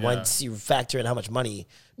odd once you factor in how much money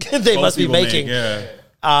they must be making.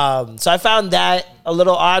 So I found that a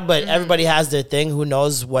little odd, but everybody has their thing. Who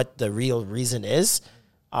knows what the real reason is?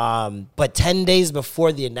 But 10 days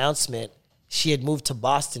before the announcement, she had moved to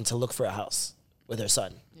Boston to look for a house with her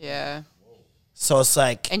son. Yeah. So it's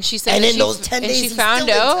like, And she said, and that in those 10 days, she he found still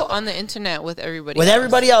didn't tell out her. on the internet with everybody. With else.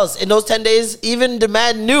 everybody else in those 10 days, even the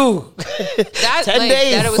man knew That 10 like,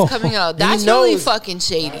 days that it was coming out. He That's really knows. fucking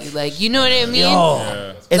shady. Like, you know what I mean?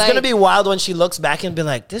 Yo, it's Like- gonna be wild when she looks back and be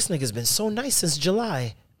like, "This nigga's been so nice since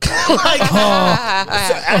July." Like, so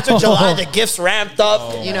after July, the gifts ramped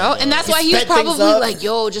up. You know, and that's why he was sped things probably up. like,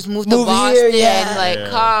 "Yo, just move to Move Boston, here, yeah. like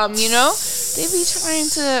come." You know, they be trying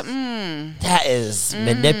to That is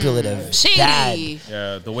manipulative. shady. Bad.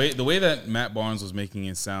 Yeah, the way that Matt Barnes was making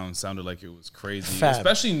it sounded like it was crazy, Fam.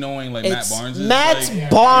 especially knowing like Matt It's Barnes is Matt like,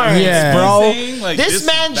 Barnes, Yeah. bro. Saying, like, this this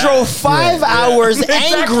man is bad. drove 5 hours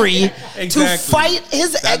Exactly. angry to Exactly. fight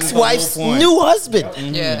his That is the ex-wife's whole point. new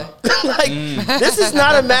husband. Yeah, Like, this is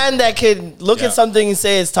not a man that can look at something and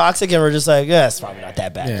say it's toxic, and we're just like, yeah, it's probably not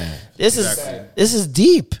that bad. Yeah. This is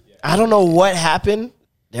deep. I don't know what happened.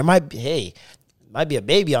 There might be a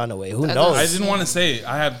baby on the way. Who knows? I didn't want to say it.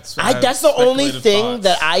 I have that's the only speculative thing thoughts.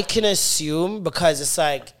 that I can assume, because it's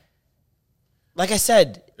like I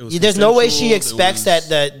said, It was there's no way she consensual. expects It was-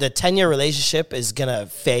 that the 10-year relationship is gonna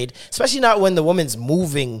fade, especially not when the woman's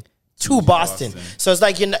moving to Boston. So it's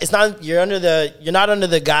like you're not under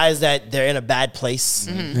the guise that they're in a bad place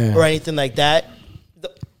or anything like that.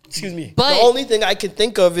 Excuse me. But- the only thing I can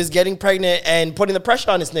think of is getting pregnant and putting the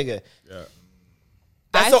pressure on this nigga. Yeah.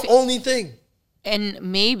 That's I the fe- only thing. and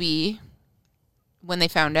maybe when they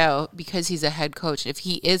found out, because he's a head coach, if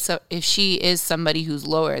she is somebody who's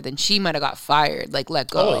lower, then she might have got fired, like let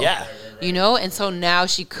go. Oh, yeah. You know, and so now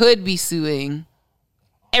she could be suing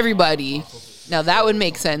everybody. Now that would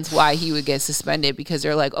make sense why he would get suspended, because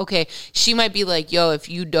they're like, okay, she might be like, yo, if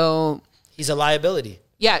you don't, He's a liability.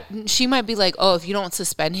 yeah, she might be like, oh, if you don't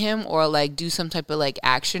suspend him or like do some type of like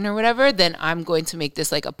action or whatever, then I'm going to make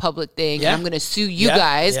this like a public thing. Yeah. And I'm going to sue you Yeah,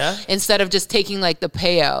 guys yeah. instead of just taking like the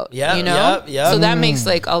payout. Yeah, You know? yeah, yeah. So that makes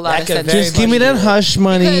like a lot That of could sense. very Just give me that hush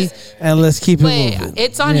money Because- and let's keep it But moving.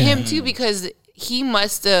 it's on Yeah. him too, because he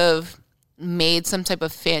must have made some type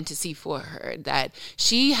of fantasy for her that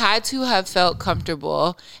she had to have felt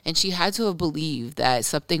comfortable, and she had to have believed that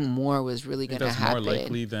something more was really I think going to that's happen. more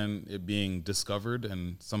likely than it being discovered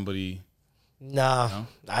and somebody. No,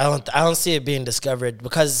 I don't see it being discovered,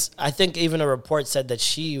 because I think even a report said that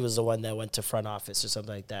she was the one that went to front office or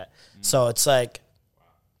something like that. So it's like,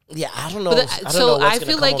 yeah, I don't know. But I don't know so what's I gonna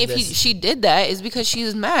feel come like of if this. she did that, is because she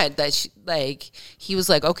was mad that he was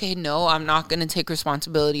like, okay, no, I'm not going to take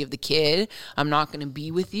responsibility of the kid. I'm not going to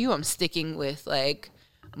be with you. I'm sticking with like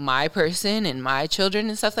my person and my children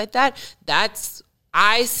and stuff like that.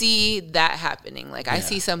 I see that happening. Like, I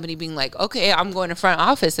see somebody being like, okay, I'm going to front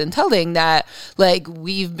office and telling that, like,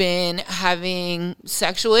 we've been having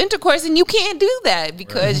sexual intercourse and you can't do that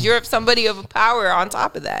because you're somebody of power on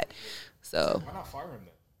top of that. So, Why not fire him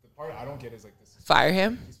then? The part I don't get is like this. fire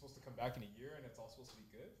him. He's supposed to come back in a year and it's all supposed to be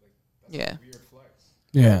good. Like that's Yeah. a weird flex.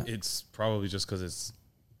 Yeah. It's probably just because it's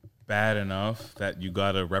bad enough that you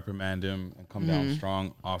gotta reprimand him and come down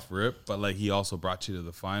strong off rip. But like, he also brought you to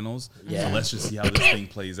the finals. Yeah. So let's just see how this thing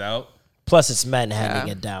plays out. Plus, it's men handing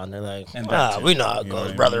it down. They're like, And that too, we know how it you know goes,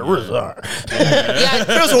 what I brother. mean? We're Yeah. sorry. Yeah,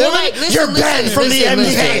 There's a they're woman, like, listen, you're listen, banned from listen, the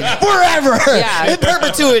listen. NBA forever, Yeah. in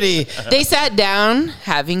perpetuity. They sat down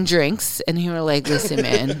having drinks and he were like, listen,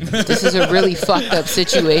 man, this is a really fucked up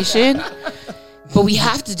situation, but we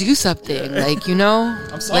have to do something. Like, you know,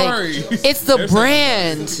 I'm sorry. Like, it's the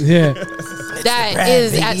brand Yeah. that brand,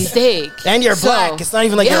 is baby. at stake. And you're So, black. It's not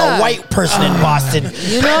even like you're yeah. a white person in Boston.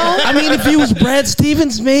 You know? I mean, if he was Brad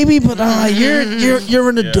Stevens, maybe, but you're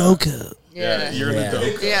an Adoka. Yeah, you're in the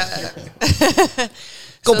dope. Yeah.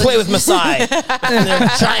 Go play with Masai.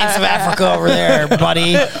 The giants of Africa over there,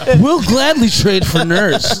 buddy. We'll gladly trade for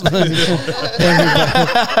Nurse.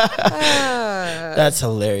 That's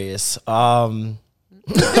hilarious. Oh man.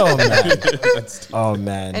 Oh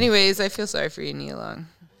man. Anyways, I feel sorry for you, Nia Long.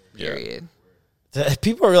 Period.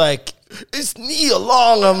 People are like, it's Nia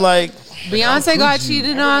Long. I'm like, Beyonce got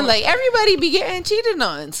cheated on. Like, everybody be getting cheated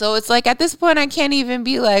on. So it's like, at this point, I can't even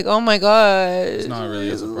be like, oh my God. It's not really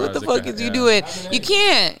a surprise. What the It fuck can- is you yeah. doing? You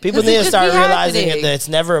can't. people 'Cause need it to just start be realizing happening. that it's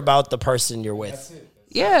never about the person you're with.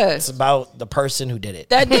 Yeah. It's about the person who did it.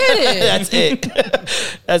 That did it. That's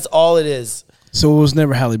it. That's all it is. So it was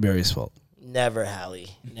never Halle Berry's fault. Never Halle.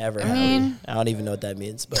 Never Halle. I don't even know what that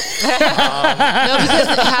means, but no,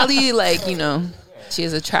 because Halle, like, you know, she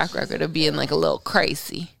has a track record of being like a little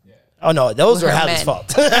crazy. Oh no, those were Halle's men.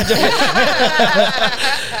 fault.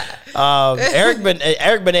 Eric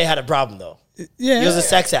Benet had a problem though. Yeah, he was a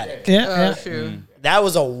sex addict. Yeah, True. That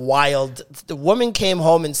was a wild. The woman came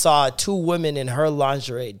home and saw 2 women in her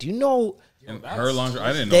lingerie. Do you know? In her lingerie,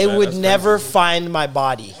 I didn't know They that. would That's never crazy. find my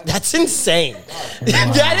body. That's insane.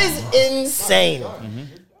 That is insane.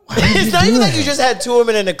 It's not even like you just had 2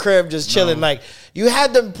 women in the crib just chilling. Like, you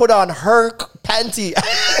had them put on her panty.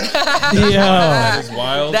 That is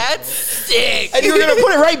wild. That's sick. And you were going to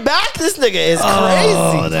put it right back? This nigga is crazy.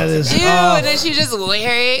 Oh, that is. Ew, and then she just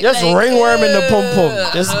wear it. Just like, ringworm in the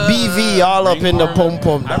pum-pum. Just BV all up in the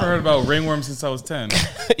pum-pum. I haven't heard about ringworm since I was 10.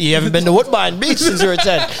 You haven't been to Woodbine Beach since you were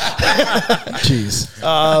 10.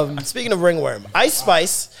 Jeez. Speaking of ringworm, Ice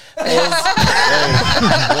Spice is...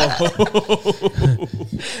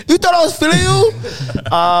 You thought I was feeling you?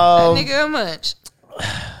 nigga, how much?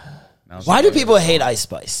 Why do people hate Ice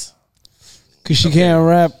Spice? Because she can't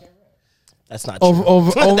rap That's not true.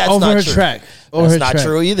 over That's not her true. track. That's not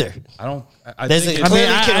true either. I don't. I There's think a, it's,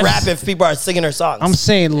 clearly I can I've rap if people are singing her songs. I'm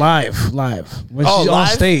saying live when Oh, she's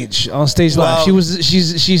live? on stage live. Well-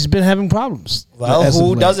 she's been having problems. well, as of who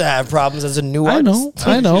late. doesn't have problems as a new I artist?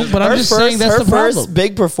 know, but I'm just saying that's her the problem. first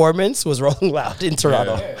big performance was Rolling Loud in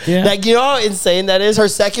Toronto. Yeah. Like, you know how insane that is? Her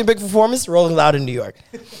second big performance, Rolling Loud in New York.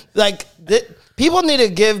 Like, people need to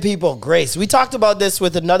give people grace. We talked about this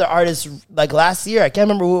with another artist like last year. I can't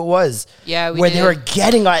remember who it was. Yeah, we where did. they were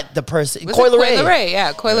getting at the person. Was Coi it Leray. Coi Leray?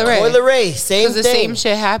 Yeah, Coi Leray. Coi Leray, same Because thing. the same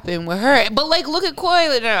shit happened with her. But like, look at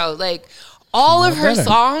Coi now. Like, all of her better.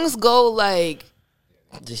 songs go like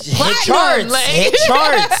Hit platinum, charts, like-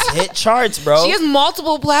 hit charts, bro. she has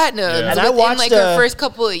multiple platinums And I within watched like her first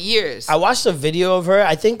couple of years. I watched a video of her.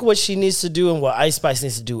 I think what she needs to do and what Ice Spice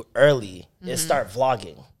needs to do early is start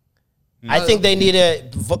vlogging. I think they need a...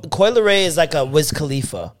 Coi Leray is like a Wiz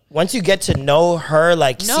Khalifa. Once you get to know her,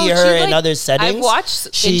 like No, see she, her in like- other settings... I've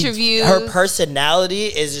watched interviews. Her personality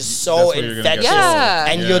is just so That's what you're gonna get infectious. to. Yeah.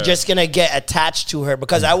 And Yeah. you're just going to get attached to her.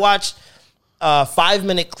 Because I watched a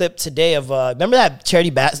 5-minute clip today of... remember that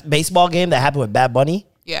charity baseball game that happened with Bad Bunny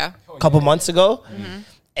Yeah. a couple months ago?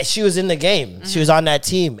 And she was in the game. She was on that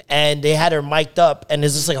team, and they had her mic'd up, and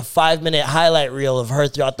there's just like a 5-minute highlight reel of her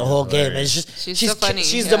throughout the whole game. And it's just She's so funny,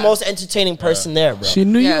 She's yeah. the most entertaining person there, bro. She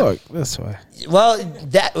in New Yeah. York. That's why. Well,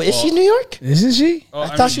 that is she New York? Isn't she? Oh,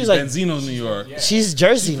 I thought she was like- Benzino, New York. She's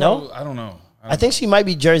Jersey, no? I don't know. I think she might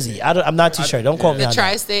be Jersey. I'm not too sure. Don't quote me The on that.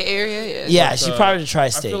 tri-state area. Yeah, she probably the I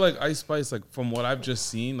tri-state. feel like Ice Spice, like from what I've just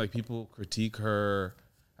seen, like people critique her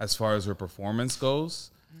as far as her performance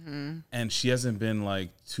goes, and she hasn't been like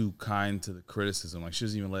too kind to the criticism. Like she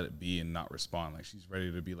doesn't even let it be and not respond. Like she's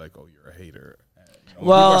ready to be like, "Oh, you're a hater." And, you know, when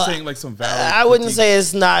Well, people are saying like some valid. I wouldn't critiques. say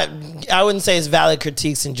it's not. I wouldn't say it's valid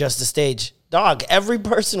critiques in just the stage. Dog, every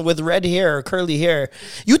person with red hair or curly hair,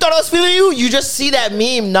 you thought I was feeling you? You just see that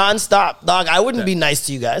meme nonstop. Dog, I wouldn't be nice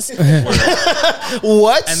to you guys.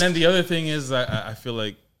 What? And then the other thing is, I feel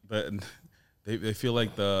like they feel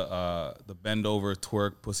like the bend over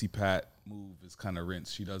twerk pussy pat move is kind of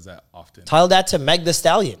rinsed. She does that often. Tell that to Meg Thee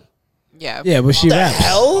Stallion. Yeah. Yeah, but she The raps.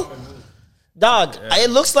 hell? Dog, it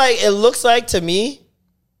looks like to me,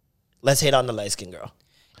 let's hate on the light skinned girl.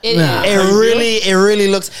 It Nah. is. It really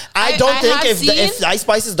looks. I don't I think have if Ice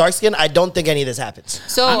Spice is dark skinned, I don't think any of this happens.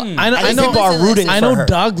 So I think know. people are rooting I for know her.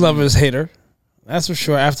 dog lovers hate her. That's for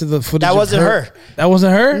sure. After the footage, That of wasn't her. That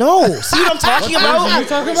wasn't her. No, see what I'm talking about? What are you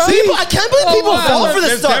talking about? People, I can't believe people wow. fall for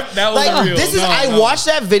this That- stuff. that was Like real. this is. No, I no. watched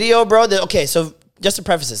that video, bro. Okay, so just to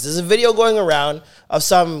preface this, there's a video going around of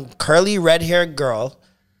some curly red haired girl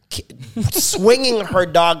swinging her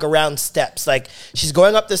dog around steps. Like she's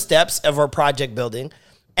going up the steps of her project building.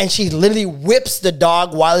 And she literally whips the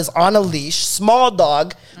dog while he's on a leash, small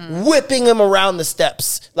dog, whipping him around the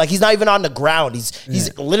steps. Like he's not even on the ground.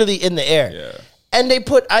 He's literally in the air. Yeah. And they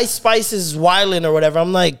put Ice Spice's Wildin' or whatever.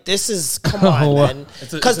 I'm like, this is, come on, man.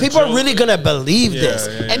 It's a Because people are joke. really going to believe this.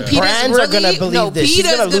 and Peter's Brands are gonna believe this. She's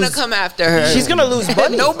Peter's gonna gonna lose- come after her. She's going to lose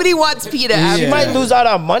money. Nobody wants Peter She after might her. lose out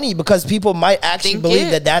on money because people might actually Think believe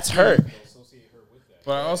it. that that's her.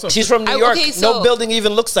 But I also She's from New I- York. okay, No so- building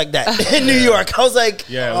even looks like that in New York. I was like,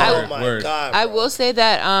 Yeah, oh word, my word. God. I will say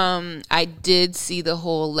that I did see the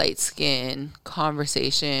whole light skin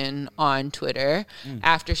conversation on Twitter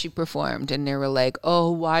after she performed, and they were like, "Oh,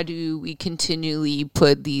 why do we continually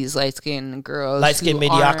put these light skinned girls, Light skin who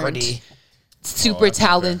aren't mediocrity. super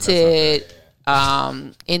talented,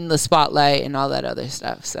 in the spotlight and all that other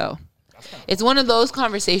stuff. So it's one of those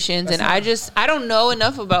conversations, and I don't know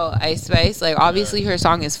enough about Ice Spice. Like, obviously her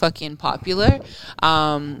song is fucking popular,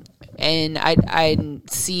 and I'd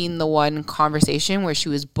seen the one conversation where she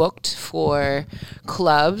was booked for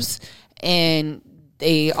clubs, and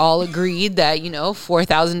they all agreed that, you know,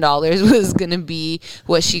 $4,000 was gonna be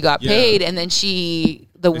what she got paid, and then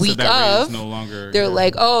the week of, they're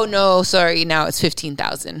like, oh no, sorry, now it's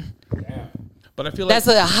 $15,000. But I feel like that's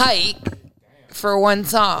a hike for one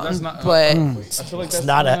song. That's not, but I feel like it's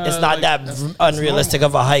not that unrealistic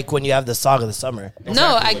of a hike when you have the song of the summer.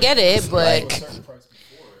 No, I get it, but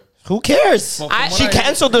who cares? She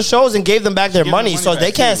canceled the shows and gave them back their money, so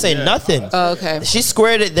they can't say nothing. Oh, okay. She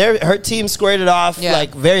squared it. Her team squared it off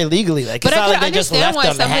like very legally. Like, it's not like they just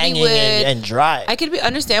left them hanging and dry. I could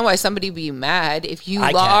understand why somebody be mad if you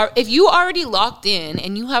already locked in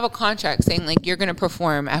and you have a contract saying like you're gonna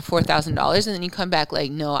perform at $4,000 and then you come back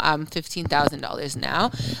like, no, I'm $15,000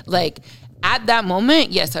 now. Like, at that moment,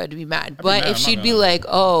 yes, I would be mad. But if she'd be like,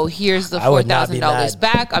 "Oh, here's the $4,000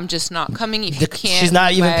 back. I'm just not coming. If you can't," she's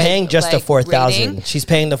not even paying just the $4,000. She's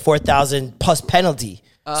paying the $4,000 plus penalty.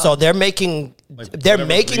 So they're making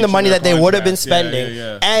the money that they would have been spending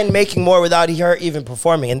and making more without her even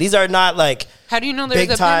performing. And these are not like, how do you know there's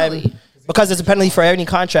a penalty? Because there's a penalty for any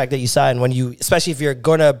contract that you sign especially if you're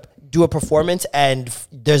gonna do a performance and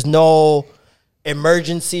there's no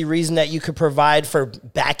emergency reason that you could provide for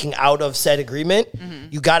backing out of said agreement,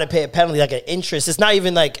 you got to pay a penalty, like an interest. It's not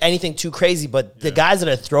even like anything too crazy, but the guys that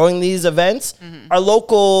are throwing these events are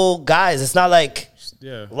local guys. It's not like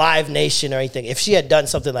Live Nation or anything. If she had done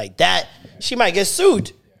something like that, she might get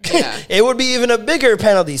sued. It would be even a bigger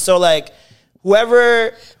penalty. So like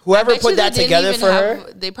whoever put that together for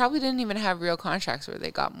her, they probably didn't even have real contracts where they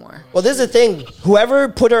got more. Well, this is the thing. Whoever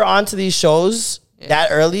put her onto these shows that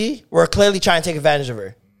early, we're clearly trying to take advantage of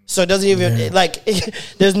her. So it doesn't even like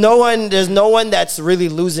there's no one that's really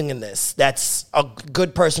losing in this. That's a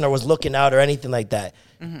good person or was looking out or anything like that.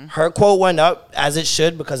 Her quote went up as it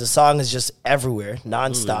should because the song is just everywhere,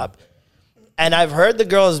 nonstop. And I've heard the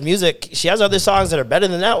girl's music. She has other songs that are better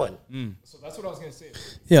than that one. So that's what I was gonna say.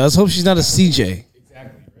 Yeah, let's hope she's not a CJ.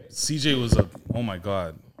 Exactly. Right? CJ was oh my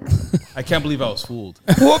God. I can't believe I was fooled.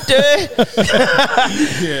 Whooped it.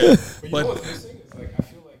 Yeah. But you know what's missing is like I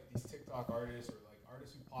feel like these TikTok artists or like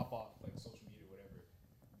artists who pop off like social media or whatever,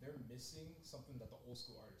 they're missing something that the old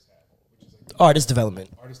school artists had, which is like artist development.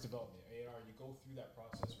 Artist development. A&R, you go through that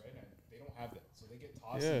process, right? And they don't have that. So they get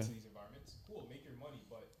tossed into these environments. Cool, make your money,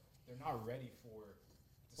 but they're not ready for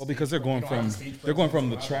because they're going from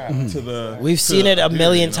the trap to the. We've seen it a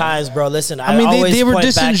million times, bro. Listen, I mean, they were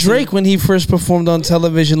dissing Drake when he first performed on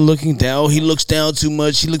television, looking down. He looks down too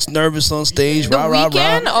much. He looks nervous on stage. The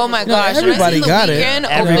Weeknd? Oh my gosh! Everybody got it.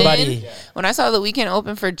 Everybody. When I saw The Weeknd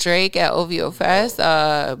open for Drake at OVO Fest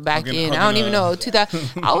back in, I don't even know,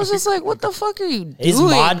 2000, I was just like, what the fuck are you doing? His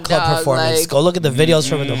Mod Club performance. Like, go look at the videos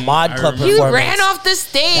from the Mod Club performance. He ran off the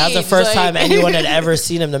stage. That was the first time anyone had ever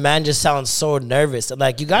seen him. The man just sounds so nervous. And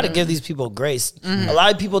like, you got to give these people grace. A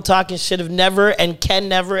lot of people talking shit have never and can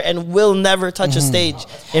never and will never touch a stage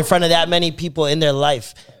in front of that many people in their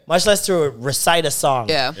life. Much less to recite a song.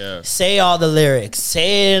 Yeah. Say all the lyrics.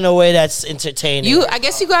 Say it in a way that's entertaining. I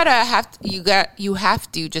guess you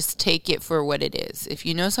have to just take it for what it is. If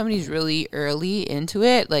you know somebody's really early into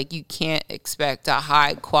it, like you can't expect a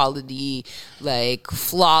high quality, like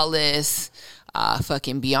flawless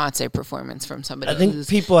fucking Beyonce performance from somebody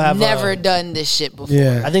who's never done this shit before.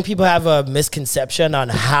 Yeah. I think people have a misconception on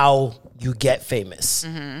how you get famous.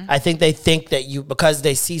 I think they think that because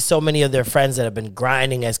they see so many of their friends that have been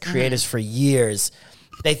grinding as creators for years,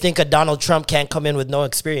 they think a Donald Trump can't come in with no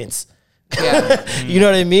experience. Yeah. You know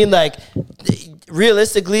what I mean? Like,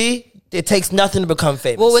 realistically, it takes nothing to become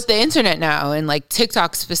famous. Well, with the internet now and like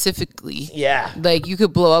TikTok specifically, like you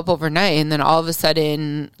could blow up overnight and then all of a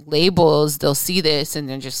sudden labels, they'll see this and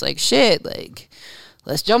they're just like, shit, like,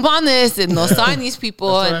 let's jump on this, and they'll sign these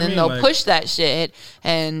people and then they'll push that shit.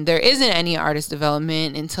 And there isn't any artist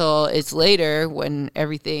development until it's later when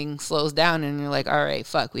everything slows down and you're like, all right,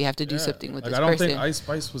 fuck, we have to do something with this person. I don't think Ice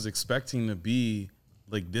Spice was expecting to be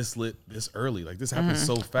like this lit this early. Like this happened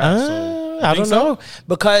so fast. I don't know.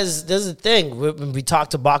 Because there's a thing. When we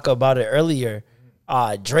talked to Baka about it earlier,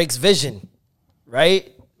 Drake's vision,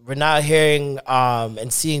 right? We're now hearing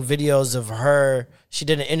and seeing videos of her. She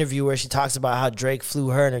did an interview where she talks about how Drake flew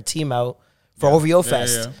her and her team out for OVO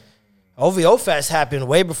Fest. OVO Fest happened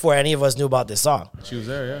way before any of us knew about this song. She was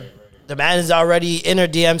there, yeah. The man is already in her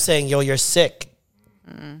DM saying, yo, you're sick.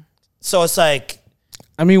 So it's like...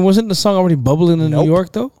 I mean, wasn't the song already bubbling in New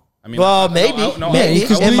York, though? I mean, well, maybe. Maybe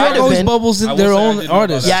because New York always bubbles in their own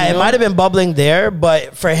artists. Yeah, it might have been bubbling there,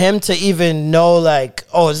 but for him to even know, like,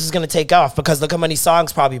 oh, this is gonna take off, because look how many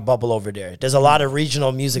songs probably bubble over there. There's a lot of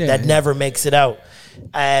regional music that never makes it out,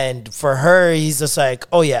 and for her, he's just like,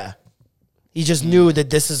 oh yeah, he just knew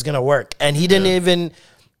that this is gonna work, and he didn't even.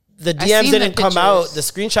 The DMs didn't come out. The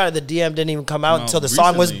screenshot of the DM didn't even come out until the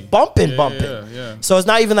song was bumping. Yeah. So it's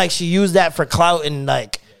not even like she used that for clout and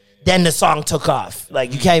like. Then the song took off.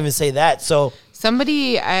 Like, you can't even say that. So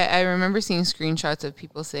somebody, I remember seeing screenshots of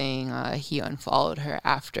people saying he unfollowed her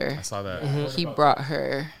after. I saw that. He brought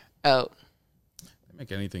her out. They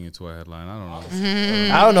make anything into a headline. I don't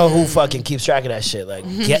know. I don't know who fucking keeps track of that shit. Like,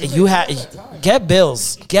 get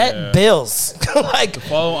bills. Get bills. Like,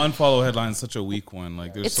 unfollow headline is such a weak one.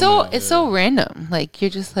 Like, there's it's so random. Like,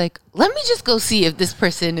 you're just like, let me just go see if this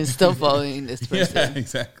person is still following this person. Yeah,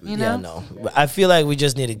 exactly. You know? Yeah, no. I feel like we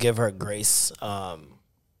just need to give her grace.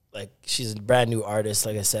 Like, she's a brand new artist,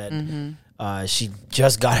 like I said. She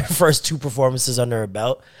just got her first 2 performances under her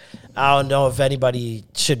belt. I don't know if anybody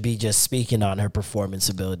should be just speaking on her performance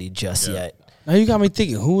ability just yet. Now you got me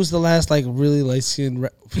thinking, who was the last like really light-skinned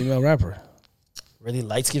female rapper? Really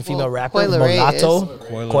light-skinned female rapper? Coi Leray Mulatto?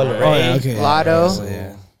 Coi Leray. Oh, yeah, okay. Lotto.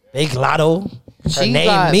 Yeah. Big Lotto. Her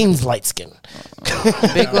name means light skin.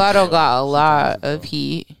 Big Lotto got a lot of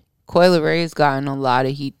heat. Coi Leray's gotten a lot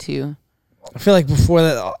of heat too. I feel like before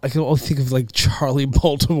that, I can only think of like Charlie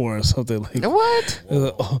Baltimore or something like. What?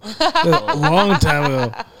 A long time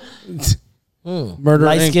ago. Murder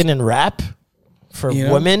Light Inc. skin and rap for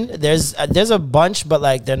women. There's a bunch, but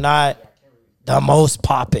like they're not the most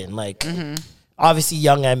popping. Like obviously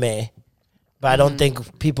Young M.A., but I don't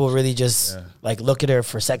think people really just like look at her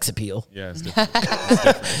for sex appeal. Yeah, it's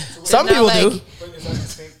different. Some people do. But is that the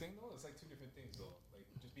same thing though? It's like 2 different things though. Like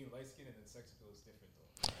just being light skinned and then sex appeal is different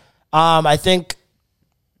though. I think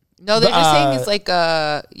No, they're just saying it's like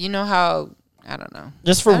you know how I don't know.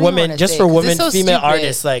 just for women, so female stupid.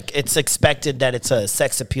 artists, like it's expected that it's a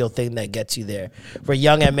sex appeal thing that gets you there. For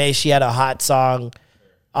Young M.A., she had a hot song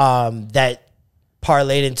that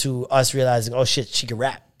parlayed into us realizing, oh shit, she can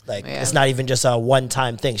rap. Like it's not even just a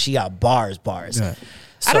one-time thing. She got bars. Yeah.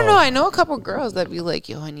 I don't know. I know a couple girls that be like,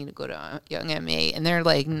 yo, I need to go to Young M.A. And they're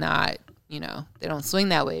like not, they don't swing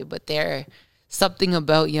that way, but they're something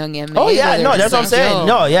about Young M.A. Oh, yeah. No, that's what I'm saying.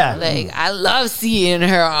 No, yeah. Like, I love seeing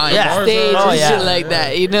her on stage Oh, and yeah. shit like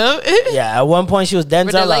that, you know? Yeah, at one point she was Denzel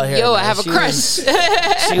But they're like, out here. yo, I man. have a She crush.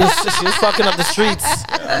 she was fucking up the streets.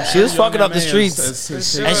 She was fucking up the streets.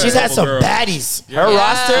 And she's had some baddies. Her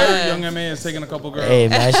roster. Young M.A. is taking a couple girls. Hey,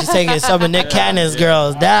 man, she's taking some of Nick Cannon's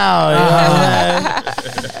girls down. You know what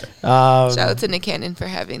I'm saying? Shout out to Nick Cannon for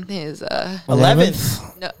having his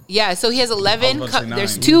 11th. No, yeah, so he has 11. Say 9.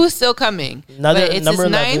 There's 2 still coming. But it's number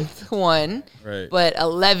his 11. 9th one, Right. but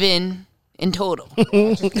 11 in total.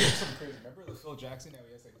 Remember the Phil Jackson? Now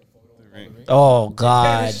he has like the photo of all the rings. Oh,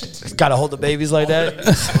 God. Gotta hold the babies like that.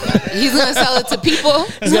 He's gonna sell it to People.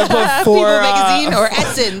 He's gonna put People 4 magazine or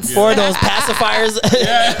Essence. 4 of those pacifiers.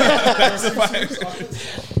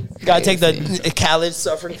 Gotta take the Khaled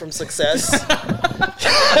suffering from success.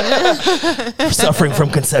 Suffering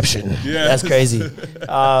from conception. Yeah. That's crazy.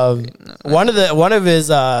 One of his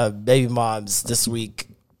baby moms this week.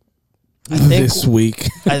 This week.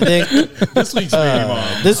 I think This week's baby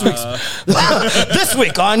mom. this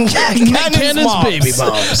week on Cannon's moms. baby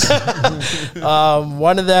moms.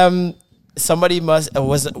 One of them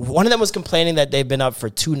was complaining that they've been up for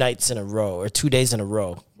 2 nights in a row or 2 days in a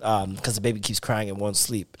row because the baby keeps crying and won't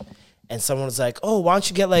sleep. And someone was like, "Oh, why don't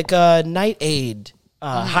you get like a night aid?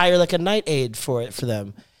 Hire like a night aid for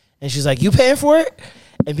them?" And she's like, "You paying for it?"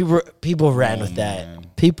 And people ran with that. man.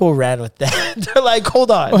 People ran with that. They're like,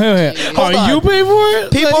 "Hold on, Wait. Hold Are on. you paying for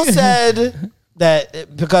it? People Like- said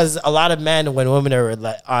that because a lot of men, when women are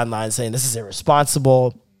like online saying this is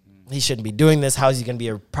irresponsible, he shouldn't be doing this. How is he going to be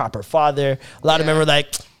a proper father? A lot of men were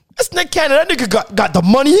like, that's Nick Cannon. That nigga got the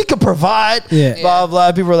money. He could provide. Yeah. Blah,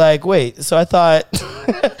 blah. People were like, wait, so I thought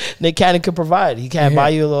Nick Cannon could provide. He can't buy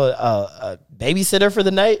you a little a babysitter for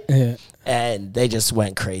the night? Yeah. And they just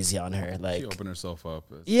went crazy on her. Like, She opened herself up.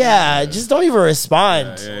 yeah, just don't even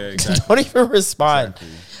respond. Yeah, exactly. Don't even respond.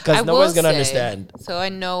 Because I no one's will going to say, understand. So I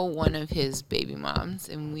know one of his baby moms,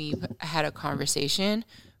 and we've had a conversation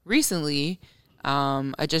recently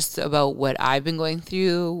just about what I've been going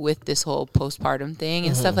through with this whole postpartum thing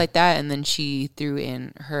and stuff like that. And then she threw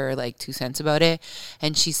in her like 2 cents about it.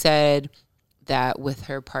 And she said that with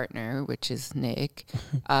her partner, which is Nick,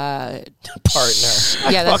 Partner.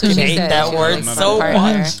 yeah, that's what fucking she hate said. that She was word like, my so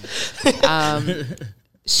partner.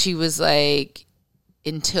 She was like,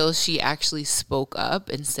 until she actually spoke up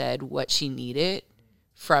and said what she needed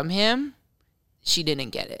from him, she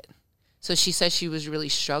didn't get it. So she said she was really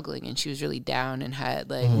struggling and she was really down and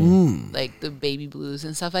had like the baby blues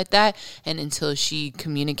and stuff like that. And until she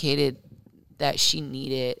communicated that she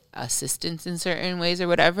needed assistance in certain ways or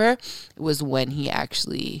whatever, it was when he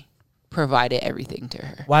actually provided everything to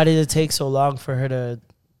her. Why did it take so long for her to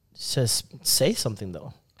just say something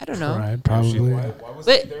though? I don't know. Right, probably. Why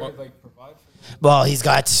wasn't he there to like provide for them? Well, he's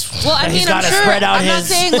got. Well, I mean, he's got I'm to sure. spread out I'm his.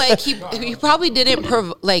 not saying like he probably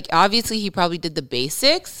didn't like obviously he probably did the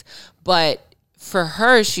basics, but for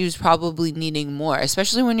her, she was probably needing more,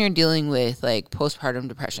 especially when you're dealing with like postpartum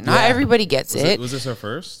depression. Not everybody gets it. Was this her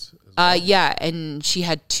first? Yeah, and she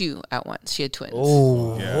had 2 at once. She had twins.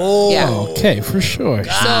 Oh, Yeah. Okay, for sure.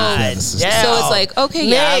 So it's like, okay,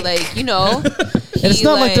 yeah, like, you know. And it's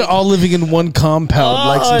not like they're all living in one compound,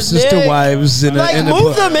 like some sister Nick. wives in like a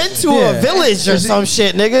move them into a village or some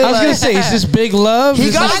shit, nigga. I was gonna say, is this big love? He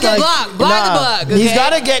Is got this to get like- block. Okay? He's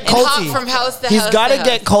got to get And hop culty from house to He's house got to to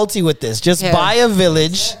get house. culty with this. Just buy a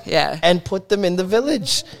village, and put them in the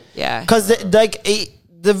village. Yeah, because like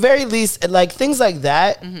the very least, like things like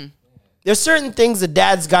that. There's certain things the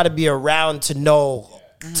dad's got to be around to know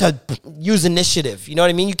to use initiative. You know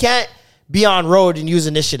what I mean? You can't be on road and use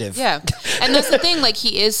initiative. Yeah. And that's the thing, like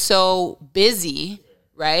he is so busy,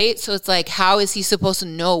 right? So it's like, how is he supposed to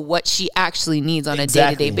know what she actually needs on a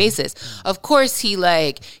day-to-day basis? Of course, he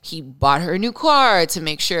bought her a new car to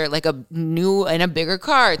make sure, like a new and a bigger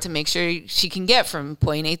car to make sure she can get from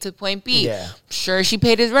point A to point B. Yeah. Sure, she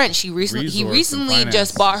paid his rent. He recently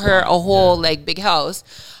just bought her a whole like big house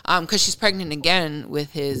because she's pregnant again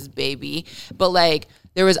with his baby. But like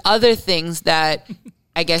there was other things that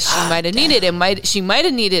I guess she might have needed. She might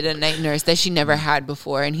have needed a night nurse that she never had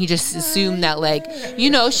before, and he just assumed that, like, you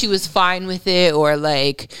know, she was fine with it, or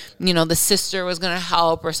like, you know, the sister was gonna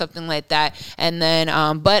help or something like that. And then,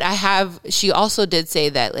 but she also did say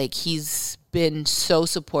that like he's been so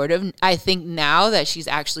supportive. I think now that she's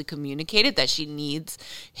actually communicated that she needs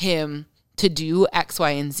him to do X, Y,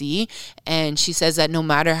 and Z. And she says that no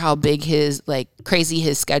matter how big his, like, crazy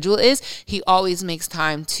his schedule is, he always makes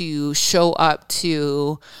time to show up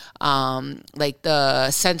to, like, the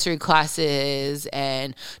sensory classes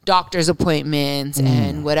and doctor's appointments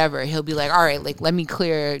and whatever. He'll be like, all right, like, let me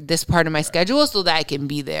clear this part of my schedule so that I can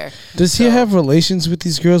be there. Does he have relations with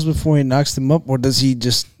these girls before he knocks them up, or does he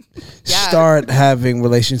just start having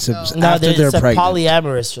relationships after they're pregnant? It's a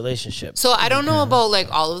polyamorous relationship. So I don't know about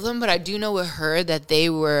like all of them, but I do know with her that they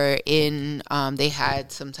were in, they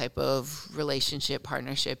had some type of relationship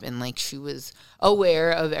partnership, and like she was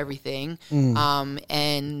aware of everything.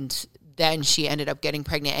 And then she ended up getting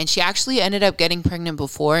pregnant, and she actually ended up getting pregnant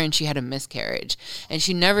before, and she had a miscarriage, and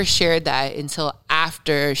she never shared that until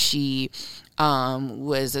after she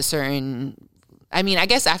was a certain. I mean, I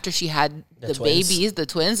guess after she had the babies, the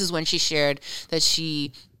twins, is when she shared that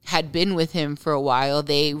she had been with him for a while.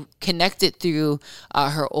 They connected through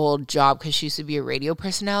her old job because she used to be a radio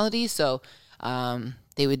personality. So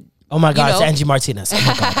they would. Oh my God, it's Angie Martinez. Oh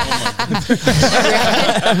my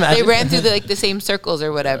God. They ran through the same circles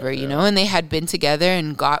or whatever, you know, and they had been together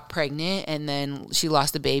and got pregnant, and then she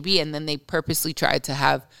lost the baby, and then they purposely tried to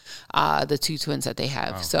have the 2 twins that they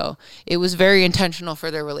have. Wow. So it was very intentional for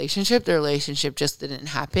their relationship. Their relationship just didn't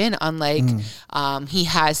happen. Unlike he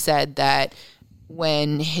has said that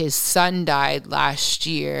when his son died last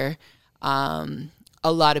year,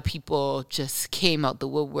 a lot of people just came out the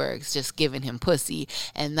woodworks just giving him pussy,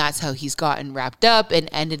 and that's how he's gotten wrapped up and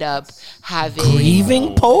ended up having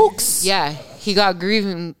grieving pokes. Yeah, he got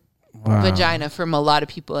grieving vagina from a lot of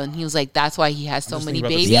people, and he was like, that's why he has so many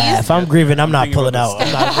babies. Yeah, if I'm grieving, I'm not pulling out.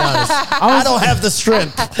 I'm not be honest. I don't have the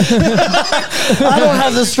strength. I don't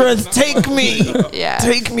have the strength. Take me. Yeah.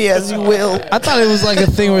 Take me as you will. I thought it was like a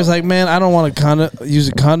thing where it's like, man, I don't want to use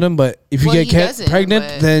a condom, but if you get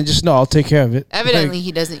pregnant, then just no, I'll take care of it. Evidently,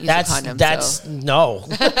 he doesn't use a condom. No.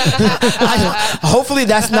 Hopefully,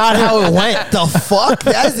 that's not how it went. The fuck?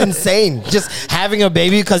 That is insane. Just having a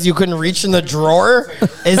baby because you couldn't reach in the drawer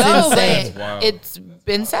is insane. But it's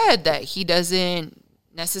been said that he doesn't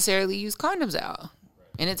necessarily use condoms out,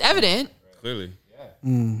 and it's evident. Clearly,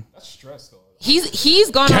 that's stress though.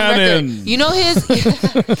 He's gone on record. You know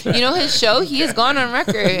his show. He has gone on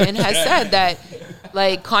record and has said that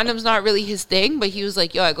like condoms not really his thing, but he was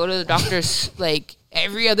like, yo, I go to the doctor's like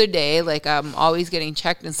every other day, like I'm always getting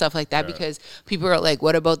checked and stuff like that because people are like,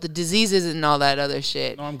 what about the diseases and all that other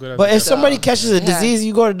shit? No, I'm good. But if somebody catches a disease,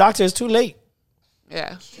 you go to the doctor, it's too late.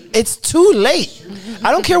 Yeah. It's too late.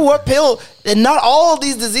 I don't care what pill, and not all of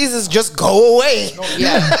these diseases just go away.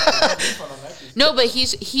 Yeah. No, but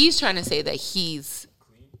he's trying to say that he's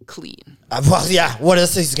clean. Well, yeah. What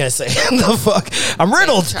else is he gonna say? The fuck? I'm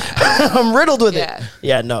riddled. I'm riddled with it.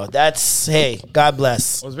 Yeah. No. That's God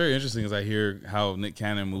bless. What's very interesting is I hear how Nick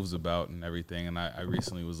Cannon moves about and everything, and I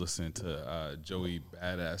recently was listening to Joey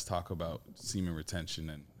Badass talk about semen retention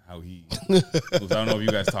and how he moves. I don't know if you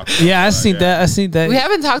guys talked about I seen that. I seen that. We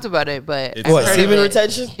haven't talked about it, but What, semen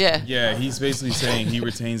retention? Yeah. Yeah, he's basically saying he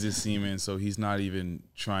retains his semen, so he's not even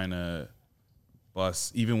trying to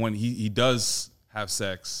bust, even when he does have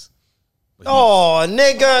sex. Oh,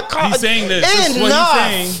 nigga. He's saying this. This is what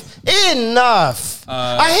he's saying. Enough.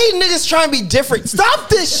 I hate niggas trying to be different. Stop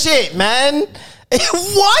this shit, man.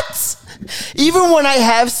 What? Even when I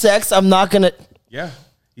have sex, I'm not going to. Yeah.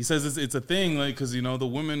 He says it's a thing, like, because, you know, the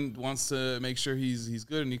woman wants to make sure he's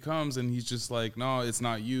good, and he comes, and he's just like, no, it's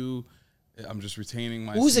not you. I'm just retaining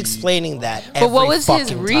my Who's seed. explaining that? But what was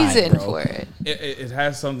his reason for it? It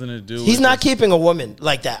has something to do with... He's not keeping a woman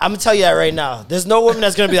like that. I'm going to tell you that right now. There's no woman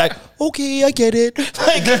that's going to be like, okay, I get it.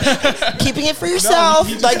 Like, keeping it for yourself.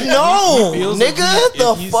 He nigga, like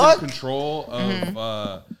the he's fuck? in control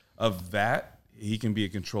of that. He can be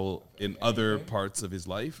in control in other parts of his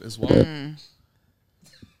life as well.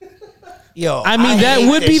 Yo, I mean, that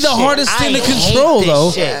would be the hardest thing to control,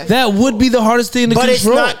 though. That would be the hardest thing to control. But it's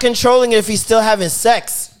not controlling it if he's still having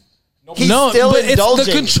sex. He's still but indulging. it's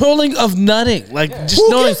the controlling of nutting. Like, just Who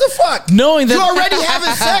knowing, gives a fuck? Knowing that you already having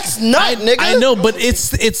sex, nut, nigga. I know, but it's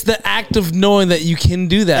the act of knowing that you can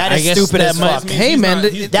do that. That is I guess stupid that as might, fuck. hey, man,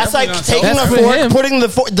 That's like taking That's a for fork, him. putting the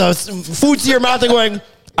food to your mouth and going,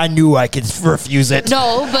 I knew I could refuse it.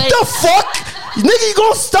 No, but the fuck? Nigga, you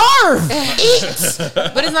gonna starve.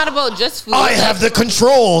 Eat. But it's not about just food. I have the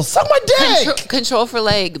control. Suck my dick. Control for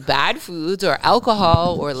like bad foods or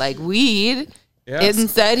alcohol or like weed. Yeah.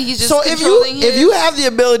 Instead, he's just So controlling if you have the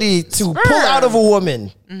ability to pull out of a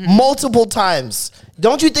woman multiple times,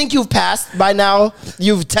 don't you think you've passed by now?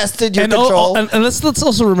 You've tested your control. And let's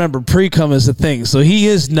also remember, pre-cum is a thing, so he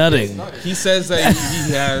is nutting. He says that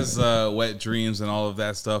he has wet dreams and all of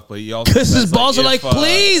that stuff, but he also Because says, his balls are like,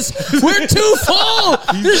 please, we're too full.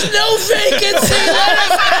 There's no vacancy. Let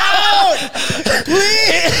us out.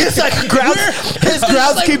 Please. It's like his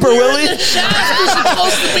groundskeeper Willie.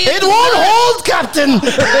 It won't hold, Captain.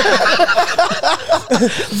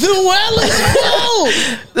 The well is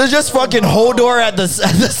full. There's just fucking Hodor at the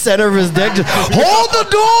center of his dick. Just, hold the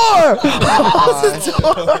door. Hold the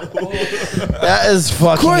door. That is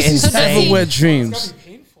fucking Of course he's insane. having wet dreams.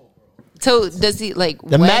 So does he like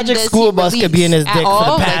The magic school bus could be in his dick for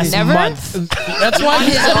the past month. That's why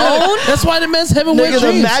he's own. That's why the man's having wet Nigga,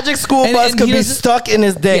 dreams. the magic school bus could he be doesn't- stuck in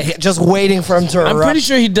his dick, just waiting for him to erupt. I'm pretty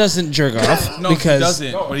sure he doesn't jerk off No, because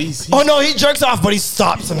he doesn't. But he's Oh no, he jerks off, but he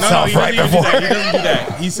stops no, himself he right doesn't even before. do that. He doesn't do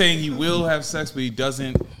that. He's saying he will have sex, but he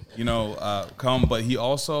doesn't, come. But he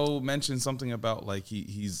also mentioned something about like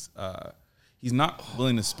he's not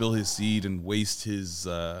willing to spill his seed and waste his.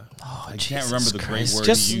 I can't remember the great word.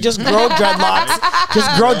 Just grow dreadlocks.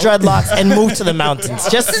 Just grow dreadlocks and move to the mountains.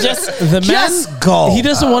 Just go. he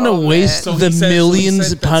doesn't want to waste So he the said- millions so he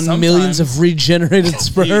said that upon millions sometimes of regenerated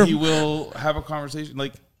sperm. he will have a conversation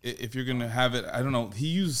like if you're gonna have it. I don't know. He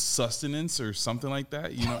used sustenance or something like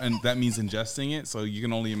that, and that means ingesting it. So you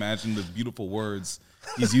can only imagine the beautiful words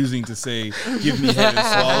he's using to say, give me head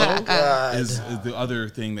and swallow is the other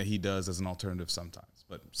thing that he does as an alternative sometimes.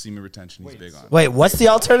 But semen retention, he's big on. Wait, what's the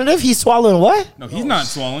alternative? He's swallowing what? No, he's not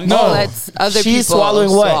swallowing. No, that's other She's people swallowing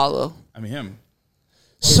what? swallow. I mean him.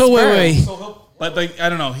 So wait. But like I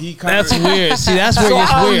don't know. He kind That's of weird. See, that's where So it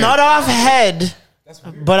gets I'll weird. nut off head,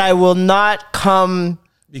 but I will not come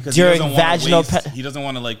because during he doesn't wanna vaginal. waste- he doesn't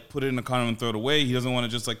want to like put it in a condom and throw it away. He doesn't want to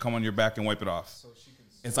just like come on your back and wipe it off.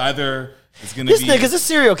 It's either it's gonna This be nigga's a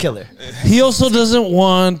serial killer. He also doesn't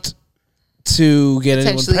want to get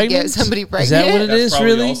anyone Potentially pregnant. get somebody Is that what pregnant? it that's is? probably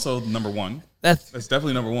Really? also number one. That's That's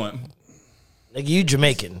definitely number one. Nigga, you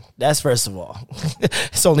Jamaican. That's first of all.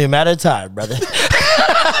 It's only a matter of time, brother.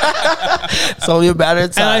 It's only a matter of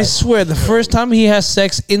and time. I swear, the first time he has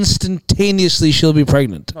sex, instantaneously she'll be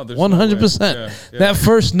pregnant. No, there's no 100%. way. Yeah. That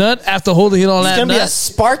first nut after holding it on He's that gonna be a nut.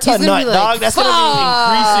 Sparta He's gonna nut, be like, dog. That's gonna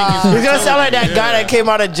Increasing be. his He's gonna sound like that guy that came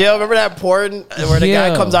out of jail. Remember that porn where the guy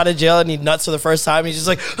Yeah. comes out of jail and he nuts for the first time? He's just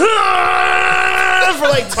like for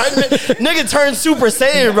like 10 minutes. Nigga turned Super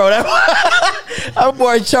Saiyan, bro. That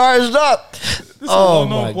boy charged up. Oh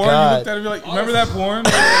my porn. You looked god! at it and be like, remember that porn?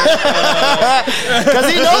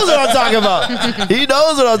 Because he knows what I'm talking about. He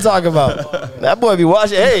knows what I'm talking about. That boy be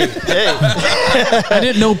watching. Hey. I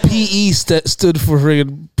didn't know PE stood for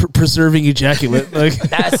friggin' preserving ejaculate. Like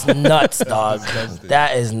That's nuts, dog.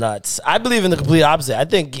 That is nuts. I believe in the complete opposite. I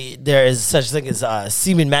think there is such thing as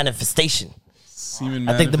semen manifestation. Semen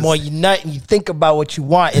I think the more you nut and you think about what you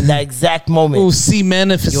want in that exact moment, Oh, see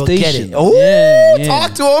manifestation. you'll get it. Oh, Yeah.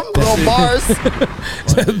 talk to him, little bars.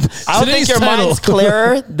 I don't think your mind's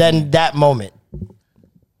clearer than that moment.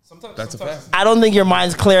 That's a fact. I don't think your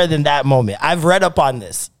mind's clearer than that moment. I've read up on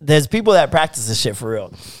this. There's people that practice this shit for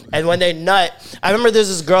real. And when they nut, I remember there's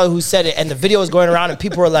this girl who said it, and the video was going around, and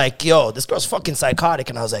people were like, yo, this girl's fucking psychotic.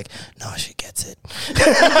 And I was like, no, she gets it.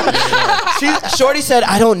 Shorty said,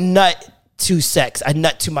 I don't nut to sex. I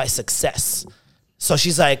nut to my success. So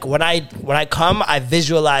she's like, when I come, I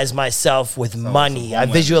visualize myself with money. I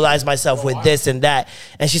visualize myself with this and that.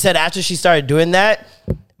 And she said after she started doing that,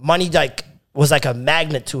 money was like a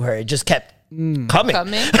magnet to her. It just kept coming.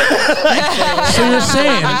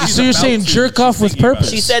 So you're saying jerk off with purpose.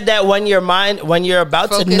 She said that when you're about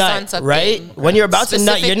Focus to nut, right? When you're about to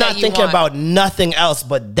nut, you're not thinking about nothing else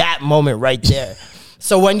but that moment right there.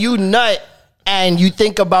 So when you nut and you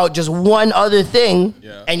think about just one other thing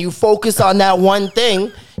and you focus on that one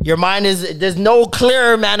thing, your mind there's no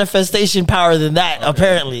clearer manifestation power than that,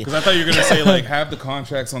 apparently. Because I thought you were going to say, like, have the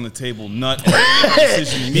contracts on the table, nut, and make a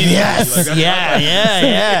decision immediately. Yes, like,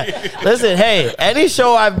 yeah. Listen, hey, any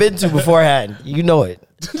show I've been to beforehand, you know it.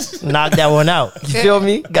 Knock that one out. You feel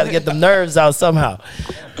me? Got to get the nerves out somehow.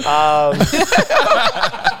 Don't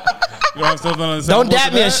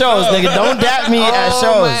dap me at shows, nigga. Don't dap me at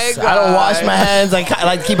shows. I don't wash my hands. I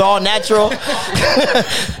like to keep it all natural.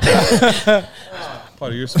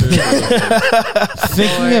 Part of your spirit.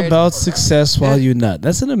 Thinking about success while you nut.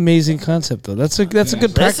 That's an amazing concept, though. That's a good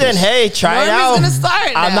practice. Listen, hey, try it out. Gonna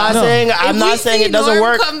start I'm now. not saying it doesn't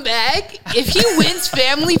work. Come back if he wins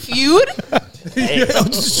Family Feud.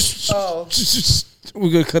 We're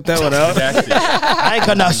gonna cut that one out. I ain't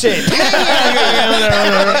cutting out shit.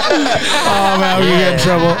 Oh man, we get in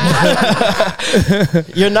trouble.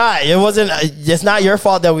 You're not. It's not your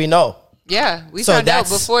fault that we know. Yeah, we found out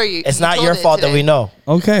before you. It's not your fault that we know.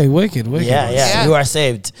 Okay, wicked. Yeah. You are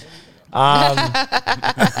saved.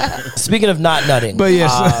 Speaking of not nutting, but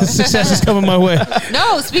yes, success is coming my way.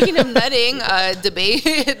 No, speaking of nutting, the baby.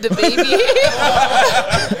 I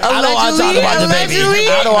don't want to talk about the baby.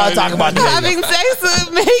 I don't want to talk about the baby. Having sex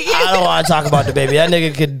with Megan. I don't want to talk about the baby. That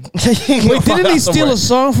nigga could. Wait, didn't he steal a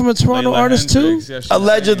song from a Toronto artist too? Yeah,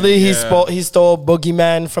 allegedly, he stole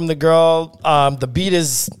Boogeyman from the girl. The beat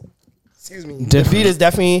is. Excuse me. The beat is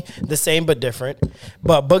definitely the same but different.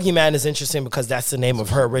 But Boogeyman is interesting because that's the name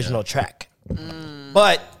of her original track.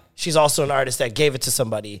 But she's also an artist that gave it to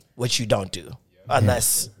somebody, which you don't do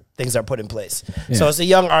unless things are put in place. Yeah. So it's a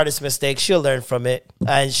young artist mistake. She'll learn from it.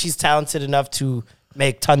 And she's talented enough to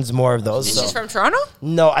make tons more of those. She's from Toronto?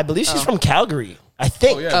 No, I believe she's from Calgary. I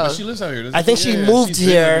think. Oh, yeah, but she lives out here. I think she moved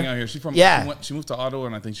here. Out here. She's from, she moved to Ottawa,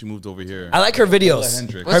 and I think she moved over here. I like her videos.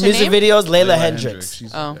 Her music videos, Layla Hendricks.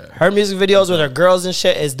 Her music videos with her girls and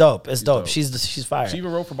shit is dope. It's dope. She's fire. She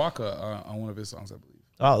even wrote for Baka on one of his songs, I believe.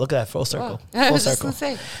 Oh, look at that full circle. I was just gonna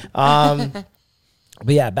say. But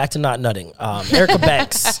yeah, back to not nutting. Erica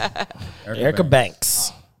Banks. Erica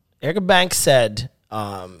Banks said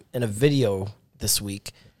in a video this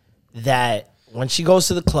week that when she goes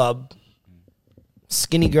to the club,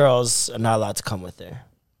 skinny girls are not allowed to come with her.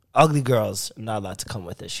 Ugly girls are not allowed to come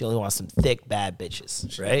with her. She only wants some thick, bad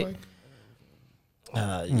bitches, right?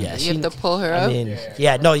 Yeah, you have to pull her up. I mean,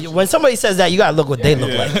 no. When somebody says that, you gotta look what they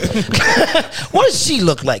look like. What does she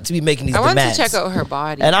look like to be making these demands? I want to check out her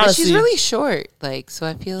body, and honestly, she's really short. So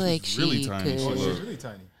I feel like she's really tiny. She's really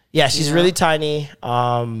tiny. Yeah, she's really tiny.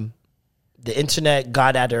 The internet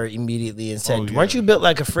got at her immediately and said, weren't you built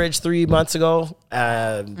like a fridge 3 months ago?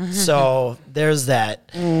 So there's that.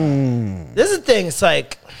 This is the thing. It's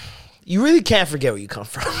like, you really can't forget where you come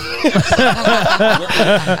from.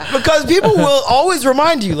 Because people will always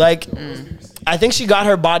remind you. Like, I think she got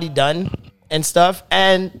her body done and stuff.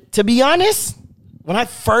 And to be honest, when I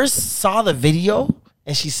first saw the video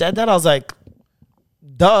and she said that, I was like,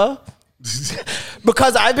 duh.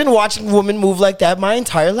 Because I've been watching women move like that my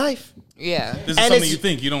entire life. Yeah. This is something you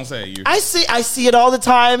think, you don't say. I see it all the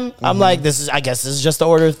time. I'm like, I guess this is just the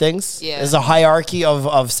order of things. Yeah. There's a hierarchy of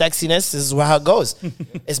sexiness. This is how it goes.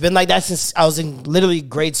 It's been like that since I was in literally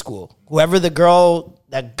grade school. Whoever the girl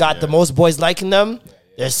that got the most boys liking them,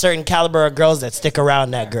 there's a certain caliber of girls that stick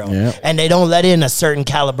around that girl. Yeah. And they don't let in a certain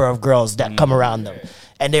caliber of girls that come around them.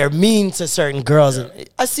 And they're mean to certain girls. Yeah.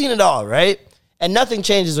 I've seen it all, right? And nothing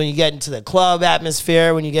changes when you get into the club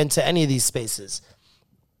atmosphere, when you get into any of these spaces.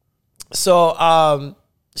 So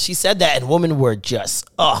she said that, and women were just,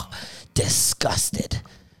 disgusted.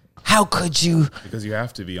 How could you? Because you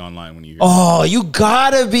have to be online when you hear Oh, you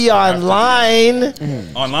gotta be online.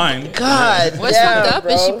 online. God, What's damn, fucked up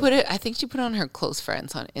bro. is she put it. I think she put it on her close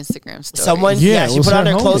friends on Instagram story. Someone, Yeah, she it was put on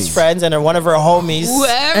her her close homies. friends and one of her homies.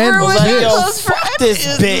 Whoever And was was her like, yo, close fuck friend this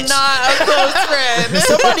is bitch. not a close friend.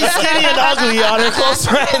 Somebody skinny and ugly on her close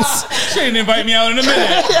friends. She didn't invite me out in a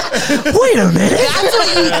minute. Wait a minute. That's what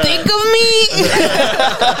you think of me?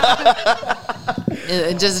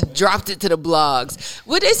 And just dropped it to the blogs.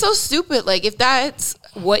 What is so stupid? Like, if that's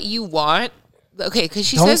what you want, okay, because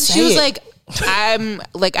she Don't says say she was it. like, I'm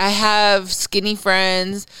like, I have skinny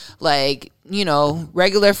friends, like, you know,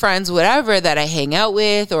 regular friends, whatever, that I hang out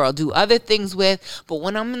with or I'll do other things with. But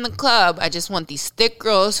when I'm in the club, I just want these thick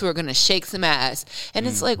girls who are going to shake some ass. And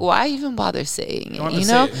it's like, why even bother saying don't it? have You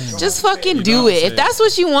to know, say it. just You fucking don't do have to it. say If that's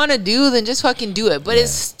what you want to do, then just fucking do it. But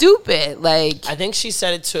it's stupid. Like, I think she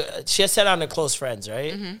said it to. She had said on her close friends,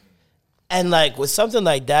 right? Mm-hmm. And like with something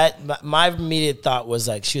like that, my immediate thought was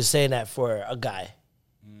like she was saying that for a guy.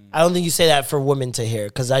 I don't think you say that for women to hear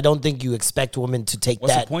because I don't think you expect women to take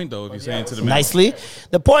What's that the point though if you're saying to the men? nicely.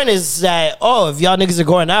 The point is that if y'all niggas are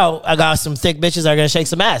going out, I got some thick bitches that are gonna shake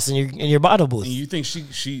some ass in your bottle booth. And you think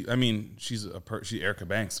she? I mean, she's Erica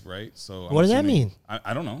Banks, right? So What does that mean?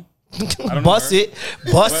 I don't know. I don't Bust know her.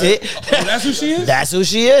 it, bust it. Oh, that's who she is. That's who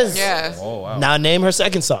she is. yeah. Oh wow. Now name her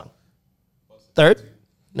second song. Third?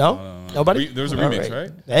 No? Nobody? There's a All remix,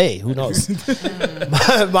 right? Hey, who knows?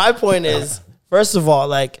 my point is, first of all,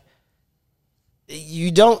 like,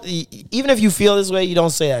 you don't, even if you feel this way, you don't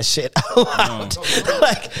say that shit out loud.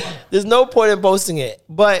 Like, there's no point in posting it.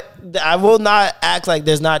 But I will not act like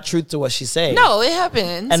there's not truth to what she's saying. No, it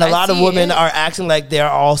happens. And a lot of see women it. are acting like they're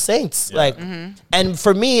all saints. Like, and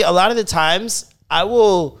for me, a lot of the times, I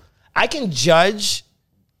can judge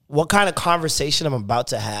what kind of conversation I'm about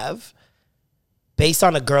to have based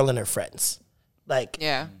on a girl and her friends. Like,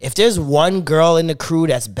 Yeah. if there's one girl in the crew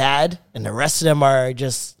that's bad and the rest of them are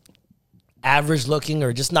just average looking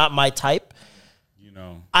or just not my type, You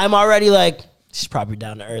know. I'm already like, she's probably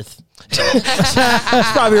down to earth.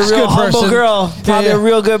 She's probably a real good humble person. girl. Probably Yeah. a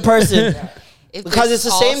real good person. If because it's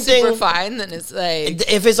the all same thing- super fine, then it's like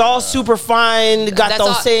If it's all super fine, got That's those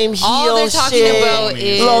all- same all they're heel talking shit, about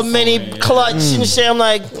is- little mini clutch and shit. I'm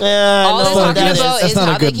like, all no, they're talking that about is. is not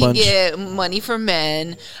a how they good can bunch. get money from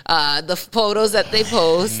men, the photos that they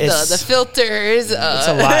post, It's- the filters. It's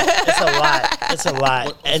a lot. It's a lot. It's a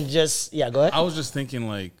lot. And just go ahead. I was just thinking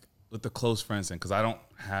like with the close friends thing because I don't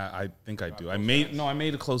have. I think I do. I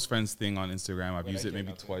made a close friends thing on Instagram. I've used it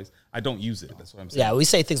maybe twice. I don't use it. That's what I'm saying. Yeah, we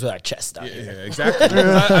say things with our chest down. Yeah, exactly.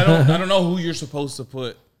 'Cause I don't know who you're supposed to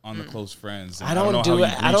put on the close friends. And I don't know do how it. you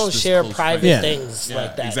I reach don't this share close private friend. Yeah. things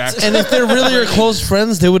like that. exactly. And if they're really your close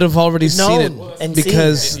friends, they would have already seen it Known and seen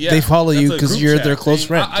because Yeah, they follow that's you a because group you're chat their close thing.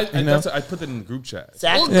 friend. you know? I put that in the group chat.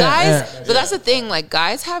 Exactly. Well, guys, yeah. but that's the thing. Like,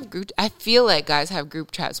 guys have group. I feel like guys have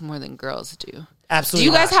group chats more than girls do. Absolutely.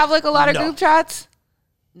 Do you guys not. have like a lot of No. group chats?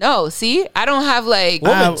 No. See, I don't have like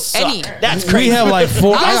Women suck. any. That's We crazy. have like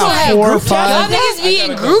four. I also got have 4 or group chats. Y'all 5. niggas be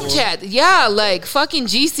in group chat. Yeah, like fucking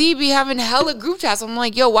GC be having hella group chats. I'm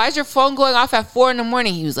like, yo, why is your phone going off at 4 a.m?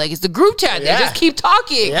 He was like, it's the group chat. Yeah. They just keep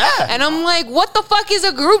talking. Yeah. And I'm like, what the fuck is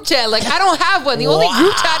a group chat? Like, I don't have one. The only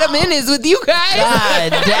group chat I'm in is with you guys.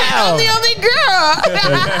 God I'm damn. the only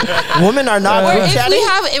girl. Women are not Or group if chatting.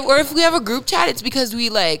 we have a group chat, it's because we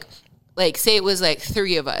like say it was like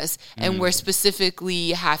 3 of us and we're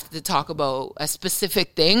specifically have to talk about a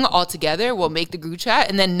specific thing all together. We'll make the group chat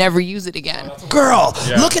and then never use it again. Girl,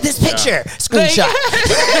 Yeah. look at this picture. Screenshot.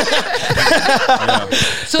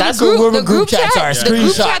 So That's the what group, women the group group chats chat, are, the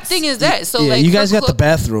group screenshots. chat thing is that. So Yeah, like you guys for got the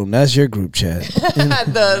bathroom. That's your group chat.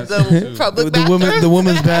 the public bathroom. The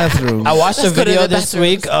women's bathroom. I watched a Let's go to video the this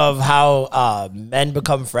bathrooms. week of how men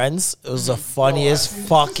become friends. It was the funniest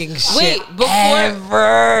fucking shit Wait, before-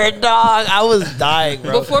 ever, dog. I was dying,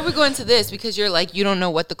 bro. Before we go into this, because you're like, you don't know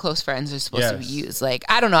what the close friends are supposed to be Yes. used. Like,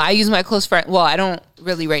 I don't know. I use my close friend. Well, I don't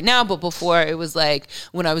really right now, but before it was like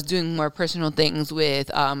when I was doing more personal things with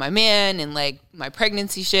my man and like my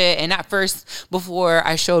pregnancy shit. And at first, before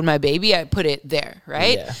I showed my baby, I put it there,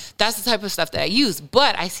 right? Yeah. That's the type of stuff that I use.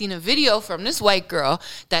 But I seen a video from this white girl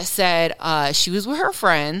that said she was with her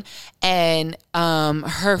friend and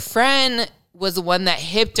her friend was the one that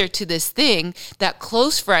hipped her to this thing that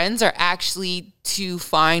close friends are actually to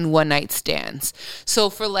find one night stands.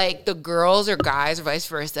 So for like the girls or guys or vice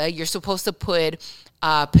versa, you're supposed to put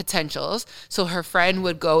potentials. So her friend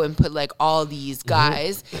would go and put like all these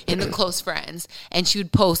guys in the close friends and she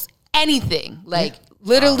would post anything like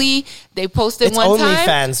Literally, they posted It's one time.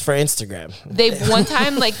 OnlyFans for Instagram. They one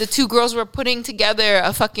time, like, the two girls were putting together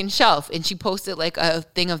a fucking shelf, and she posted like a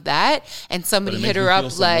thing of that, and somebody hit her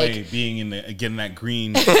up like being in the getting that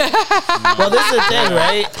green. Well, this is the thing,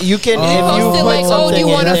 right? You can if you posted put like, oh, something do you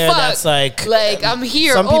in want to there fuck? that's like I'm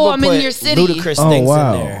here. some people Oh, I'm put in your city. ludicrous Oh, things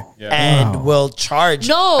wow. in there Yeah. and will charge.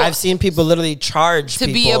 No. I've seen people literally charge To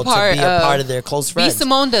people be a part of of- their close B. friends.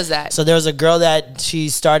 Simone does that. So there was a girl that she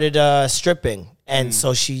started stripping. And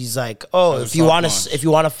so she's like, "Oh, Oh, if you soft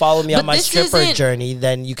want to follow me But on my this stripper isn't- journey,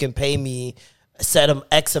 then you can pay me set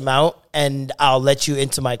X amount, and I'll let you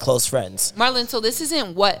into my close friends." Marlon, so this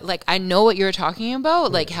isn't what, like, I know what you're talking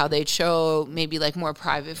about, like how they'd show maybe like more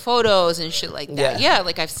private photos and shit like that. Yeah. Yeah,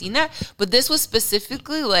 like I've seen that. But this was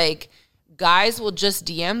specifically like guys will just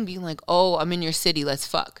DM being like, oh, I'm in your city, let's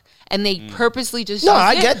fuck. And they purposely just No, use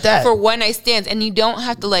I it get that. for one night stands. And you don't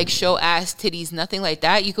have to like show ass, titties, nothing like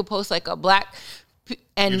that. You could post like a black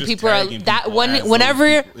and You're just people are tagging that people one as whenever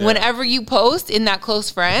those people, yeah. whenever you post in that close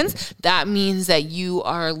friends, that means that you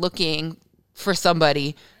are looking for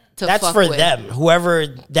somebody to That's fuck for with. them, whoever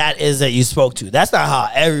that is that you spoke to. That's not how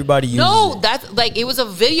everybody uses No, it. that's like it was a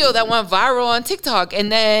video that went viral on TikTok, and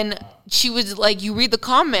then she was like, you read the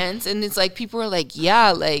comments, and it's like people are like,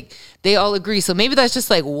 yeah, like they all agree. So maybe that's just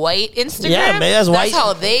like white Instagram. Yeah, maybe that's white-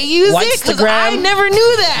 how they use white it. 'Cause Instagram. I never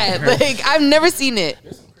knew that. Like I've never seen it.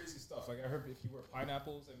 There's some crazy stuff. Like I heard if you wear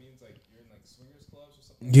pineapples, that means like you're in like swingers clubs or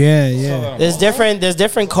something. Yeah. There's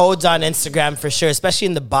different codes on Instagram for sure, especially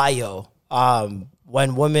in the bio.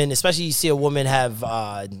 When women, especially you see a woman have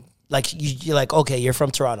like you're like, okay, you're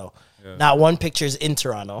from Toronto. Not one picture's in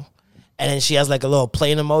Toronto. And then she has like a little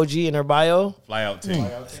plane emoji in her bio. Fly out ting.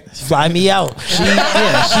 Fly me out. She's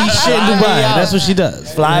shit in Dubai. That's what she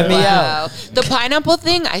does. Fly me out. Wow. The pineapple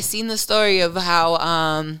thing, I seen the story of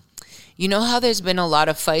how you know how there's been a lot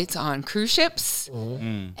of fights on cruise ships?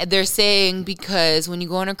 And they're saying because when you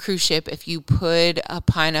go on a cruise ship, if you put a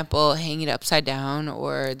pineapple hanging upside down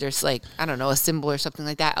or there's like, I don't know, a symbol or something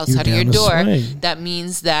like that outside of your down to door, swing. that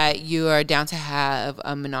means that you are down to have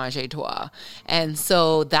a menage a trois. And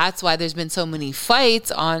so that's why there's been so many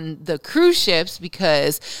fights on the cruise ships,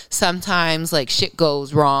 because sometimes like shit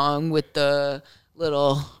goes wrong with the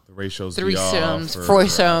little The ratios threesomes, be off,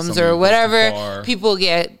 foursomes, somebody or goes too whatever. far. People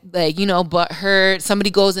get like, you know, butt hurt. Somebody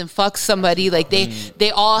goes and fucks somebody. Like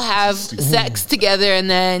they all have sex together, and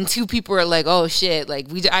then two people are like, oh shit, like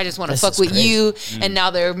I just want to This fuck is with crazy. you, and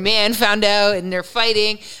now their man found out and they're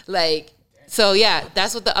fighting. Like, so yeah,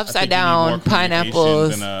 that's what the I upside think you need more down communication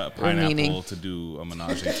pineapples than a are pineapple meaning. to do a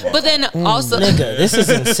menage a trois. But then also, Nigga, this is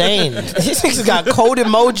insane. These niggas got code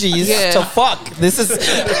emojis Yeah. to fuck. This is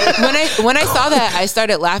when I saw that, I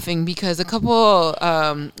started laughing because a couple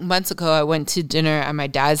months ago, I went to dinner at my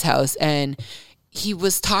dad's house, and he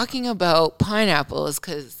was talking about pineapples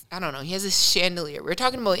because, I don't know, he has this chandelier. We were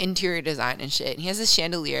talking about interior design and shit. And he has this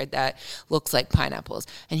chandelier that looks like pineapples.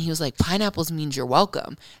 And he was like, pineapples means you're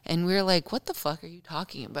welcome. And we were like, what the fuck are you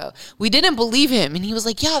talking about? We didn't believe him. And he was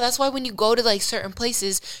like, yeah, that's why when you go to like certain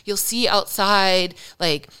places, you'll see outside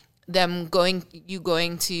like them going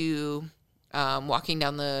to walking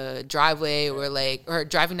down the driveway or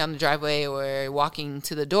driving down the driveway or walking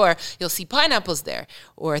to the door, you'll see pineapples there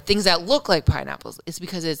or things that look like pineapples. It's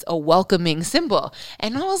because it's a welcoming symbol.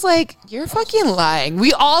 And I was like, you're fucking lying.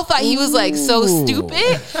 We all thought he was like so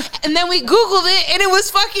stupid. And then we Googled it and it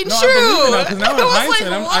was fucking No, true. I believe it now, 'cause now I in was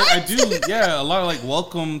hindsight, like, I what? do, yeah, a lot of like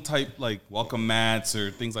welcome type, like welcome mats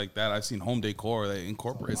or things like that. I've seen home decor that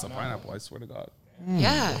incorporates a pineapple. I swear to God.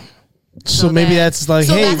 Yeah. So maybe that's like,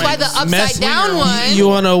 So hey, that's why the upside mess- down one. You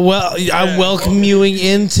want to I'm welcome you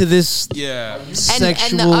into this Yeah,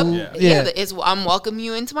 sexual. and the it's I'm welcome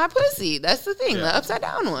you into my pussy. That's the thing, the upside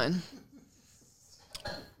down one.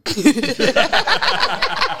 This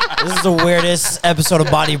is the weirdest episode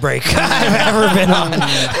of Body Break I've ever been on.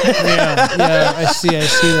 yeah, I see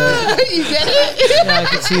that. You get it? Yeah, I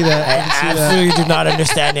can see that. I can see that. Absolutely do not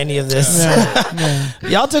understand any of this.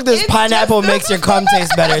 Y'all took this It's pineapple just makes your cum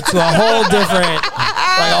taste better to a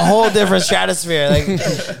whole different stratosphere. Like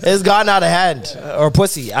it's gone out of hand or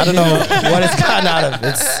pussy. I don't know what it's gotten out of.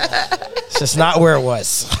 It's just not where it was.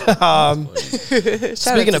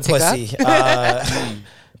 Speaking of pussy,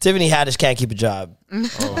 Tiffany Haddish can't keep a job.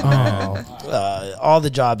 All the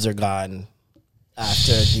jobs are gone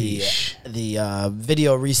after the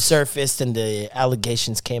video resurfaced and the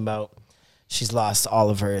allegations came out. She's lost all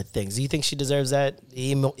of her things. Do you think she deserves that?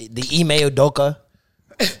 The Ime Udoka?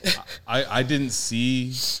 I didn't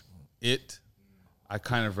see it. I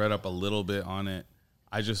kind of read up a little bit on it.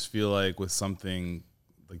 I just feel like with something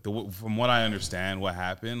Like from what I understand, what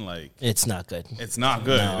happened, like it's not good. It's not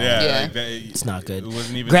good. No. Yeah. Like it's not good. It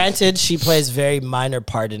wasn't even. Granted, she plays very minor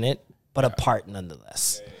part in it, but a part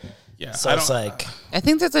nonetheless. Yeah. So it's like I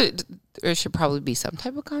think there should probably be some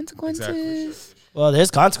type of consequences. Exactly. Well,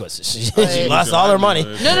 there's consequences. She lost all her money.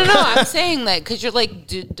 No. I'm saying like because you're like,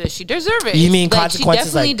 does she deserve it? You mean like, consequences? She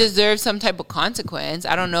definitely like, deserves some type of consequence.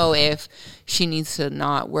 I don't know if she needs to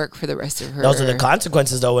not work for the rest of her. Those are the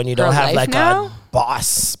consequences, though, when you don't have like now? a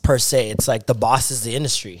boss per se. It's like the boss is the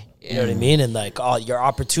industry. You know what I mean? And like all your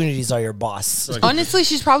opportunities are your boss. Like, honestly,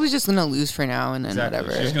 she's probably just gonna lose for now and then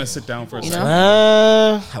whatever. She's gonna sit down for a second.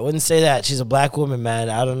 I wouldn't say that. She's a black woman, man.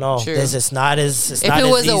 I don't know. True. It's not as. If it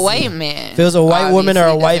was a white man, if it was a white woman or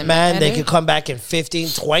a white man, matter. they could come back in 15,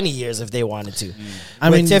 20 years if they wanted to.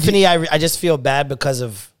 I mean, Tiffany, I just feel bad because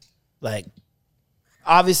of like,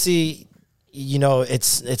 obviously, you know,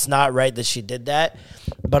 it's not right that she did that.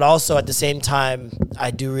 But also at the same time,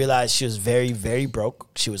 I do realize she was very, very broke.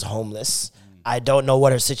 She was homeless. I don't know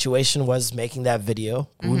what her situation was making that video.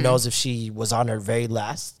 Who knows if she was on her very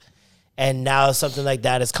last. And now something like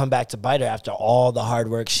that has come back to bite her after all the hard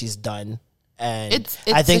work she's done. And it's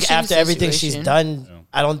I think a after everything she's situation. done,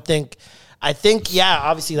 I think, yeah,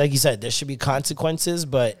 obviously, like you said, there should be consequences,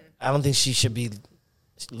 but I don't think she should be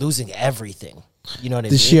losing everything. You know what I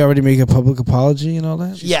mean? Did she already make a public apology and all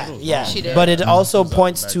that? Yeah. She did. But it also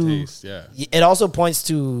points to taste, yeah. it also points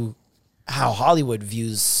to how Hollywood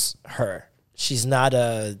views her. She's not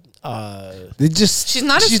a she's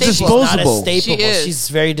not a she's staple. disposable. Not a staple. She is. She's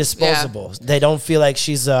very disposable. They don't feel like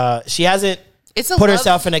she hasn't It's a put love-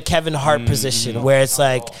 herself in a Kevin Hart position where it's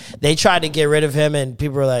like they tried to get rid of him and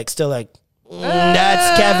people are like still like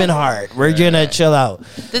that's Kevin Hart. We're gonna chill out.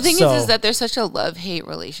 The thing So- is that there's such a love-hate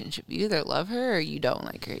relationship. You either love her or you don't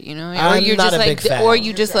like her. You know, or I'm you're not just a like, big fan. or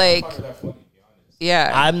you just like,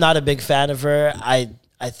 yeah. I'm not a big fan of her. I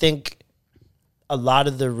think a lot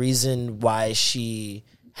of the reason why she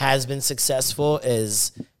has been successful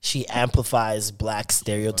is she amplifies black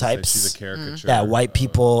stereotypes She's a caricature. that white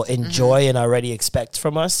people enjoy and already expect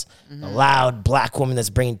from us. A loud black woman that's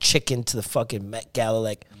bringing chicken to the fucking Met Gala,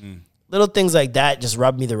 like little things like that just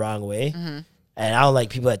rub me the wrong way. And I don't like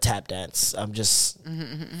people that tap dance. I'm just,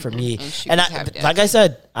 for me. And like I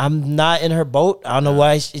said, I'm not in her boat. I don't know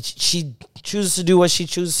why she chooses to do what she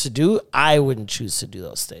chooses to do. I wouldn't choose to do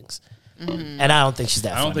those things. And I don't think she's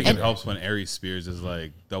that I don't funny. think it helps when Aries Spears is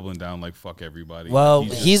like doubling down, like fuck everybody. Well,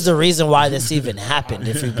 Like, he's the reason why this even happened,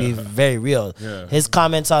 if we be very real. Yeah. His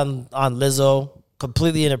comments on Lizzo,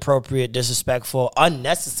 completely inappropriate, disrespectful,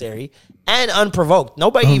 unnecessary, and unprovoked.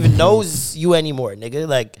 Nobody even knows you anymore, nigga.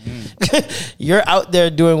 Like, you're out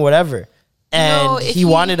there doing whatever. And if he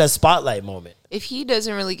wanted a spotlight moment. If he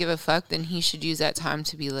doesn't really give a fuck, then he should use that time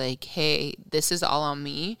to be like, hey, this is all on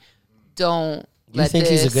me. Don't You think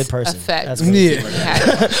he's a good person. affect That's me.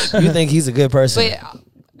 what you think he's a good person.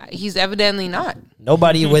 But he's evidently not.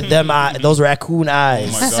 Nobody with them those raccoon eyes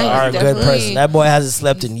Oh my God. are a good Definitely. person. That boy hasn't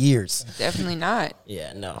slept in years. Definitely not.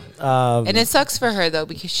 Yeah, no. And it sucks for her though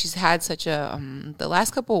because she's had such a the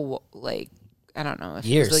last couple like I don't know if it was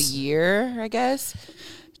Years. a year I guess.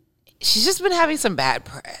 She's just been having some bad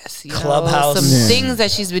press, you Clubhouse. know, some Yeah. things that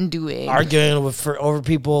she's been doing. Arguing over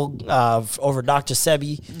people, over Dr.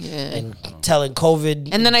 Sebi, and telling COVID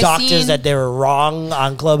And then I doctors seen- that they were wrong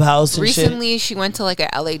on Clubhouse and shit. Recently, she went to like a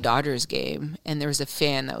LA Dodgers game, and there was a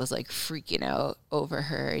fan that was like freaking out over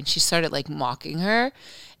her, and she started like mocking her.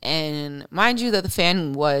 And mind you, that the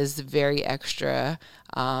fan was very extra,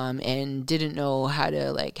 and didn't know how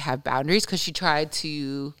to like have boundaries because she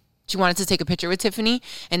wanted to take a picture with Tiffany,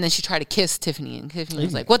 and then she tried to kiss Tiffany, and Tiffany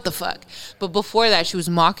was like, "What the fuck?" But before that, she was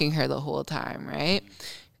mocking her the whole time, right?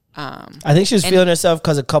 I think she was feeling herself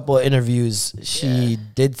because a couple of interviews she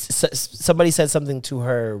did. Somebody said something to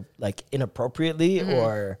her like inappropriately,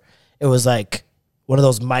 or it was like one of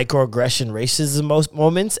those microaggression racism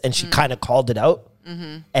moments, and she kind of called it out.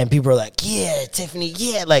 And people were like, "Yeah, Tiffany,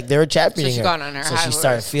 yeah," like they were championing So she her. got on her so high she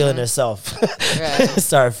started horse. feeling herself.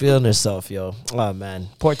 Started feeling herself, yo. Oh man,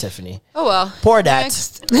 poor Tiffany. Oh well, Poor that.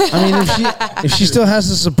 Next. I mean, if she still has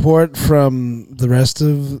the support from the rest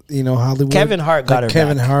of Hollywood, Kevin Hart got her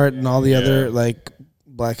Kevin back. Hart and all the other like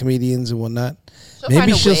black comedians and whatnot. She'll Maybe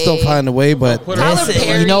find a she'll still way. find a way, but Tyler This-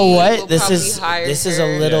 Perry you know what? will This probably is hire this is a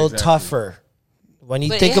her. little Yeah, exactly. tougher. When you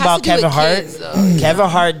But think it has about to do with Kevin Hart, kids, though. Kevin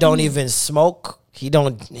Hart don't even smoke. He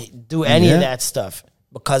don't do any Yeah. of that stuff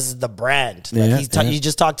because of the brand. Like Yeah, he yeah.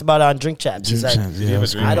 just talked about it on Drink Champs. He's like, Did he have a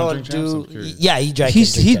drink I on don't Drink Champs? I'm do. curious. Yeah, he drank. He in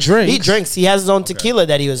Drink Champs. drinks. He drinks. He has his own tequila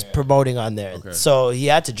that he was promoting on there, so he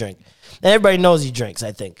had to drink. And everybody knows he drinks,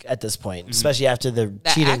 I think, at this point, especially after the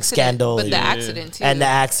cheating scandal. But the accident, too. And the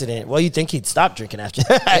accident. Well, you'd think he'd stop drinking after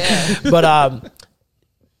that. But,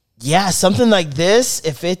 yeah, something like this,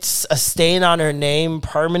 if it's a stain on her name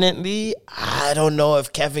permanently, I don't know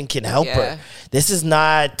if Kevin can help her. This is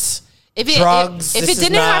not drugs. If it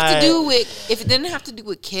didn't have to do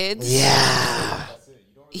with kids, yeah,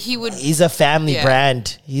 he would. He's a family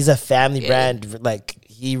brand. He's a family brand. Like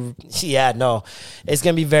no, it's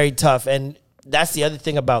gonna be very tough. And that's the other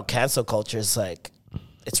thing about cancel culture is like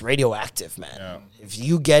it's radioactive, man. Yeah. If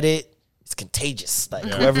you get it, it's contagious. Like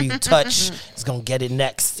whoever you touch is gonna get it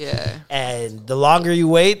next. Yeah. And the longer you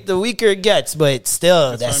wait, the weaker it gets. But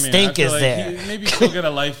still, that stink is there. Maybe he'll get a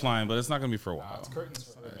lifeline, but it's not gonna be for a while.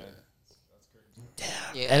 Damn.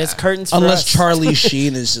 Yeah. And it's curtains for unless us. Charlie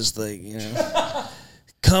Sheen is just like,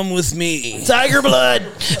 come with me, Tiger Blood.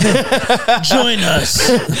 join us.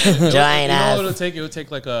 Join us. It would take? It would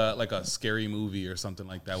take like a scary movie or something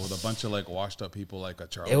like that with a bunch of like washed up people, like a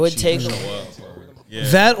Charlie. It would Sheen take show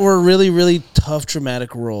up. That or a really, really tough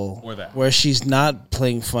dramatic role, or that where she's not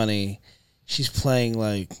playing funny, she's playing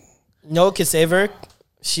like. No, can save her.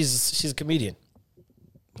 She's a comedian.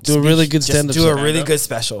 Do a really good stand-up. Do a really good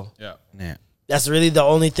special. Yeah. That's really the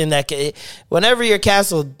only thing that can. Whenever you're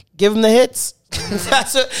canceled, give them the hits.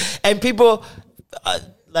 That's what, and people,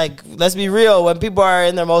 like, let's be real. When people are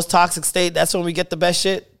in their most toxic state, that's when we get the best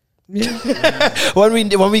shit. Yeah. when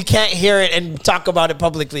we can't hear it and talk about it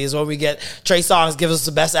publicly is when we get Trey Songz give us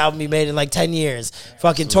the best album he made in like 10 years.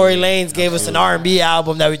 Fucking Tory Lanez gave us an R&B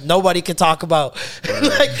album that nobody could talk about.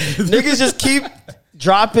 Like niggas just keep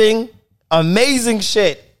dropping amazing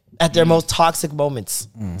shit at their most toxic moments.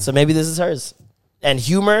 So maybe this is hers. And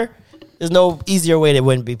humor, there's no easier way to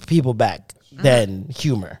win people back than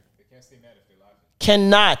humor.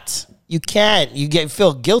 Cannot. You can't. You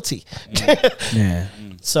feel guilty. Yeah.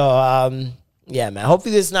 So, yeah, man.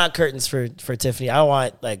 Hopefully this is not curtains for Tiffany. I don't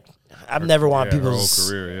want, like, I've never want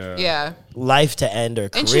people's career, life to end or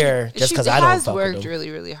career just because I don't fuck with them. She has worked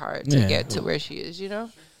really, really hard to get to where she is,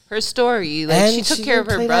 Her story, like, and she took care of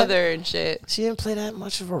her brother and shit. She didn't play that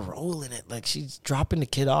much of a role in it. Like, she's dropping the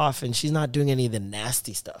kid off, and she's not doing any of the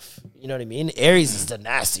nasty stuff. You know what I mean? Aries is the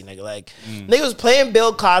nasty nigga. Like, nigga was playing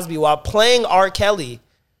Bill Cosby while playing R. Kelly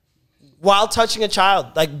while touching a child.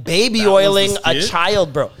 Like, baby oiling a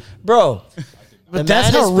child, bro. But that's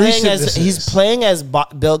how recent this is. He's playing as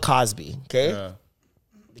Bill Cosby, okay? Yeah.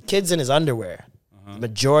 The kid's in his underwear.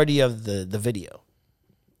 Majority of the video.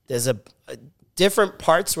 There's a different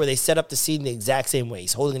parts where they set up the scene the exact same way.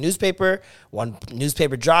 He's holding a newspaper. One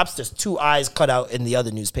newspaper drops. There's two eyes cut out in the other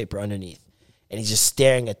newspaper underneath. And he's just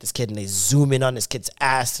staring at this kid, and they zoom in on this kid's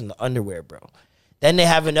ass in the underwear, bro. Then they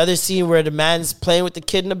have another scene where the man's playing with the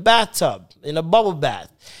kid in a bathtub, in a bubble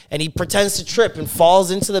bath. And he pretends to trip and falls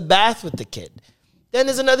into the bath with the kid. Then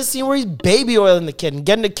there's another scene where he's baby oiling the kid and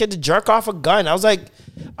getting the kid to jerk off a gun. I was like,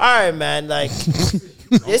 all right, man. Like,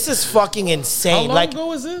 this is fucking insane. How long ago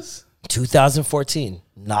was this? 2014.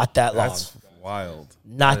 Not that long. That's wild.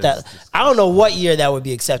 Not that. I don't know what year that would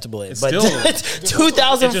be acceptable in, but still,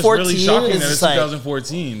 2014 it's just really shocking that it's like,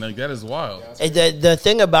 2014. Like, that is wild. The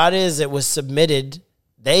thing about it is it was submitted.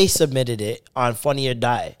 They submitted it on Funny or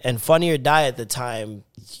Die. And Funny or Die at the time,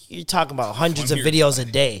 you're talking about hundreds of videos a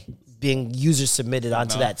day being user submitted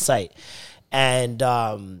onto that site. And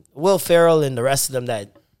Will Ferrell and the rest of them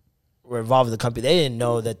that were involved with the company, they didn't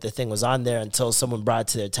know that the thing was on there until someone brought it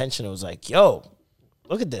to their attention. It was like, yo,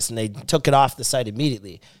 look at this. And they took it off the site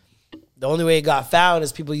immediately. The only way it got found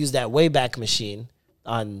is people use that Wayback Machine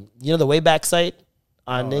on, the Wayback site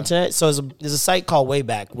on the internet. So there's a site called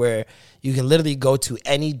Wayback where you can literally go to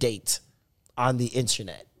any date on the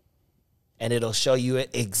internet and it'll show you it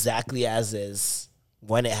exactly as is,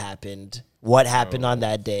 when it happened, what happened on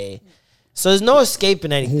that day. So there's no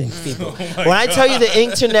escaping anything, people. When I tell you the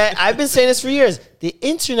internet, I've been saying this for years, the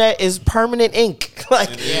internet is permanent ink. Like,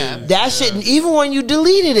 that shit, and even when you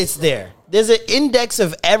delete it, it's there. There's an index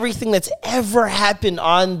of everything that's ever happened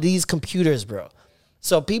on these computers, bro.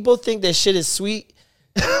 So people think this shit is sweet.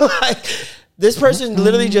 Like, this person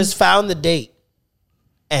literally just found the date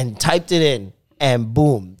and typed it in, and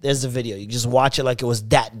boom, there's the video. You just watch it like it was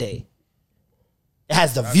that day. It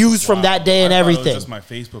has the views from that day and everything. It was just my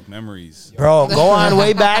Facebook memories. Bro, go on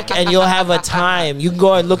Wayback and you'll have a time. You can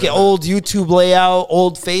go and look at old YouTube layout,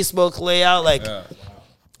 old Facebook layout. Like,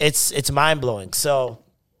 it's mind-blowing. So,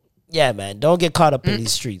 yeah, man, don't get caught up in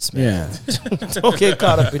these streets, man. Yeah. Don't get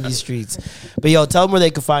caught up in these streets. But, yo, tell them where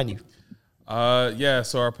they can find you. So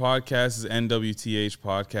our podcast is NWTH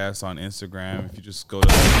Podcast on Instagram. If you just go to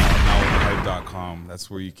nowwiththehype.com, that's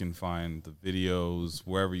where you can find the videos,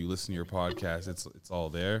 wherever you listen to your podcast, it's all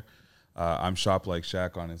there. I'm Shop Like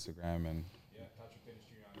Shaq on Instagram, and Patrick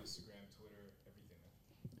Dentistry on Instagram, Twitter,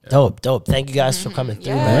 everything. Dope. Thank you guys for coming through,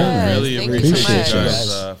 Yes, man. really thank you appreciate so you much.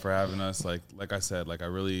 guys for having us. Like I said, like I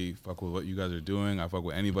really fuck with what you guys are doing. I fuck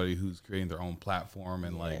with anybody who's creating their own platform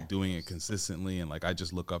and like doing it consistently. And like I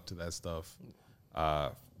just look up to that stuff.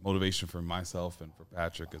 Motivation for myself and for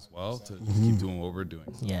Patrick as well to keep doing what we're doing.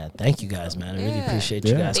 So. Yeah, thank you guys, man. I really appreciate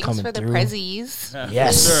you guys Thanks coming for the through. prezzies.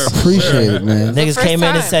 Yes. For sure. Appreciate it, man. Niggas first came in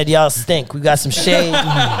and time. said, y'all stink. We got some shade.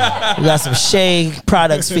 We got some shade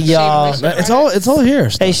products for y'all. It's all here.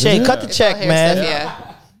 Hey, Shay, isn't it? cut the check, Hair man. stuff, yeah.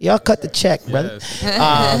 Y'all cut the check, brother.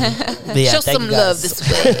 But yeah, Show thank some you love guys. this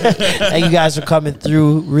way. Thank you guys for coming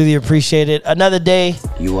through. Really appreciate it. Another day,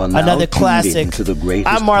 You are now another tuned classic. into the greatest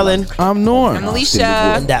I'm Marlon, I'm Norm. I'm podcast in the Alicia.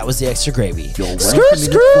 world. and that was the Extra Gravy. You're Screw, welcome in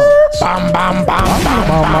screw. advance.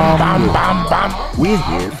 We're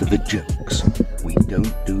here for the jokes. We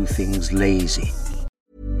don't do things lazy.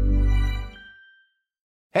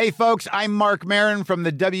 Hey, folks, I'm Mark Marin from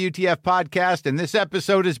the WTF Podcast, and this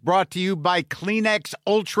episode is brought to you by Kleenex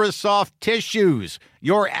Ultra Soft Tissues,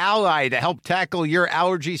 your ally to help tackle your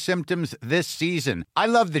allergy symptoms this season. I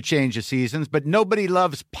love the change of seasons, but nobody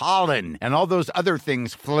loves pollen and all those other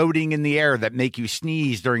things floating in the air that make you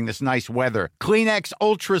sneeze during this nice weather. Kleenex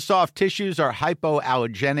Ultra Soft Tissues are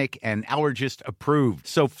hypoallergenic and allergist approved,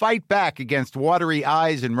 so fight back against watery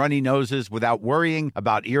eyes and runny noses without worrying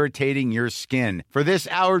about irritating your skin. For this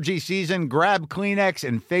allergy season, grab Kleenex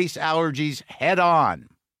and face allergies head on.